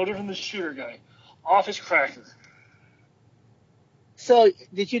people yet. No different than this shooter guy. Off his cracker. So,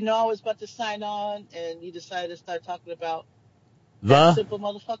 did you know I was about to sign on, and you decided to start talking about The that simple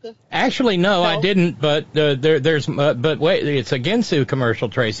motherfucker? Actually, no, I didn't. But there's but wait, it's a Ginsu commercial,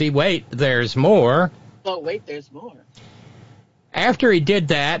 Tracy. Wait, there's more. Oh, wait, there's more. After he did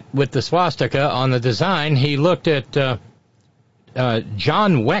that with the swastika on the design, he looked at John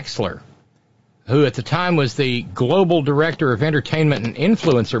Wexler, who at the time was the global director of entertainment and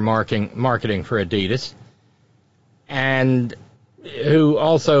influencer marketing for Adidas, and who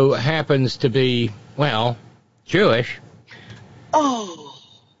also happens to be, well, Jewish. Oh.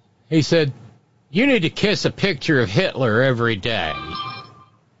 He said, "You need to kiss a picture of Hitler every day."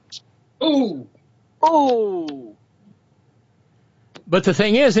 Ooh. Oh. But the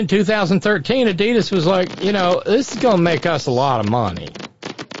thing is, in 2013, Adidas was like, this is going to make us a lot of money.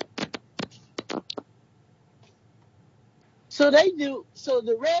 So they knew. So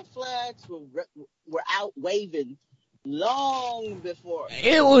the red flags were out waving long before.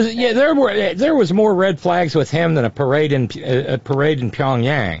 It was there was more red flags with him than a parade in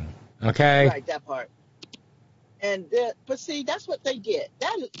Pyongyang. Okay, right, that part. And but see, that's what they get.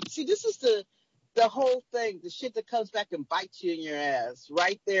 This is the whole thing, the shit that comes back and bites you in your ass,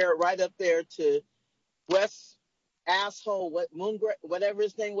 right up there to West asshole, whatever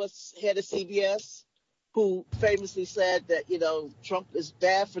his name was, head of CBS, who famously said that Trump is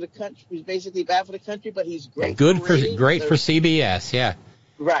bad for the country. He's basically bad for the country, but he's great. Great for CBS, yeah.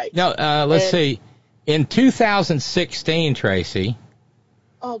 Right. Now let's see. In 2016, Tracy.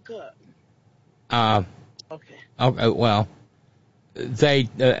 Oh, good. Okay. Oh, well.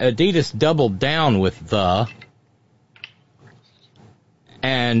 Adidas doubled down with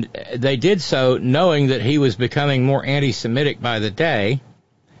and they did so knowing that he was becoming more anti-Semitic by the day.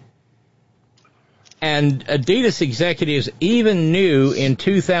 And Adidas executives even knew in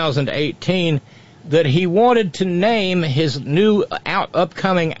 2018 that he wanted to name his new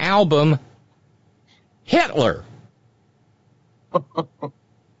upcoming album Hitler.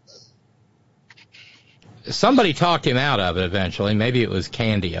 somebody talked him out of it eventually. Maybe it was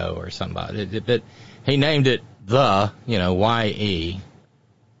Candio or somebody. But he named it the, Y-E.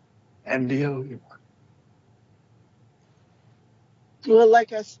 Candio. Well,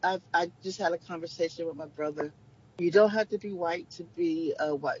 like I just had a conversation with my brother. You don't have to be white to be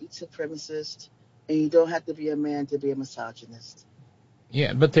a white supremacist, and you don't have to be a man to be a misogynist.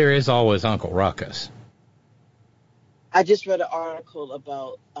 Yeah, but there is always Uncle Ruckus. I just read an article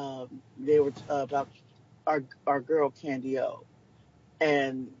about about our girl Candio,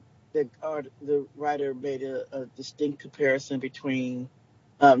 and the writer made a distinct comparison between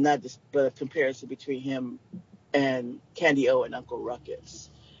but a comparison between him and Candio and Uncle Ruckus.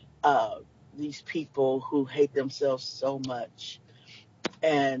 These people who hate themselves so much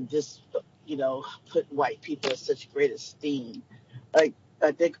and just put white people in such great esteem. Like,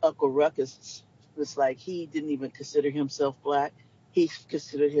 I think Uncle Ruckus was like, he didn't even consider himself black. He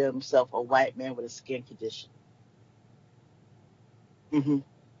considered himself a white man with a skin condition. Mm-hmm.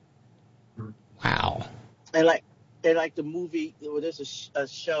 Wow. And like the movie, there's a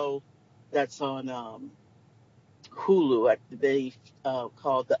show that's on Hulu. They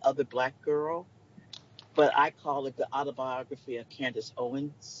called The Other Black Girl, but I call it the autobiography of Candace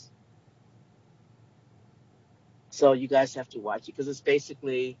Owens. So you guys have to watch it because it's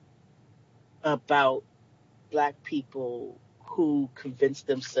basically about black people who convince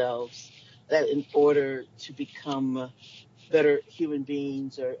themselves that in order to become better human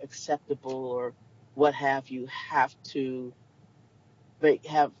beings or acceptable or what have you, have to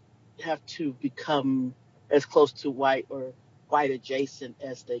become as close to white or white adjacent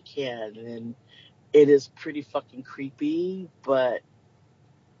as they can. And it is pretty fucking creepy, but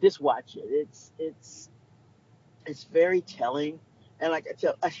just watch it. It's very telling. And like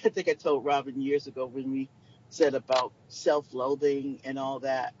I think I told Robyn years ago when we said about self-loathing and all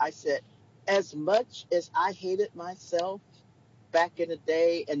that, I said, as much as I hated myself back in the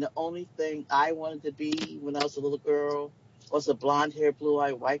day, and the only thing I wanted to be when I was a little girl was a blonde-haired,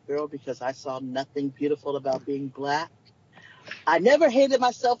 blue-eyed white girl because I saw nothing beautiful about being black, I never hated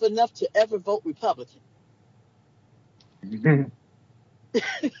myself enough to ever vote Republican. Because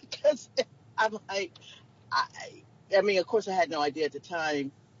I'm like, I mean, of course, I had no idea at the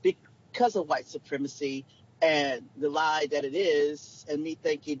time because of white supremacy and the lie that it is, and me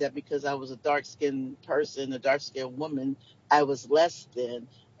thinking that because I was a dark-skinned person, a dark-skinned woman, I was less than.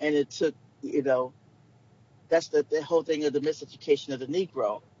 And it took, that's the whole thing of the miseducation of the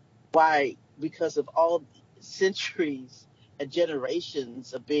Negro. Why? Because of all centuries and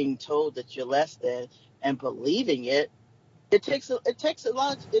generations of being told that you're less than and believing it. It takes a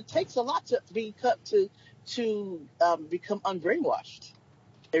lot to become unbrainwashed.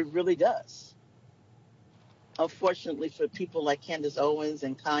 It really does. Unfortunately, for people like Candace Owens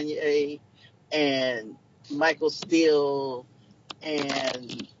and Kanye and Michael Steele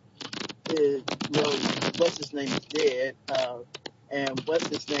and what's his name is dead, and what's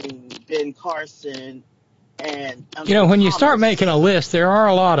his name, Ben Carson, and when you start making a list, there are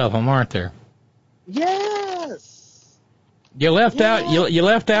a lot of them, aren't there? Yes. You left out your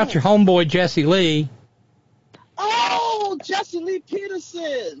homeboy Jesse Lee. Oh, Jesse Lee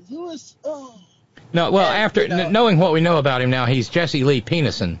Peterson, who is No, well, after knowing what we know about him now, he's Jesse Lee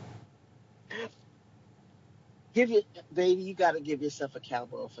Peterson. Baby, you got to give yourself a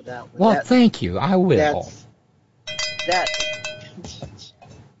cowbell for that one. Well, thank you. I will.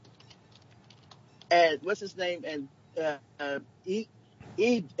 And what's his name? And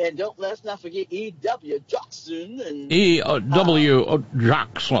let's not forget E.W. Jackson and E.W.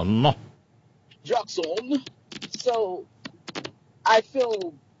 Jackson. Jackson. So I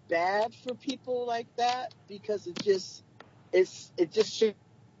feel bad for people like that because it just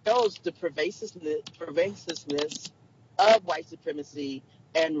shows the pervasiveness of white supremacy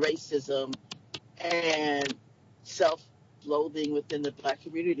and racism and self-loathing within the black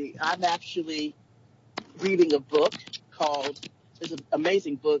community. I'm actually reading a book it's an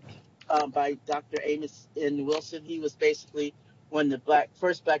amazing book by Dr. Amos N. Wilson. He was basically one of the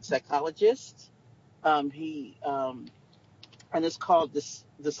first black psychologists. And it's called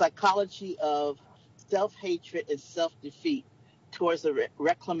The Psychology of Self-Hatred and Self-Defeat Towards the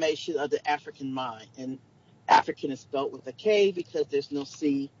Reclamation of the African Mind. And African is spelled with a K because there's no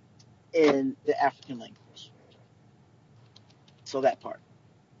C in the African language. So that part.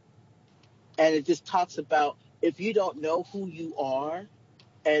 And it just talks about if you don't know who you are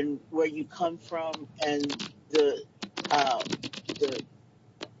and where you come from and the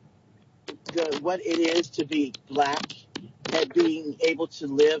what it is to be black and being able to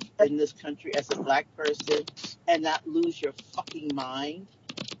live in this country as a black person and not lose your fucking mind,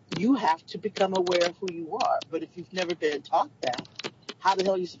 you have to become aware of who you are. But if you've never been taught that, how the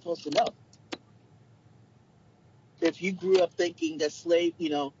hell are you supposed to know? If you grew up thinking that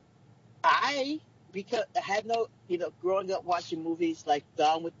because I had no, growing up watching movies like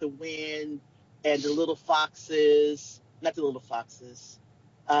Gone with the Wind and The Little Foxes, not The Little Foxes,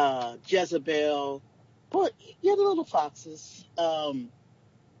 Jezebel, well, yeah, The Little Foxes,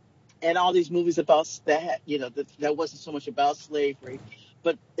 and all these movies about that, that wasn't so much about slavery,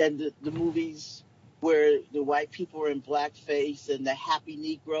 but then the movies where the white people were in blackface and the happy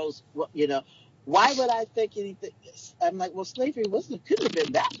Negroes, why would I think anything? I'm like, well, slavery couldn't have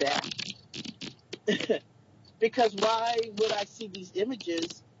been that bad. Because why would I see these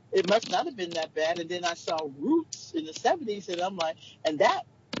images? It must not have been that bad. And then I saw Roots in the 70s, and I'm like, and that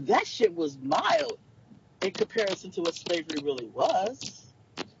shit was mild in comparison to what slavery really was.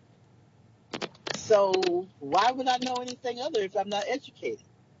 So why would I know anything other if I'm not educated?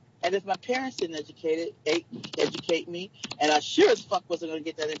 And if my parents didn't educate me, and I sure as fuck wasn't going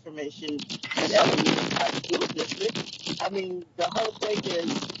to get that information in elementary high school district. I mean, the whole thing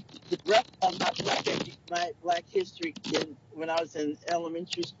is the breadth of my black history when I was in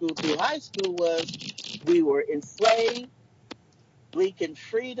elementary school through high school was we were enslaved, Lincoln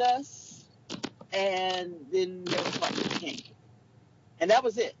freed us, and then Martin came. And that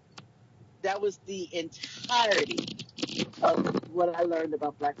was it. That was the entirety of what I learned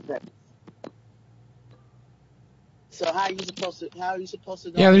about black studies. So how are you supposed to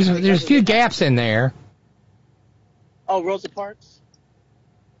know? Yeah, there's a few gaps in there. Oh, Rosa Parks?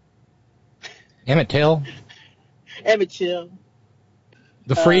 Emmett Till.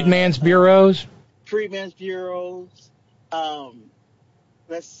 The Freedmen's Bureaus. Freedmen's Bureaus.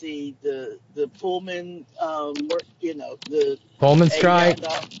 Let's see, the Pullman the Pullman strike.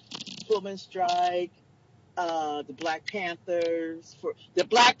 Pullman strike. The Black Panthers the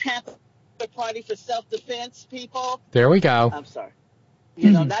Black Panther Party for self-defense people. There we go. I'm sorry.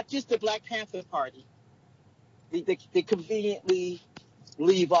 Not just the Black Panther Party. They conveniently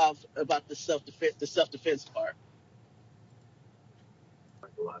leave off about the self-defense part.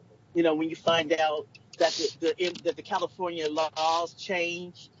 When you find out that the California laws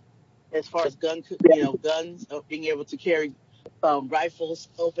changed as far as guns, being able to carry rifles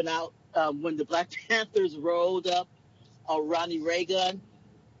open out, when the Black Panthers rolled up on Ronnie Reagan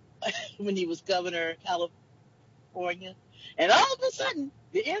when he was governor of California, and all of a sudden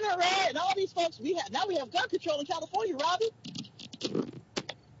the NRA and all these folks we have gun control in California, Robyn.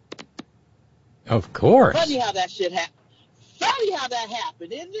 Of course. Funny how that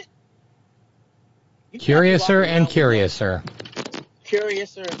happened, isn't it? Curiouser and curiouser.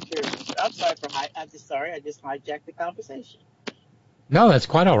 Curiouser and curiouser. I'm sorry I just hijacked the conversation. No, that's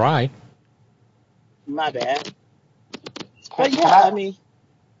quite all right. My bad. Can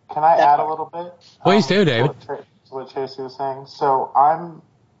I add a little bit? Please do, David. To what Tracy was saying. So I'm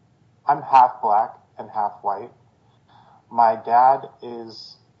half black and half white. My dad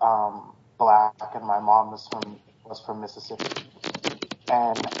is black, and my mom was from Mississippi.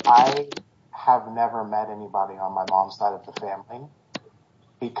 And I have never met anybody on my mom's side of the family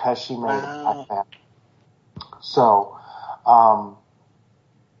because she made a black family. So,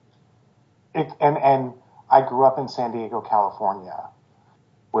 and I grew up in San Diego, California,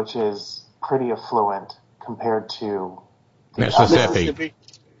 which is pretty affluent compared to Mississippi.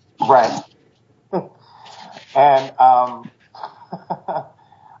 Right. And,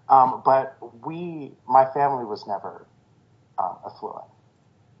 but my family was never affluent.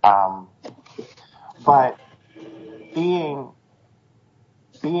 But being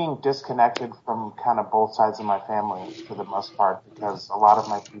disconnected from kind of both sides of my family for the most part, because a lot of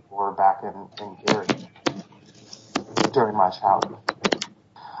my people were back in Gary during my childhood,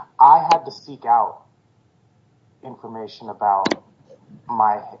 I had to seek out information about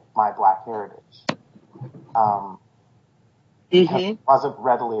my black heritage. Because it wasn't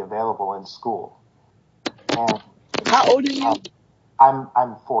readily available in school. And how old are you?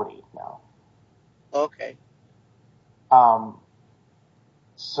 I'm 40 now. Okay.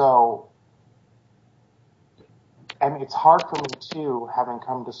 So, and it's hard for me too, having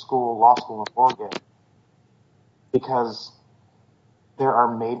come to law school in Oregon, because there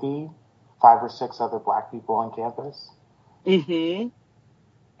are maybe 5 or 6 other black people on campus. Mm-hmm.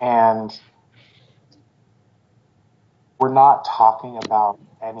 And we're not talking about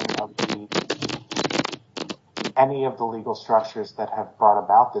any of the legal structures that have brought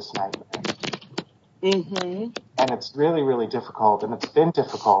about this nightmare. Mm-hmm. And it's really, really difficult, and it's been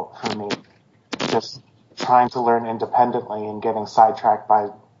difficult for me just trying to learn independently and getting sidetracked by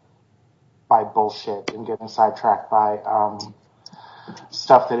bullshit and getting sidetracked by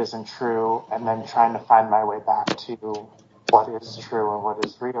stuff that isn't true, and then trying to find my way back to what is true and what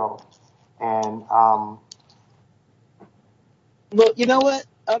is real. And Well, you know what,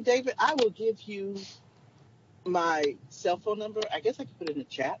 David, I will give you my cell phone number. I guess I can put it in the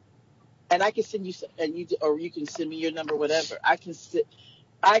chat, and I can send you, or you can send me your number, whatever. I can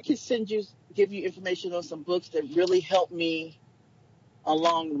give you information on some books that really helped me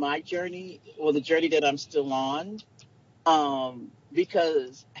along my journey, or the journey that I'm still on.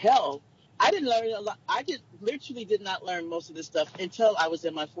 Because hell, I didn't learn a lot. I literally did not learn most of this stuff until I was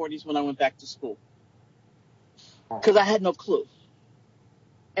in my 40s when I went back to school, because I had no clue.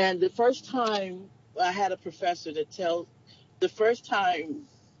 And the first time I had a professor the first time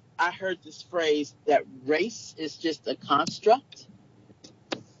I heard this phrase that race is just a construct,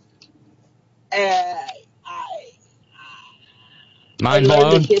 and I Mind learned the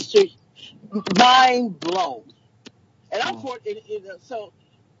blown? history, mind blown. And so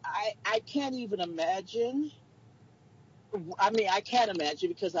I can't even imagine. I mean, I can't imagine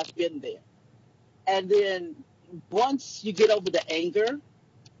because I've been there. And then once you get over the anger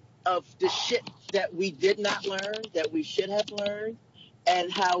of the shit that we did not learn, that we should have learned, and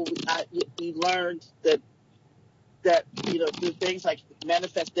how we learned that the things like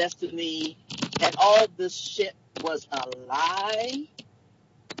manifest destiny and all this shit was a lie.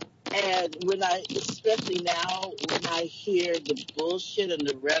 And especially now, when I hear the bullshit and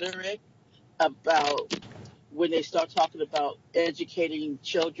the rhetoric about when they start talking about educating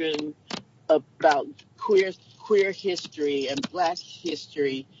children about queer history and black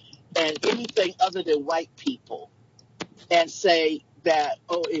history and anything other than white people, and say that,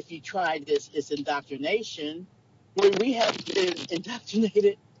 oh, if you try this, it's indoctrination, when we have been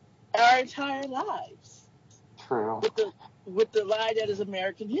indoctrinated our entire lives. True. With the lie that is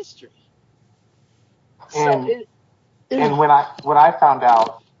American history. And when I found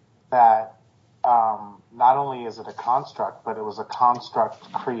out that not only is it a construct, but it was a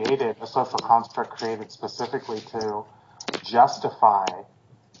social construct created specifically to justify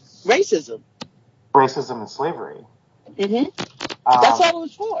racism and slavery. Mm-hmm. That's all it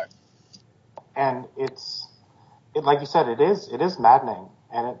was for. And like you said, it is maddening,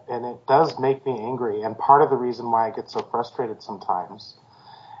 and it does make me angry. And part of the reason why I get so frustrated sometimes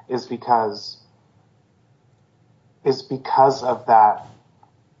is because of that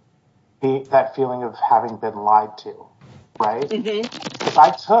feeling of having been lied to, right? Mm-hmm. Because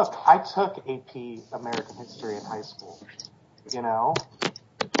I took AP American History in high school,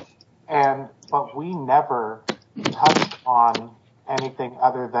 but we never touched on anything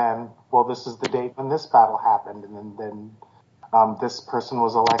other than, well, this is the date when this battle happened, and then this person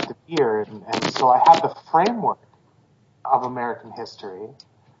was elected here, and so I had the framework of American history,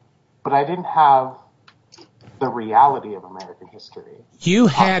 but I didn't have the reality of American history. You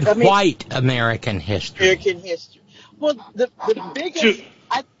had white American history. American history. Well, the biggest,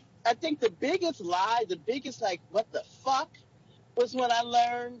 I think the biggest lie, the biggest what the fuck, was when I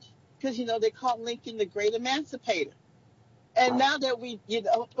learned, because they called Lincoln the Great Emancipator, and now that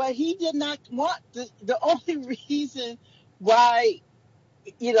but he did not want the only reason why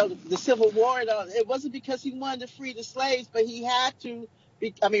the Civil War and all, it wasn't because he wanted to free the slaves, but he had to.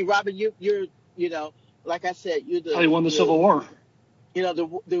 Robyn, you're like I said, he won the Civil War.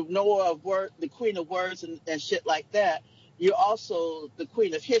 The Noah of word, the queen of words and shit like that. You're also the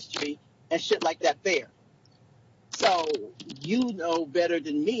queen of history and shit like that there. So you know better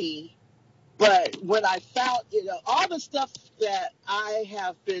than me. But when I found, all the stuff that I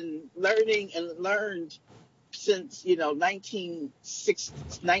have been learning and learned since,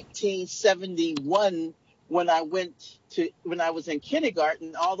 1971, when I was in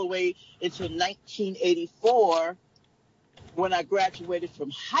kindergarten, all the way until 1984, when I graduated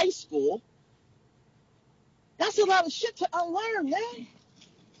from high school, that's a lot of shit to unlearn, man.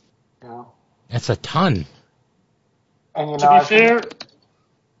 Yeah. That's a ton. And to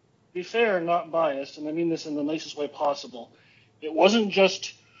be fair, not biased, and I mean this in the nicest way possible, it wasn't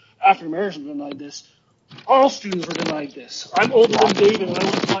just African Americans were denied this. All students were denied this. I'm older than David, and I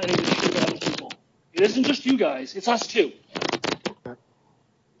was taught any of this shit about people. It isn't just you guys; it's us too.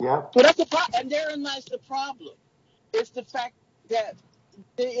 Yeah. Well, that's the problem, and therein lies the problem. It's the fact that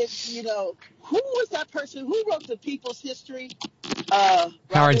who was that person who wrote the People's History?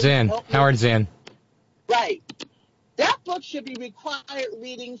 Howard Zinn. Howard Zinn. Right. That book should be required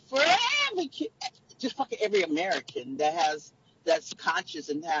reading for every kid, just fucking every American that's conscious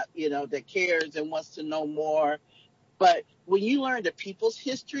and that cares and wants to know more. But when you learn the people's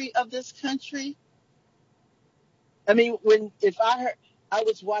history of this country, I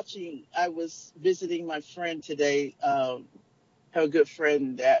was visiting my friend today, have a good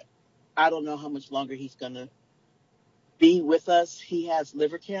friend that I don't know how much longer he's going to be with us. He has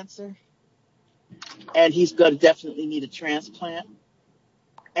liver cancer, and he's going to definitely need a transplant.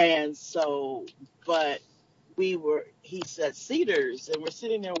 And so, but he's at Cedars, and we're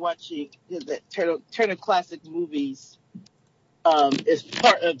sitting there watching the Turner Classic Movies is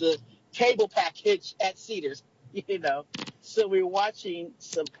part of the cable package at Cedars, you know. So we were watching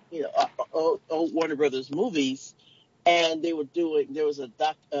some, old Warner Brothers movies, and there was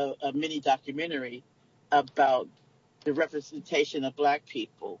a mini documentary about the representation of Black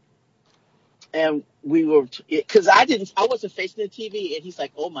people. And we were, because I wasn't facing the TV, and he's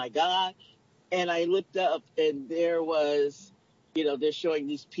like, "Oh my God." And I looked up, and there was, they're showing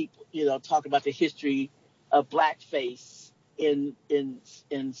these people, talk about the history of blackface in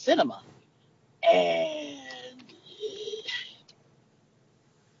cinema. And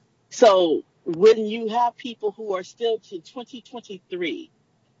so when you have people who are still to 2023,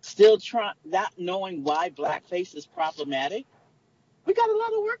 still not knowing why blackface is problematic, we got a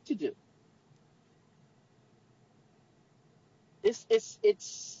lot of work to do.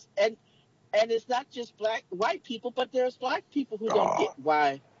 And it's not just white people, but there's Black people who don't get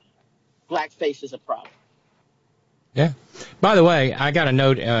why blackface is a problem. Yeah. By the way, I got a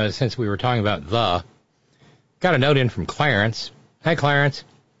note, since we were talking about got a note in from Clarence. Hey, Clarence.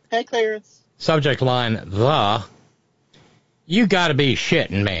 Hey, Clarence. Subject line, the. You gotta be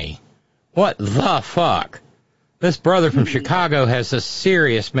shitting me. What the fuck? This brother from Chicago has a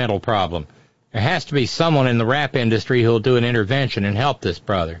serious mental problem. There has to be someone in the rap industry who'll do an intervention and help this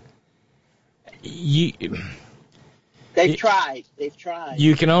brother. They've tried.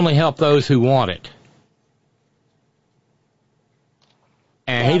 You can only help those who want it.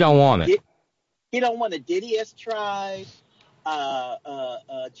 And he don't want it. He don't want it. Diddy has tried.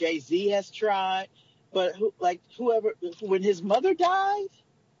 Jay-Z has tried. But when his mother died,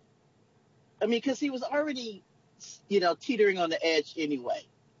 I mean, because he was already, teetering on the edge anyway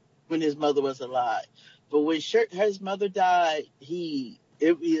when his mother was alive. But when his mother died, it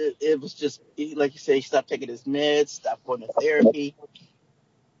was just, like you say, he stopped taking his meds, stopped going to therapy.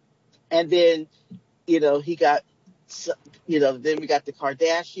 And then, he got, then we got the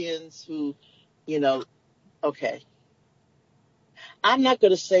Kardashians who, okay. I'm not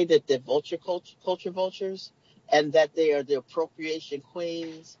going to say that they're culture vultures and that they are the appropriation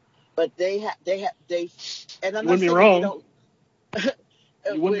queens, but they, and I'm not saying wrong.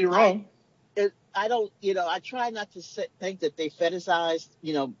 You wouldn't be wrong. I don't, I try not to think that they fetishize,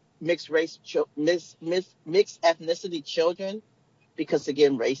 mixed ethnicity children, because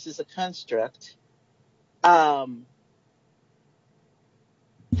again, race is a construct. Because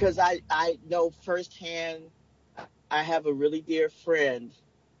I know firsthand, I have a really dear friend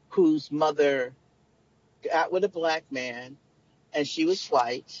whose mother got with a Black man, and she was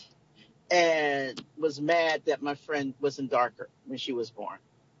white, and was mad that my friend wasn't darker when she was born.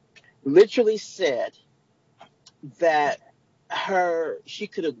 Literally said that she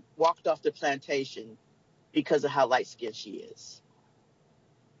could have walked off the plantation because of how light skinned she is.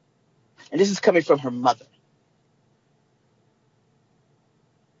 And this is coming from her mother.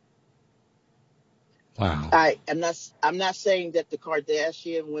 Wow. I'm not saying that the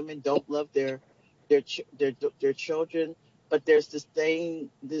Kardashian women don't love their children, but there's this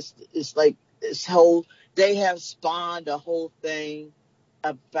thing, it's like this whole, they have spawned a whole thing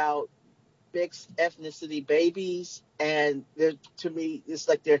about mixed ethnicity babies, and to me, it's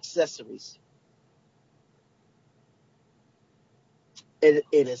like they're accessories. It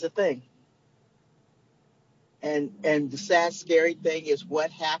is a thing. And the sad, scary thing is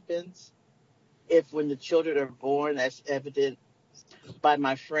what happens if, when the children are born, as evident by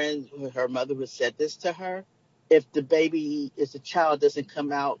my friend, her mother who said this to her, if the child doesn't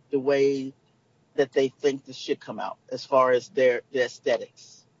come out the way that they think this should come out, as far as their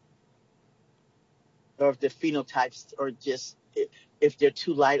aesthetics, or if their phenotypes, or just if they're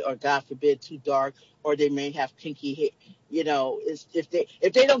too light, or God forbid too dark, or they may have pinky hair,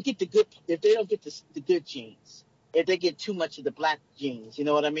 if they don't get the good genes, if they get too much of the Black genes, you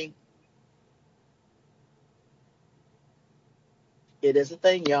know what I mean? It is a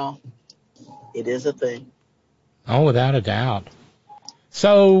thing, y'all. It is a thing. Oh, without a doubt.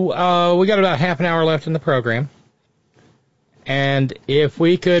 So we got about half an hour left in the program. And if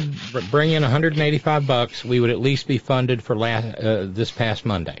we could bring in $185, we would at least be funded for this past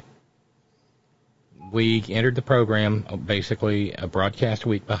Monday. We entered the program basically a broadcast a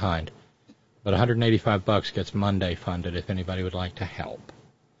week behind. But $185 gets Monday funded if anybody would like to help.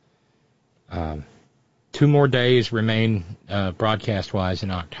 2 more days remain broadcast-wise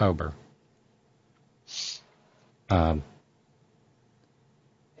in October.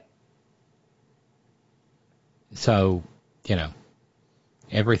 So,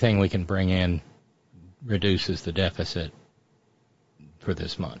 everything we can bring in reduces the deficit for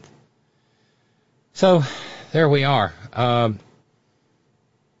this month. So, there we are.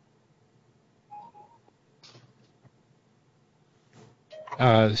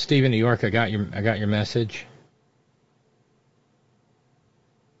 Steve in New York, I got your message.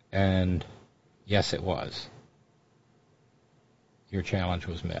 And yes, it was. Your challenge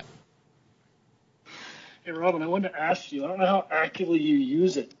was met. Hey, Robyn, I wanted to ask you, I don't know how actively you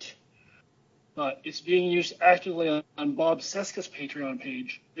use it, but it's being used actively on Bob Seska's Patreon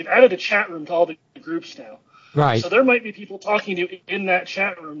page. They've added a chat room to all the groups now. Right. So there might be people talking to you in that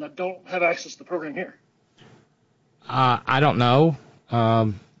chat room that don't have access to the program here. I don't know.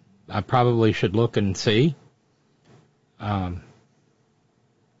 I probably should look and see. I'm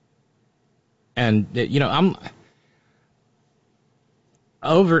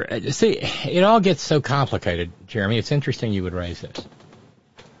see, it all gets so complicated, Jeremy. It's interesting you would raise this.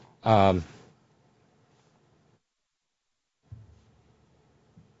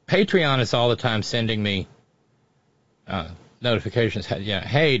 Patreon is all the time sending me notifications.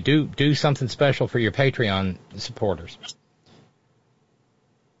 Hey, do something special for your Patreon supporters.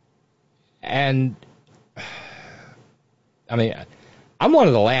 And I mean, I'm one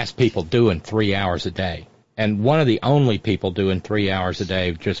of the last people doing 3 hours a day, and one of the only people doing 3 hours a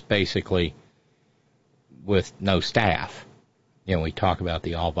day, just basically with no staff. We talk about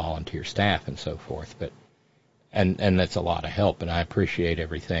the all volunteer staff and so forth, but and that's a lot of help, and I appreciate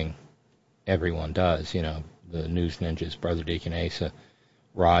everything everyone does. The News Ninjas, Brother Deacon Asa,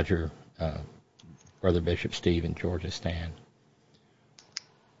 Roger, Brother Bishop Steve, and Georgia Stan.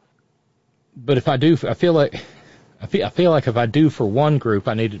 But if I do, I feel like if I do for one group,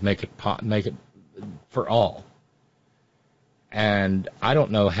 I need to make it for all. And I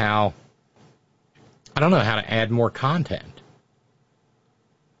don't know how to add more content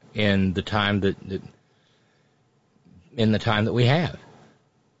in the time that we have.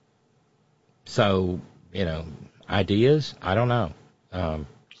 So, ideas, I don't know.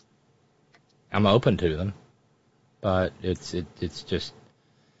 I'm open to them, but it's just,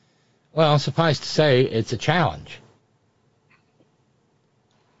 well, suffice to say, it's a challenge.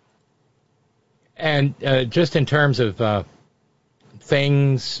 And just in terms of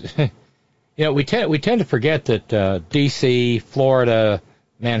things, we tend to forget that D.C., Florida,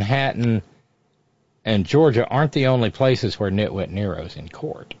 Manhattan, and Georgia aren't the only places where Nitwit Nero's in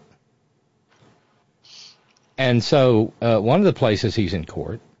court. And so one of the places he's in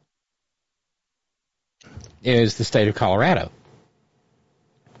court is the state of Colorado.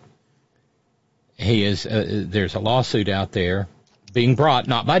 There's a lawsuit out there being brought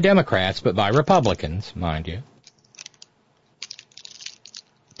not by Democrats but by Republicans, mind you,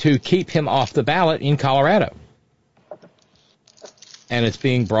 to keep him off the ballot in Colorado. And it's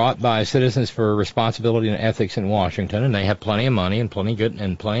being brought by Citizens for Responsibility and Ethics in Washington, and they have plenty of money and plenty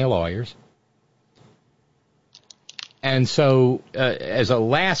of lawyers. And so, as a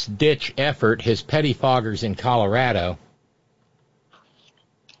last-ditch effort, his pettifoggers in Colorado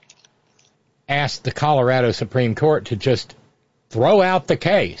asked the Colorado Supreme Court to just throw out the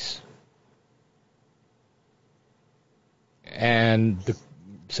case. And the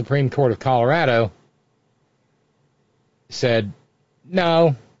Supreme Court of Colorado said,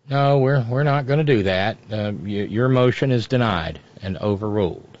 no, we're not going to do that. Your motion is denied and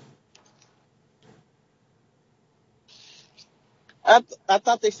overruled. I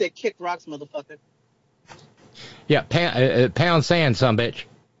thought they said kick rocks, motherfucker. Yeah, pound sand, sumbitch.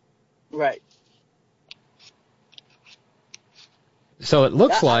 Right. So it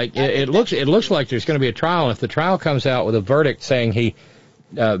looks like it looks like there's going to be a trial, and if the trial comes out with a verdict saying he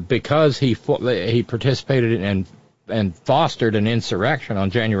because he participated in and fostered an insurrection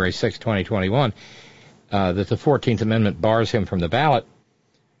on January 6, 2021, that the 14th Amendment bars him from the ballot,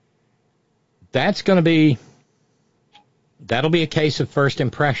 that'll be a case of first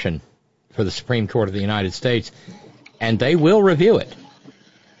impression for the Supreme Court of the United States, and they will review it.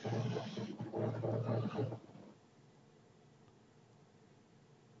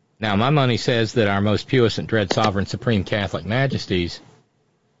 Now, my money says that our most puissant, dread, sovereign, supreme Catholic majesties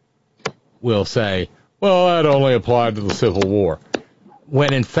will say, well, that only applied to the Civil War.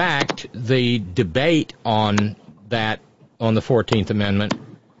 When, in fact, the debate on the 14th Amendment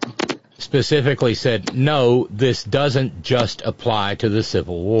specifically said, no, this doesn't just apply to the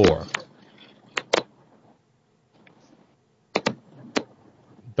Civil War.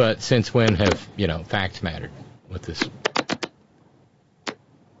 But since when have, facts mattered with this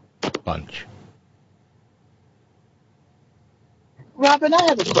bunch? Robyn, I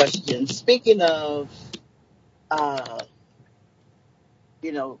have a question. Speaking of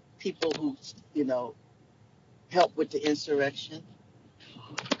people who, help with the insurrection.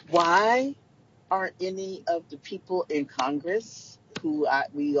 Why aren't any of the people in Congress who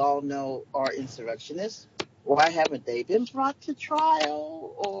we all know are insurrectionists, why haven't they been brought to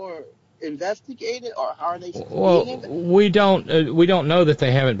trial or investigated, or how are they being investigated? We don't know that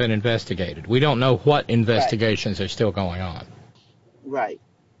they haven't been investigated. We don't know what investigations are still going on. Right.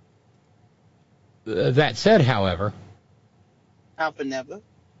 That said, however, Alpha Never.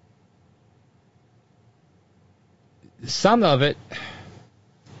 Some of it,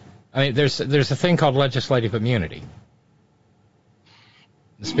 I mean, there's a thing called legislative immunity,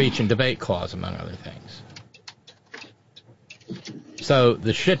 the speech and debate clause, among other things. So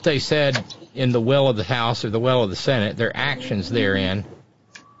the shit they said in the will of the House or the will of the Senate, their actions therein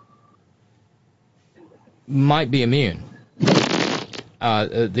might be immune.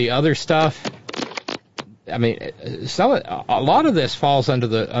 The other stuff, I mean, a lot of this falls under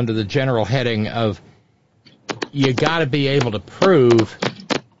the general heading of you got to be able to prove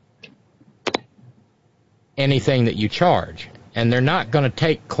anything that you charge, and they're not going to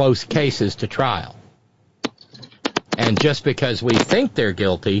take close cases to trial. And just because we think they're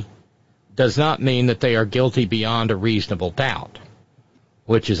guilty does not mean that they are guilty beyond a reasonable doubt,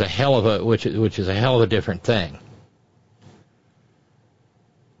 which is a hell of a different thing.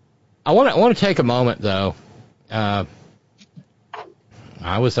 I want to take a moment though. I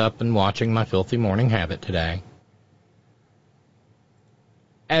was up and watching my filthy morning habit today.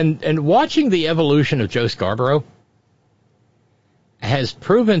 And watching the evolution of Joe Scarborough has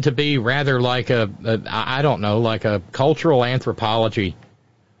proven to be rather like like a cultural anthropology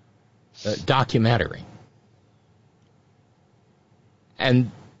documentary.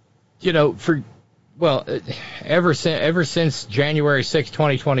 And, ever since January 6,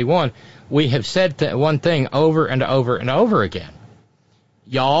 2021, we have said one thing over and over and over again.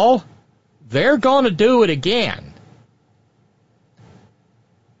 Y'all, they're going to do it again.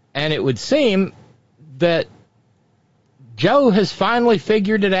 And it would seem that Joe has finally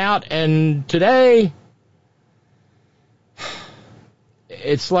figured it out, and today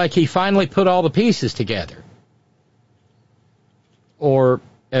it's like he finally put all the pieces together. Or,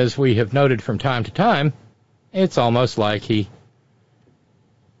 as we have noted from time to time, it's almost like he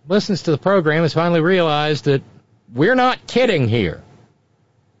listens to the program, has finally realized that we're not kidding here.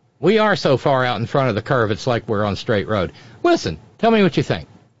 We are so far out in front of the curve, it's like we're on straight road. Listen, tell me what you think.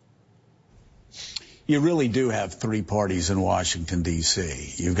 You really do have three parties in Washington,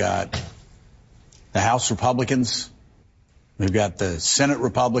 D.C. You've got the House Republicans. We've got the Senate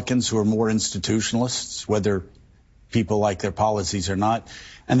Republicans, who are more institutionalists, whether people like their policies or not.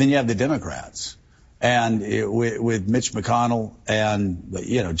 And then you have the Democrats. And with Mitch McConnell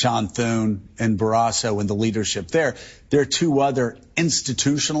and, John Thune and Barrasso and the leadership there are two other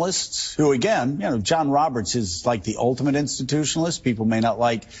institutionalists who, again, John Roberts is like the ultimate institutionalist. People may not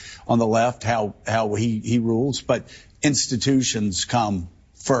like on the left how he rules, but institutions come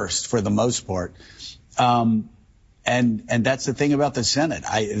first for the most part. And that's the thing about the Senate.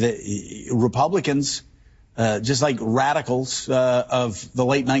 The Republicans, just like radicals of the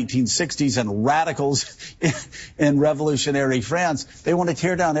late 1960s and radicals in revolutionary France, they want to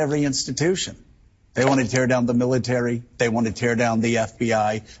tear down every institution. They want to tear down the military. They want to tear down the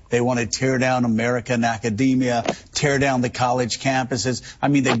FBI. They want to tear down American academia, tear down the college campuses. I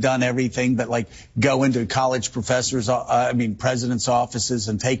mean, they've done everything but go into college presidents' offices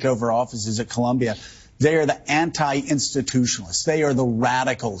and take over offices at Columbia. They are the anti-institutionalists. They are the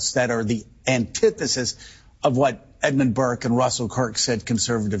radicals that are the antithesis of what Edmund Burke and Russell Kirk said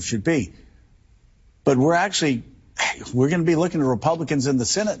conservatives should be. But we're going to be looking at Republicans in the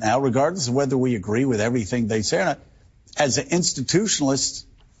Senate now, regardless of whether we agree with everything they say or not, as the institutionalists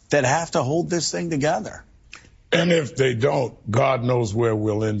that have to hold this thing together. And if they don't, God knows where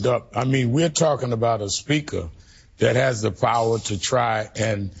we'll end up. I mean, we're talking about a speaker that has the power to try,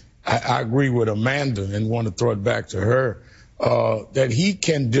 and I agree with Amanda and want to throw it back to her, that he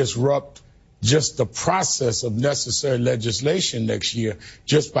can disrupt just the process of necessary legislation next year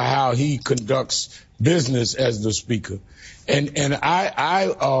just by how he conducts business as the speaker. And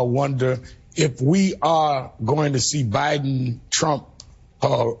I wonder if we are going to see Biden-Trump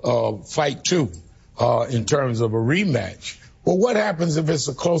fight too in terms of a rematch. Well, what happens if it's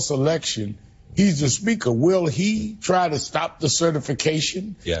a close election? He's the speaker. Will he try to stop the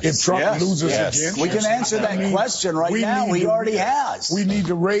certification if Trump loses again? We can answer that question right now. He already has. We need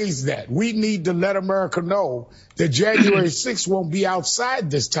to raise that. We need to let America know that January 6th won't be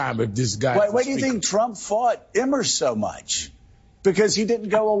outside this time if this guy. Why do you think Trump fought Emmer so much? because he didn't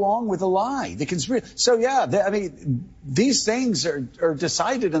go along with the lie, the conspiracy. So, yeah, these things are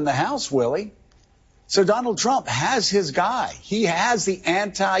decided in the House, Willie. So Donald Trump has his guy. He has the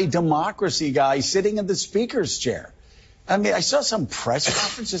anti-democracy guy sitting in the speaker's chair. I mean, I saw some press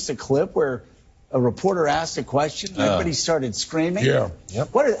conference, just a clip where a reporter asked a question. Everybody started screaming. Yeah.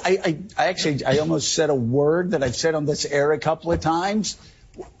 Yep. I almost said a word that I've said on this air a couple of times.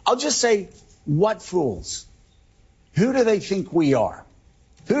 I'll just say, what fools? Who do they think we are?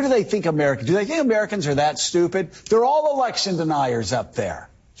 Who do they think Americans? Do they think Americans are that stupid? They're all election deniers up there.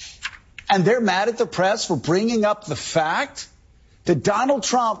 And they're mad at the press for bringing up the fact that Donald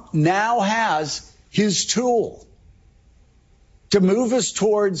Trump now has his tool to move us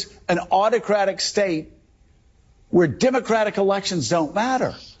towards an autocratic state where democratic elections don't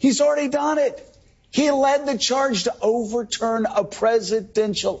matter. He's already done it. He led the charge to overturn a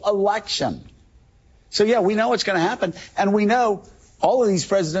presidential election. So, yeah, we know what's going to happen. And we know all of these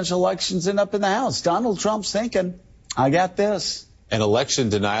presidential elections end up in the House. Donald Trump's thinking, I got this. And election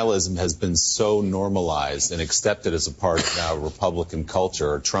denialism has been so normalized and accepted as a part of now Republican culture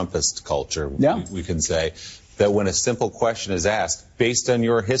or Trumpist culture, we can say, that when a simple question is asked, based on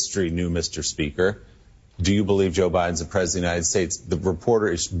your history, new Mr. Speaker, do you believe Joe Biden's the president of the United States? The reporter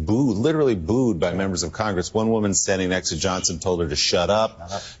is booed, literally booed by members of Congress. One woman standing next to Johnson told her to shut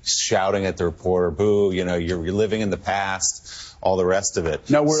up, shouting at the reporter, boo, you're living in the past. All the rest of it.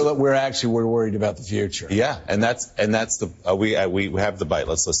 No, we're worried about the future. Yeah, and that's we have the bite.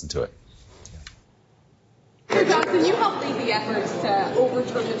 Let's listen to it. Mr. Johnson, you helped lead the efforts to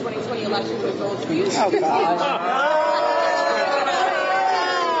overturn the 2020 election results. Will you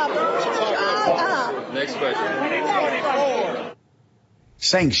Next question.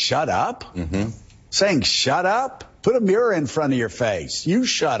 Saying shut up? Mm-hmm. Saying shut up? Put a mirror in front of your face. You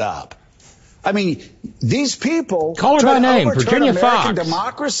shut up. I mean, these people call her by name, Virginia American Fox.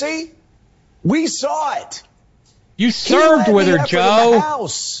 Democracy. We saw it. You served with her, Joe.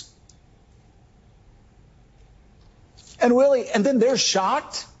 House. And Willie, and then they're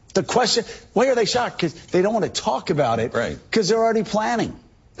shocked. The question: why are they shocked? Because they don't want to talk about it. Right. Because they're already planning.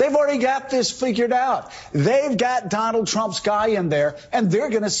 They've already got this figured out. They've got Donald Trump's guy in there, and they're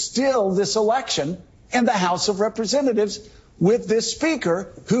going to steal this election in the House of Representatives with this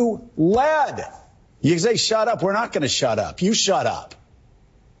speaker who led. You say, shut up. We're not going to shut up. You shut up.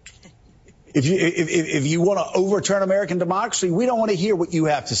 If you want to overturn American democracy, we don't want to hear what you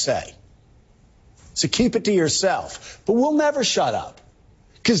have to say. So keep it to yourself. But we'll never shut up.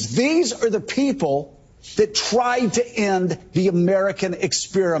 Because these are the people that tried to end the American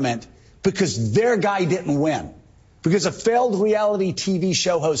experiment because their guy didn't win. Because a failed reality TV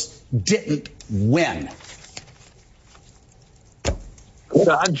show host didn't win.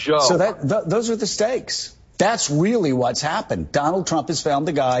 Joe. So those are the stakes. That's really what's happened. Donald Trump has found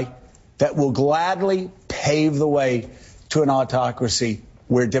the guy that will gladly pave the way to an autocracy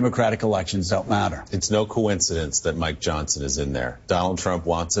where democratic elections don't matter. It's no coincidence that Mike Johnson is in there. Donald Trump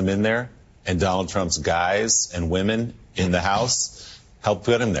wants him in there, and Donald Trump's guys and women in the House helped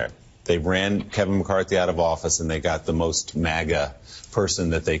put him there. They ran Kevin McCarthy out of office, and they got the most MAGA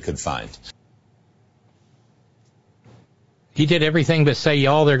person that they could find. He did everything but say,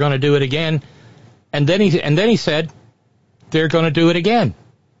 y'all, they're going to do it again. And then he said, they're going to do it again.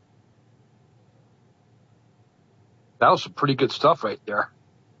 That was some pretty good stuff right there.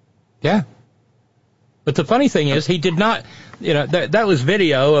 Yeah. But the funny thing is, he did not, that was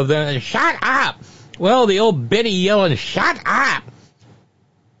video of the, shut up. Well, the old Biddy yelling, shut up,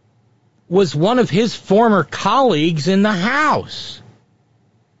 was one of his former colleagues in the House.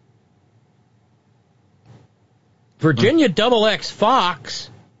 Virginia XX Fox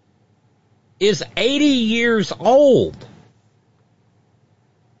is 80 years old.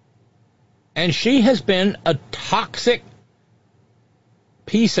 And she has been a toxic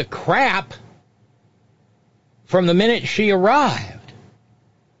piece of crap from the minute she arrived.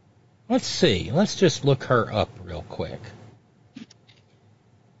 Let's see. Let's just look her up real quick.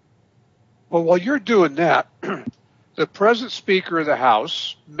 Well, while you're doing that, the present Speaker of the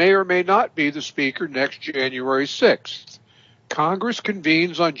House may or may not be the Speaker next January 6th. Congress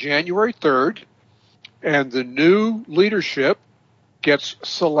convenes on January 3rd, and the new leadership gets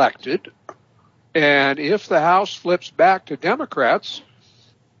selected. And if the House flips back to Democrats,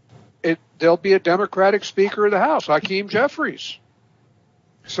 there'll be a Democratic Speaker of the House, Hakeem Jeffries.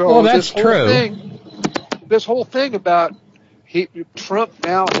 So that's true. This whole thing about Trump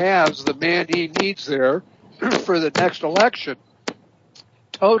now has the man he needs there for the next election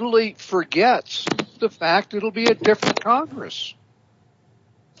totally forgets the fact it'll be a different Congress.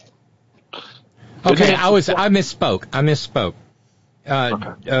 Okay, I misspoke.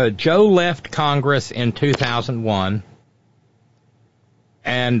 Joe left Congress in 2001,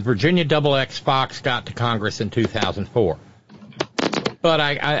 and Virginia XX Fox got to Congress in 2004. But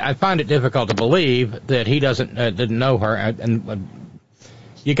I find it difficult to believe that he didn't know her, and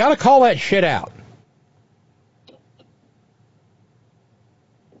you got to call that shit out.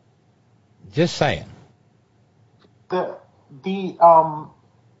 Just saying. I'm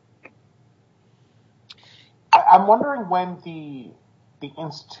wondering when the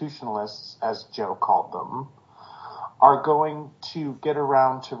institutionalists, as Joe called them, are going to get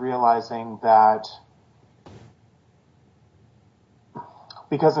around to realizing that,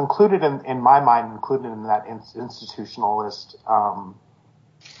 because included in my mind, included in that institutionalist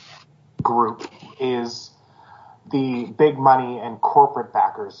group is the big money and corporate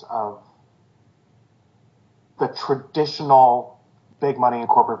backers of the traditional big money and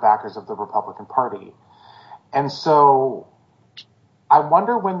corporate backers of the Republican Party. And so I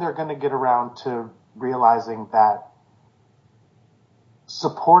wonder when they're going to get around to realizing that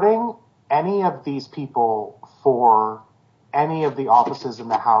supporting any of these people for any of the offices in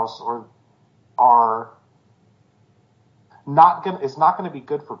the House is not going to be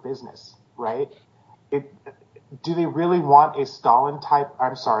good for business, right? Do they really want a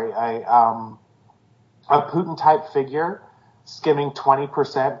a Putin type figure skimming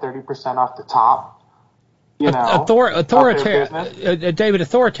 20%, 30% off the top? David,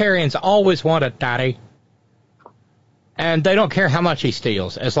 authoritarians always want a daddy, and they don't care how much he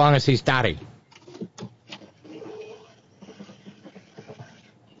steals as long as he's daddy.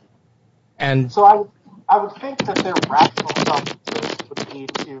 And so I would think that their rational self-interest would be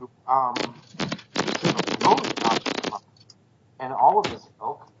to and all of this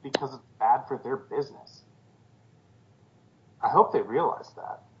ilk because it's bad for their business. I hope they realize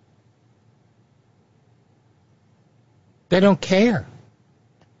that. They don't care.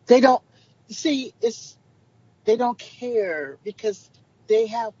 They don't care because they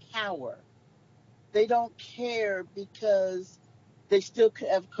have power. They don't care because they still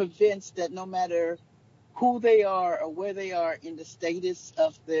have convinced that no matter who they are or where they are in the status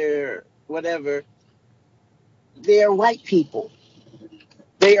of their whatever, they are white people.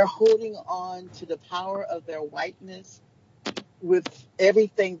 They are holding on to the power of their whiteness with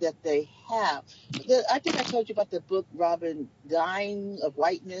everything that they have. I think I told you about the book, Robyn, Dying of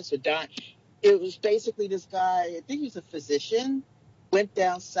Whiteness or Dying. It was basically this guy, I think he was a physician, went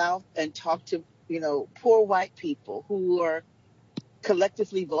down south and talked to, poor white people who are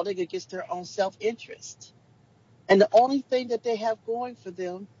collectively voting against their own self-interest. And the only thing that they have going for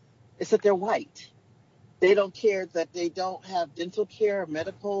them is that they're white. They don't care that they don't have dental care or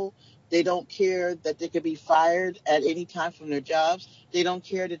medical. They don't care that they could be fired at any time from their jobs. They don't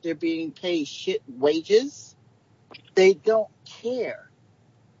care that they're being paid shit wages. They don't care.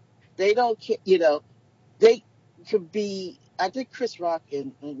 They don't care, they could be, I think Chris Rock,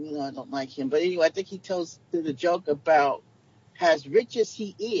 and I don't like him, but anyway, I think he tells the joke about as rich as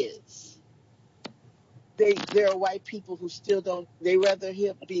he is, there are white people who still don't, they rather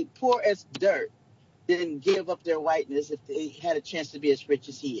him be poor as dirt than give up their whiteness if they had a chance to be as rich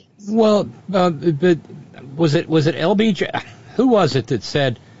as he is. Well, but was it LBJ? Who was it that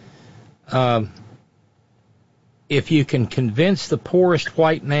said, if you can convince the poorest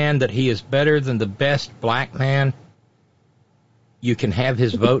white man that he is better than the best black man, you can have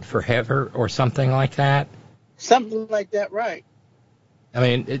his vote forever, or something like that? Something like that, right. I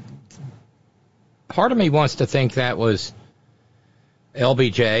mean, part of me wants to think that was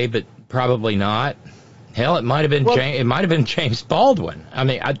LBJ, but probably not. Hell, it might have been James Baldwin. I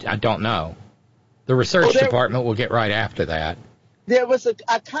mean, I don't know. The research department will get right after that. There was a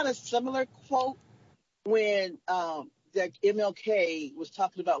kind of similar quote when that MLK was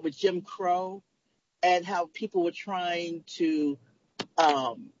talking about with Jim Crow and how people were trying to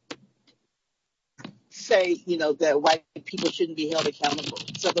say, that white people shouldn't be held accountable.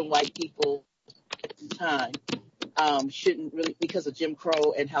 Southern white people at the time shouldn't really, because of Jim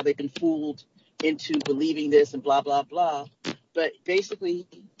Crow and how they've been fooled into believing this and blah, blah, blah. But basically,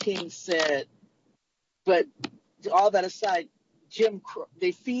 King said, but all that aside, Jim Crow,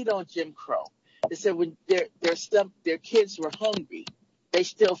 they feed on Jim Crow. They said when their kids were hungry, they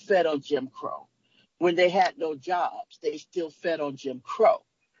still fed on Jim Crow. When they had no jobs, they still fed on Jim Crow.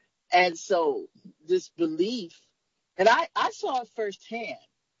 And so this belief, and I saw it firsthand.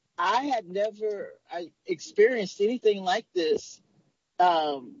 I had never experienced anything like this.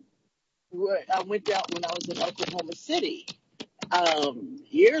 I went out when I was in Oklahoma City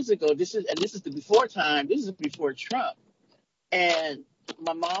years ago. This is the before time. This is before Trump. And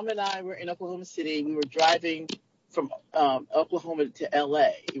my mom and I were in Oklahoma City. We were driving from Oklahoma to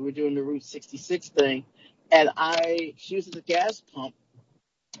L.A. We were doing the Route 66 thing, and she was at the gas pump,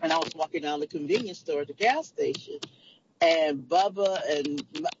 and I was walking down the convenience store at the gas station, and Bubba and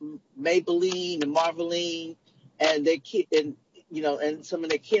Maybelline and Marveline and and some of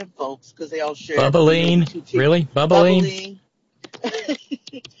their kin folks, because they all share. Bubbaline? Really? Bubbaline?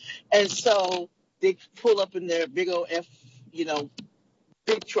 And so they pull up in their big old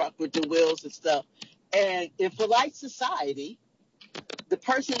big truck with the wheels and stuff. And in polite society,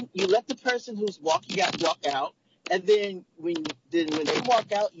 you let the person who's walking out walk out, and then when they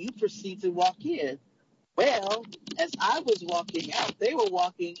walk out, you proceed to walk in. Well, as I was walking out, they were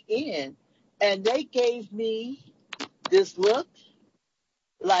walking in, and they gave me this look,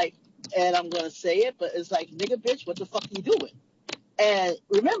 like, and I'm going to say it, but it's like, nigga, bitch, what the fuck you doing? And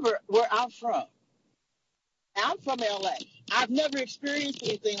remember where I'm from. I'm from L.A. I've never experienced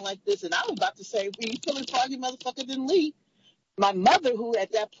anything like this, and I was about to say, "Were you feeling foggy, motherfucker, didn't leave?" My mother, who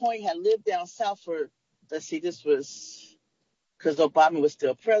at that point had lived down south for, this was because Obama was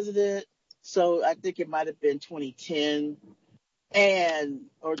still president, so I think it might have been 2010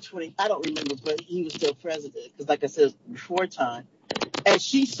 or 20, I don't remember, but he was still president, because like I said, it was before time. And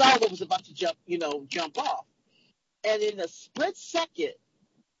she saw what was about to jump off. And in a split second,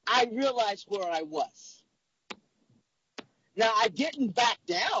 I realized where I was. Now, I didn't back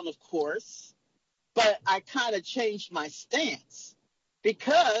down, of course, but I kind of changed my stance,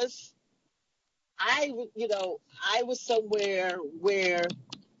 because I was somewhere where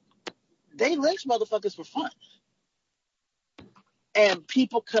they lynch motherfuckers for fun, and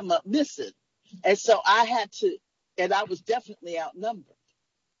people come up missing. And so I had to, and I was definitely outnumbered.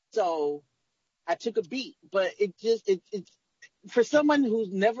 So I took a beat, but it for someone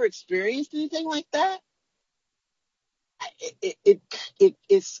who's never experienced anything like that, it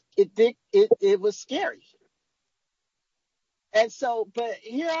was scary. And so, but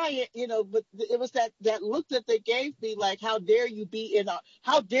here I am, but it was that look that they gave me, like, how dare you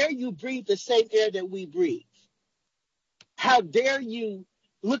how dare you breathe the same air that we breathe? How dare you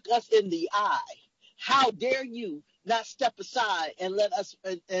look us in the eye? How dare you not step aside and let us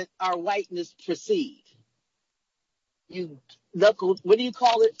and our whiteness proceed? You what do you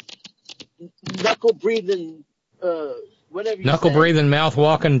call it? Knuckle breathing, whatever you Knuckle say. breathing, mouth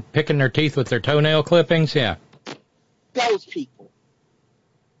walking, picking their teeth with their toenail clippings, yeah. Those people.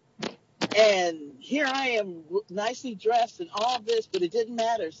 And here I am, nicely dressed and all this, but it didn't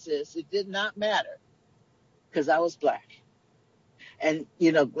matter, sis. It did not matter, because I was black. And,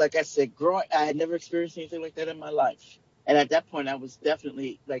 like I said, I had never experienced anything like that in my life. And at that point, I was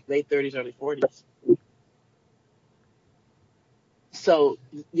definitely like late 30s, early 40s. So,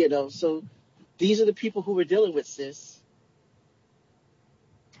 so these are the people who we're dealing with, sis.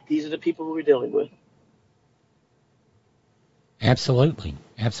 These are the people who we're dealing with. Absolutely.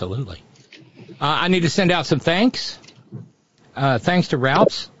 Absolutely. I need to send out some thanks. Thanks to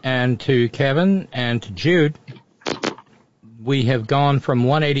Ralphs and to Kevin and to Jude. We have gone from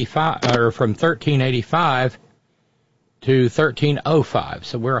 $1385 to $1305.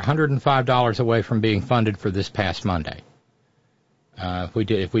 So we're $105 away from being funded for this past Monday. If we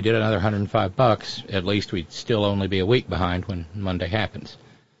did another $105, at least we'd still only be a week behind when Monday happens.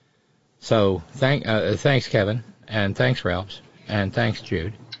 So thanks, Kevin, and thanks, Ralphs, and thanks,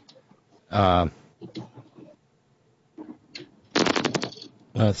 Jude.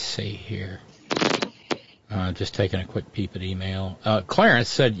 Let's see here. Just taking a quick peep at email. Clarence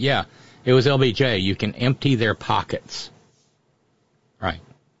said, yeah, it was LBJ. You can empty their pockets. Right.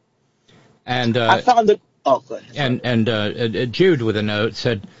 And I found the... Oh, good. And Jude with a note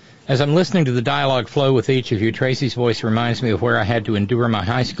said, as I'm listening to the dialogue flow with each of you, Tracy's voice reminds me of where I had to endure my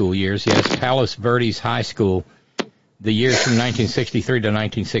high school years. Yes, Palos Verdes High School, the years from 1963 to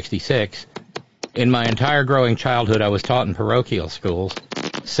 1966. In my entire growing childhood, I was taught in parochial schools.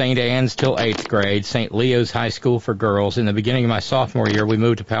 St. Anne's till 8th grade, St. Leo's High School for girls. In the beginning of my sophomore year, we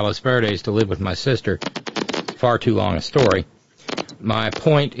moved to Palos Verdes to live with my sister. Far too long a story. My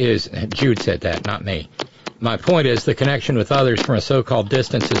point is, Jude said that, not me. My point is the connection with others from a so-called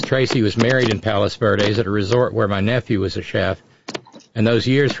distance, as Tracy was married in Palos Verdes at a resort where my nephew was a chef. And those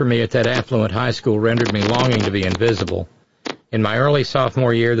years for me at that affluent high school rendered me longing to be invisible. In my early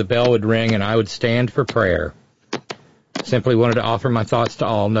sophomore year, the bell would ring and I would stand for prayer. Simply wanted to offer my thoughts to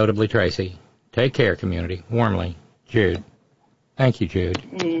all, notably Tracy. Take care, community. Warmly, Jude. Thank you, Jude.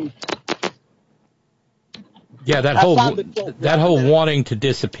 Yeah, that whole wanting to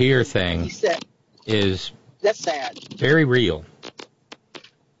disappear thing is that's sad. Very real.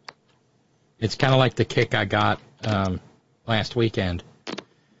 It's kind of like the kick I got last weekend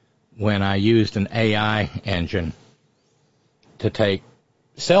when I used an AI engine to take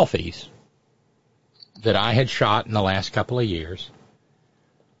selfies that I had shot in the last couple of years,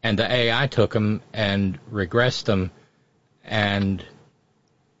 and the AI took them and regressed them and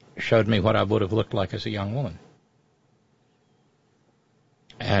showed me what I would have looked like as a young woman.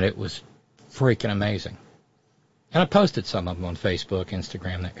 And it was freaking amazing. And I posted some of them on Facebook,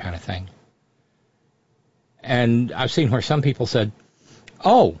 Instagram, that kind of thing. And I've seen where some people said,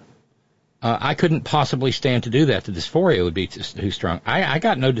 I couldn't possibly stand to do that. The dysphoria would be too strong. I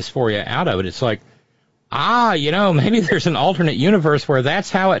got no dysphoria out of it. It's like, maybe there's an alternate universe where that's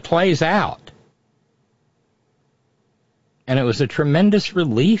how it plays out. And it was a tremendous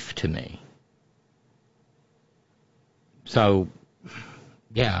relief to me. So,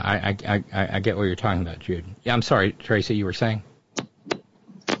 yeah, I get what you're talking about, Jude. Yeah, I'm sorry, Tracy, you were saying?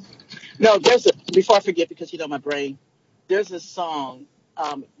 No, before I forget, because my brain, there's a song,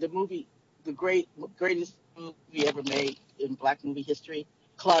 the greatest movie ever made in Black movie history,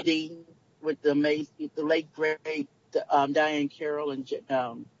 Claudine, with the late great Diane Carroll and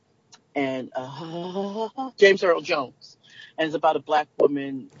James Earl Jones, and it's about a Black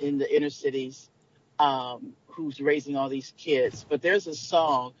woman in the inner cities who's raising all these kids. But there's a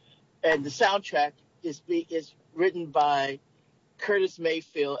song, and the soundtrack is written by Curtis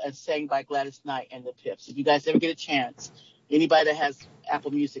Mayfield and sang by Gladys Knight and the Pips. If you guys ever get a chance, anybody that has Apple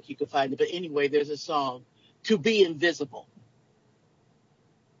Music, you can find it. But anyway, there's a song, "To Be Invisible."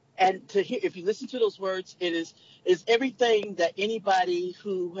 And to hear, if you listen to those words, it is everything that anybody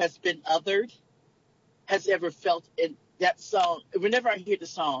who has been othered has ever felt in that song. Whenever I hear the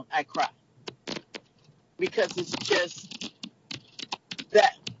song, I cry. Because it's just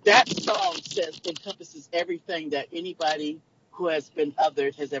that song encompasses everything that anybody who has been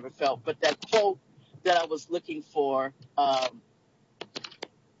othered has ever felt. But that quote that I was looking for, of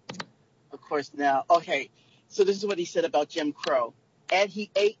course now, okay, so this is what he said about Jim Crow. And he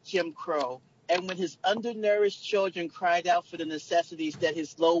ate Jim Crow. And when his undernourished children cried out for the necessities that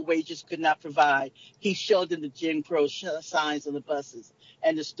his low wages could not provide, he showed them the Jim Crow signs on the buses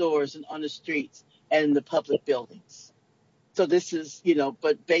and the stores and on the streets and in the public buildings. So this is,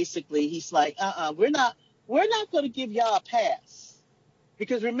 but basically he's like, we're not going to give y'all a pass.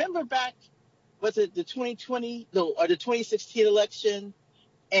 Because remember back, was it the 2020 or the 2016 election,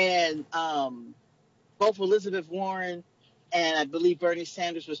 and both Elizabeth Warren and I believe Bernie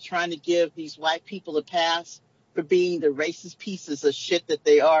Sanders was trying to give these white people a pass for being the racist pieces of shit that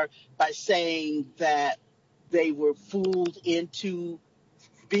they are by saying that they were fooled into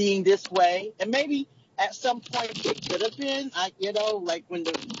being this way. And maybe at some point it could have been, like when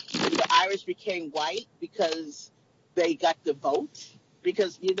the Irish became white because they got the vote.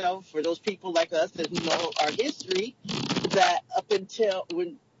 Because, for those people like us that know our history, that up until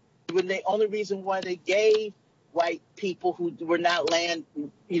when the only reason why they gave white people who were not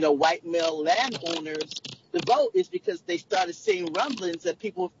white male landowners the vote is because they started seeing rumblings that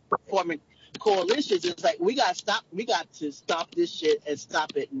people forming coalitions. It's like, we got to stop this shit and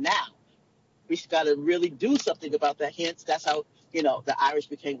stop it now. We got to really do something about that. Hence, that's how, the Irish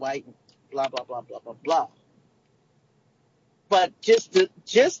became white, and blah, blah, blah, blah, blah, blah. But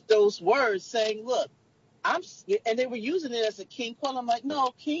just those words saying, look, and they were using it as a King quote. I'm like,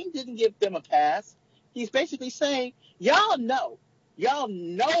 no, King didn't give them a pass. He's basically saying, y'all know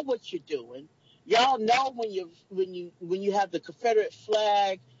what you're doing. Y'all know when you have the Confederate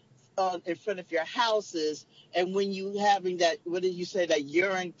flag in front of your houses, and when you having that, what did you say, that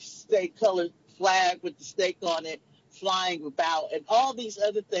urine state colored flag with the stake on it flying about, and all these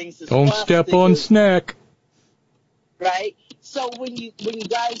other things. Don't step on snack. Right? So when you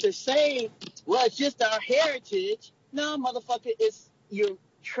guys are saying, well, it's just our heritage, no, motherfucker, you're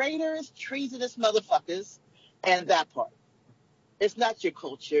traitors, treasonous motherfuckers, and that part. It's not your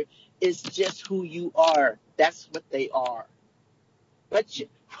culture. It's just who you are. That's what they are. But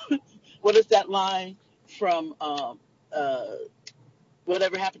what is that line from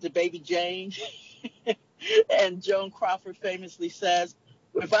Whatever Happened to Baby Jane? And Joan Crawford famously says,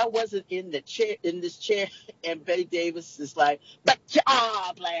 if I wasn't in this chair, and Betty Davis is like, but you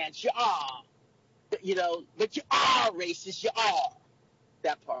are, Blanche, you are. But you are racist, you are.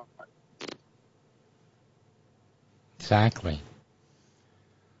 That part. Exactly.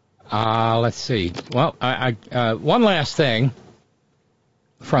 Let's see. Well, one last thing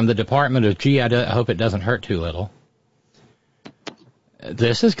from the Department of I hope it doesn't hurt too little.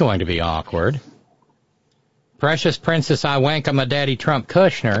 This is going to be awkward. Precious Princess I Wank my Daddy Trump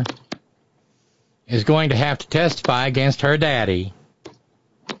Kushner is going to have to testify against her daddy.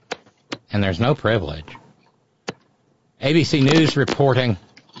 And there's no privilege. ABC News reporting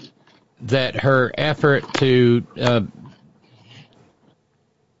that her effort to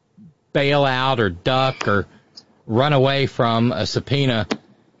bail out or duck or run away from a subpoena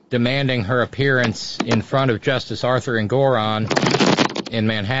demanding her appearance in front of Justice Arthur Engoron in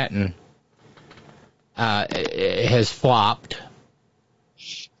Manhattan has flopped.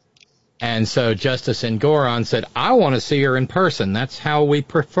 And so Justice Engoron said, I want to see her in person. That's how we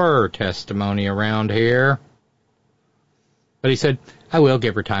prefer testimony around here. But he said, I will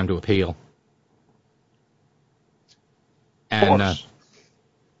give her time to appeal. And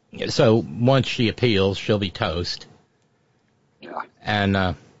so once she appeals, she'll be toast. Yeah.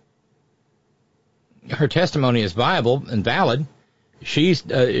 And her testimony is viable and valid. She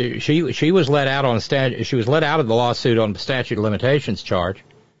was let out on she was let out of the lawsuit on the statute of limitations charge.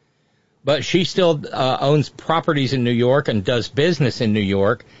 But she still owns properties in New York and does business in New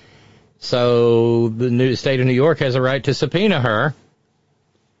York. So the state of New York has a right to subpoena her.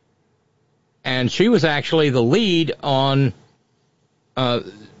 And she was actually the lead on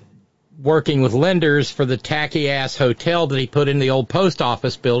working with lenders for the tacky-ass hotel that he put in the old post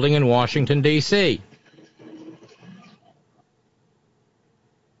office building in Washington, D.C.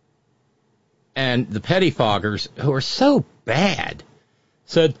 And the pettifoggers, who are so bad,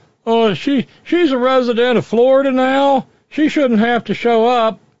 said, oh, she's a resident of Florida now. She shouldn't have to show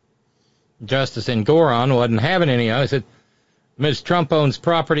up. Justice Engoron wasn't having any of it. He said, Ms. Trump owns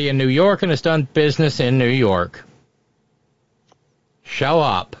property in New York and has done business in New York. Show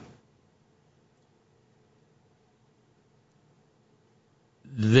up.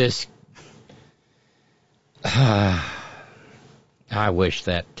 This... I wish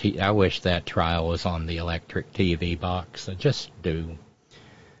that trial was on the electric TV box. I just do.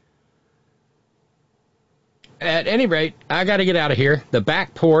 At any rate, I got to get out of here. The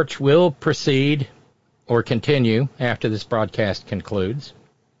back porch will proceed or continue after this broadcast concludes.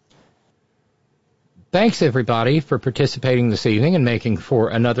 Thanks, everybody, for participating this evening and making for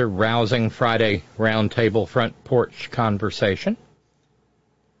another rousing Friday roundtable front porch conversation.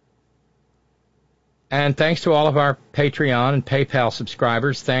 And thanks to all of our Patreon and PayPal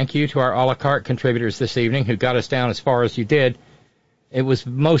subscribers. Thank you to our a la carte contributors this evening who got us down as far as you did. It was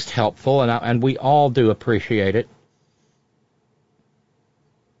most helpful, and we all do appreciate it.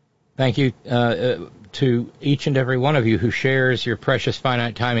 Thank you to each and every one of you who shares your precious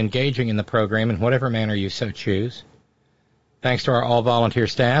finite time engaging in the program in whatever manner you so choose. Thanks to our all-volunteer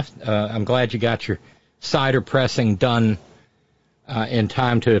staff. I'm glad you got your cider pressing done in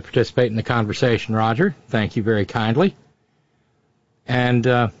time to participate in the conversation, Roger. Thank you very kindly. And,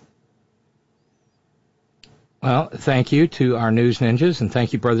 well, thank you to our news ninjas, and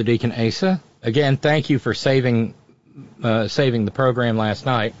thank you, Brother Deacon Asa. Again, thank you for saving the program last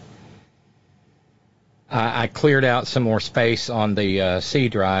night. I cleared out some more space on the C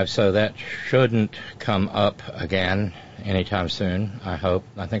drive, so that shouldn't come up again anytime soon, I hope.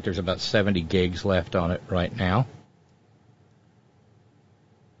 I think there's about 70 gigs left on it right now.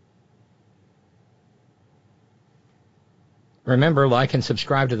 Remember, like and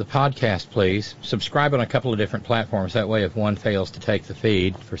subscribe to the podcast, please. Subscribe on a couple of different platforms. That way, if one fails to take the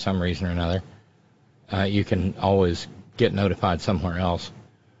feed for some reason or another, you can always get notified somewhere else.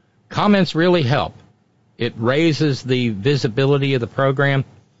 Comments really help. It raises the visibility of the program,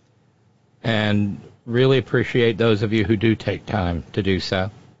 and really appreciate those of you who do take time to do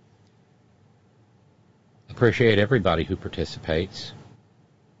so. Appreciate everybody who participates.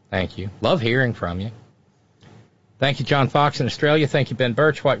 Thank you. Love hearing from you. Thank you, John Fox in Australia. Thank you, Ben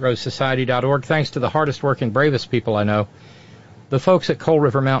Birch, WhiteRoseSociety.org. Thanks to the hardest working, bravest people I know, the folks at Coal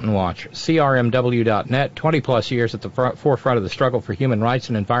River Mountain Watch, CRMW.net, 20-plus years at the forefront of the struggle for human rights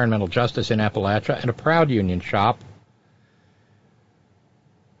and environmental justice in Appalachia, and a proud union shop.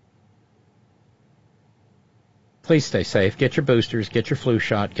 Please stay safe. Get your boosters. Get your flu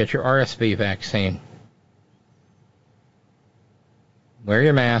shot. Get your RSV vaccine. Wear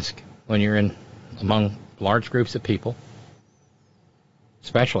your mask when you're in among large groups of people,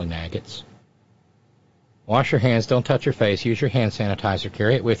 especially maggots. Wash your hands, don't touch your face, use your hand sanitizer,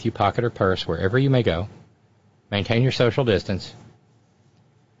 carry it with you, pocket or purse, wherever you may go. Maintain your social distance.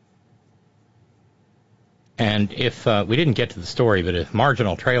 And if, we didn't get to the story, but if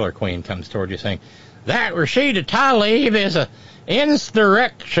marginal trailer queen comes toward you saying, that Rashida Tlaib is an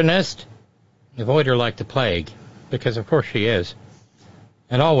insurrectionist, avoid her like the plague, because of course she is.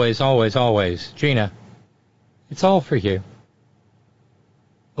 And always, always, always, Gina, it's all for you.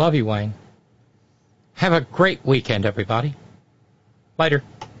 Love you, Wayne. Have a great weekend, everybody. Later.